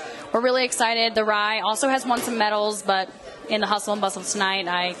 And we're really excited. The rye also has won some medals, but in the hustle and bustle tonight,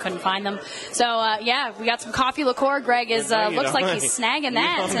 I couldn't find them. So, we got some coffee liqueur. Greg is looks like he's snagging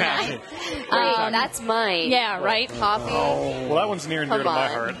that tonight. That's mine. Yeah, right? Coffee. Well, that one's near and dear to Come my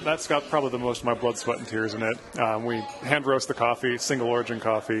on. heart. That's got probably the most of my blood, sweat, and tears in it. We hand roast the coffee, single origin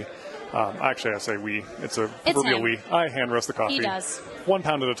coffee. Actually, I say we. It's a proverbial him. we. I hand roast the coffee. He does. 1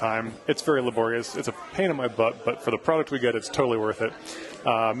 pound at a time. It's very laborious. It's a pain in my butt, but for the product we get, it's totally worth it.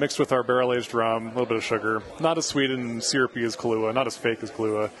 mixed with our barrel-aged rum, a little bit of sugar. Not as sweet and syrupy as Kahlua, not as fake as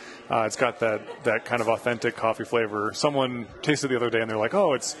Kahlua. It's got that kind of authentic coffee flavor. Someone tasted the other day and they're like,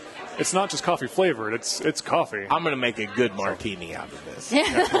 "Oh, it's not just coffee flavored. It's coffee." I'm going to make a good martini out of this.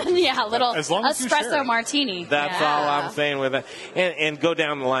 Yeah, a little as long as you espresso share. martini. That's all I'm saying with that. And go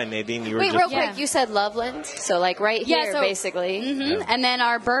down the line, Nadine. You were Wait, just real quick. You said Loveland, so like right here, basically. Mm-hmm. And then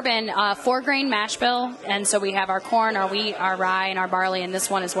our bourbon, 4-grain mash bill, and so we have our corn, our wheat, our rye, and our barley, and this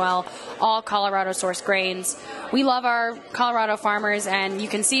one as well. All Colorado sourced grains. We love our Colorado farmers, and you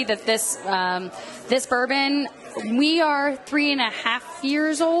can see that this bourbon. We are 3.5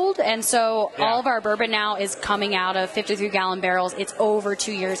 years old, and so all of our bourbon now is coming out of 53-gallon barrels. It's over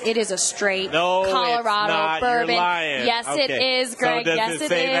 2 years. It is a straight Colorado it's not. bourbon. You're lying. Yes, Okay. it is, Greg. So does yes, it it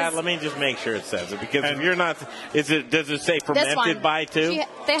say is. that? Let me just make sure it says it, because if you're not, does it say fermented by too?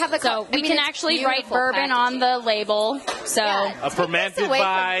 They have the. So we can actually write bourbon on the label. So A fermented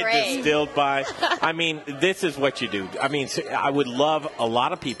by, distilled by. I mean, this is what you do. I mean, I would love a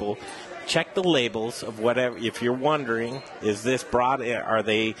lot of people. Check the labels of whatever. If you're wondering, is this broad? Are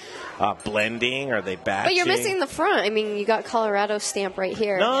they blending? Are they batching? But you're missing the front. I mean, you got Colorado stamp right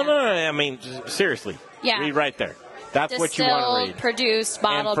here. No. I mean, seriously. Yeah. Read right there. That's what you want to read. Produced,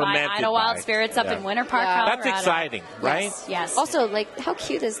 bottled by fermented Idlewild by. Spirits up Yeah. in Winter Park, Colorado. That's exciting, right? Yes. Also, like, how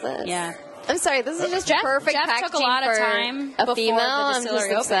cute is this? Yeah. I'm sorry, this is just perfect Jeff packaging took a lot of for time a before female. the I'm just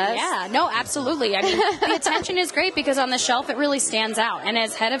distillery obsessed. opened. Yeah, no, absolutely. I mean, the attention is great because on the shelf it really stands out. And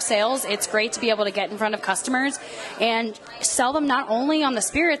as head of sales, it's great to be able to get in front of customers and sell them not only on the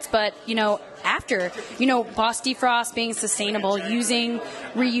spirits, but, after, Bossdefrost, being sustainable,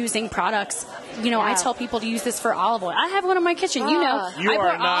 reusing products. I tell people to use this for olive oil. I have one in my kitchen. You I are put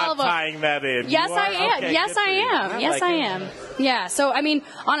not olive oil. tying that in. Yes, You are? I am. Okay, Yes, good for I you. am. Yes, like I it. am. Yeah. So, I mean,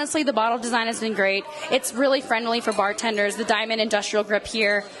 honestly, the bottle design has been great. It's really friendly for bartenders. The diamond industrial grip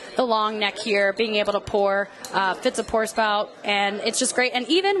here, the long neck here, being able to pour, fits a pour spout, and it's just great. And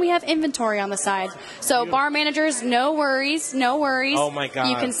even we have inventory on the side. So, bar managers, no worries. Oh, my God.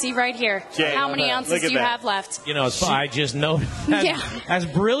 You can see right here Jay, how many ounces you have left. I just know. That's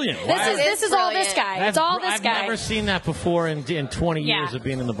brilliant. This is all this guy. It's all this guy. I've never seen that before in 20 years of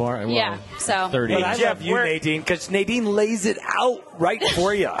being in the bar. Well, Yeah, so. 30 But I years. love you, Nadine, because Nadine lays it out right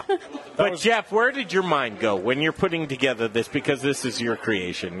for you. But, Jeff, where did your mind go when you're putting together this? Because this is your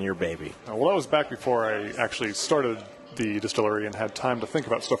creation, your baby. Well, that was back before I actually started the distillery and had time to think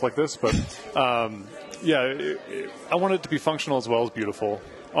about stuff like this. But, I wanted it to be functional as well as beautiful.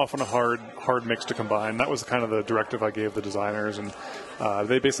 Often a hard mix to combine. That was kind of the directive I gave the designers, and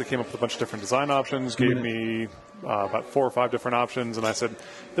they basically came up with a bunch of different design options, gave me about 4 or 5 different options, and I said,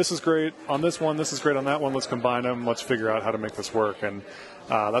 this is great on this one, this is great on that one, let's combine them, let's figure out how to make this work. And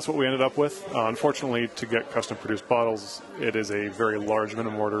that's what we ended up with. Unfortunately, to get custom-produced bottles, it is a very large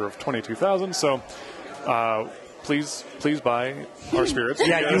minimum order of 22,000, so please buy our spirits.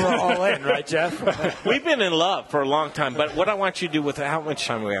 Yeah, you were all in, right, Jeff? We've been in love for a long time, but what I want you to do with how much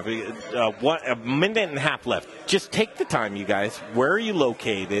time we have, a minute and a half left. Just take the time, you guys. Where are you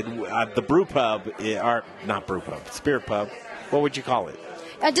located? The brew pub, or not brew pub, spirit pub. What would you call it?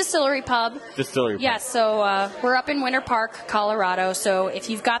 A distillery pub. Distillery pub. Yes, so we're up in Winter Park, Colorado. So if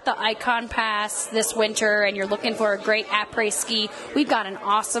you've got the Icon Pass this winter and you're looking for a great après-ski, we've got an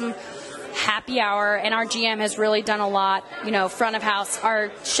awesome happy hour, and our GM has really done a lot, front of house.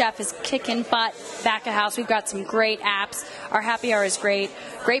 Our chef is kicking butt back of house. We've got some great apps. Our happy hour is great.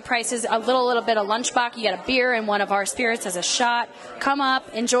 Great prices, a little bit of lunchbox. You get a beer and one of our spirits as a shot. Come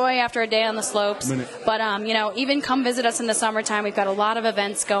up, enjoy after a day on the slopes. But, even come visit us in the summertime. We've got a lot of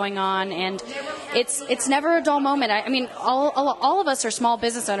events going on, and it's never a dull moment. I mean, all of us are small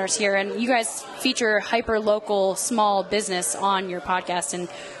business owners here, and you guys feature hyper-local small business on your podcast, and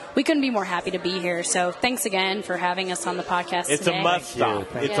we couldn't be more happy to be here. So thanks again for having us on the podcast It's today. a must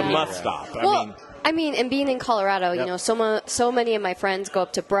stop. It's a must stop. I mean, and being in Colorado, so many of my friends go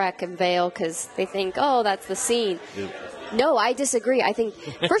up to Breck and Vail because they think, oh, that's the scene. No, I disagree. I think,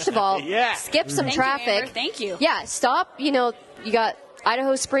 first of all, skip some traffic. Amber. Thank you. Yeah, stop. You got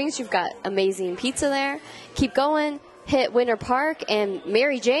Idaho Springs. You've got amazing pizza there. Keep going. Hit Winter Park and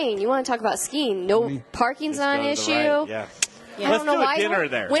Mary Jane. You want to talk about skiing? No parking's not an issue. Yeah. I don't know why. Let's do a dinner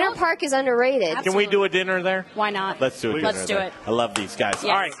there. Winter Park is underrated. Can we do a dinner there? Why not? Let's do a dinner Let's do there. it. I love these guys. Yes.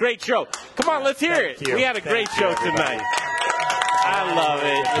 All right, great show. Come on, let's hear it. you. We had a great Thank show you, everybody. tonight. I love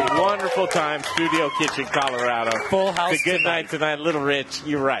it. A wonderful time. Studio Kitchen, Colorado. Full house It's a good night tonight. Little Rich,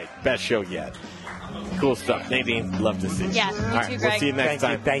 you're right. Best show yet. Cool stuff. Nadine, love to see you. Yeah, you All too, right, Greg. we'll see you next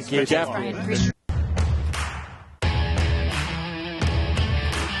time. Thank you. Jeff. Brian, appreciate it.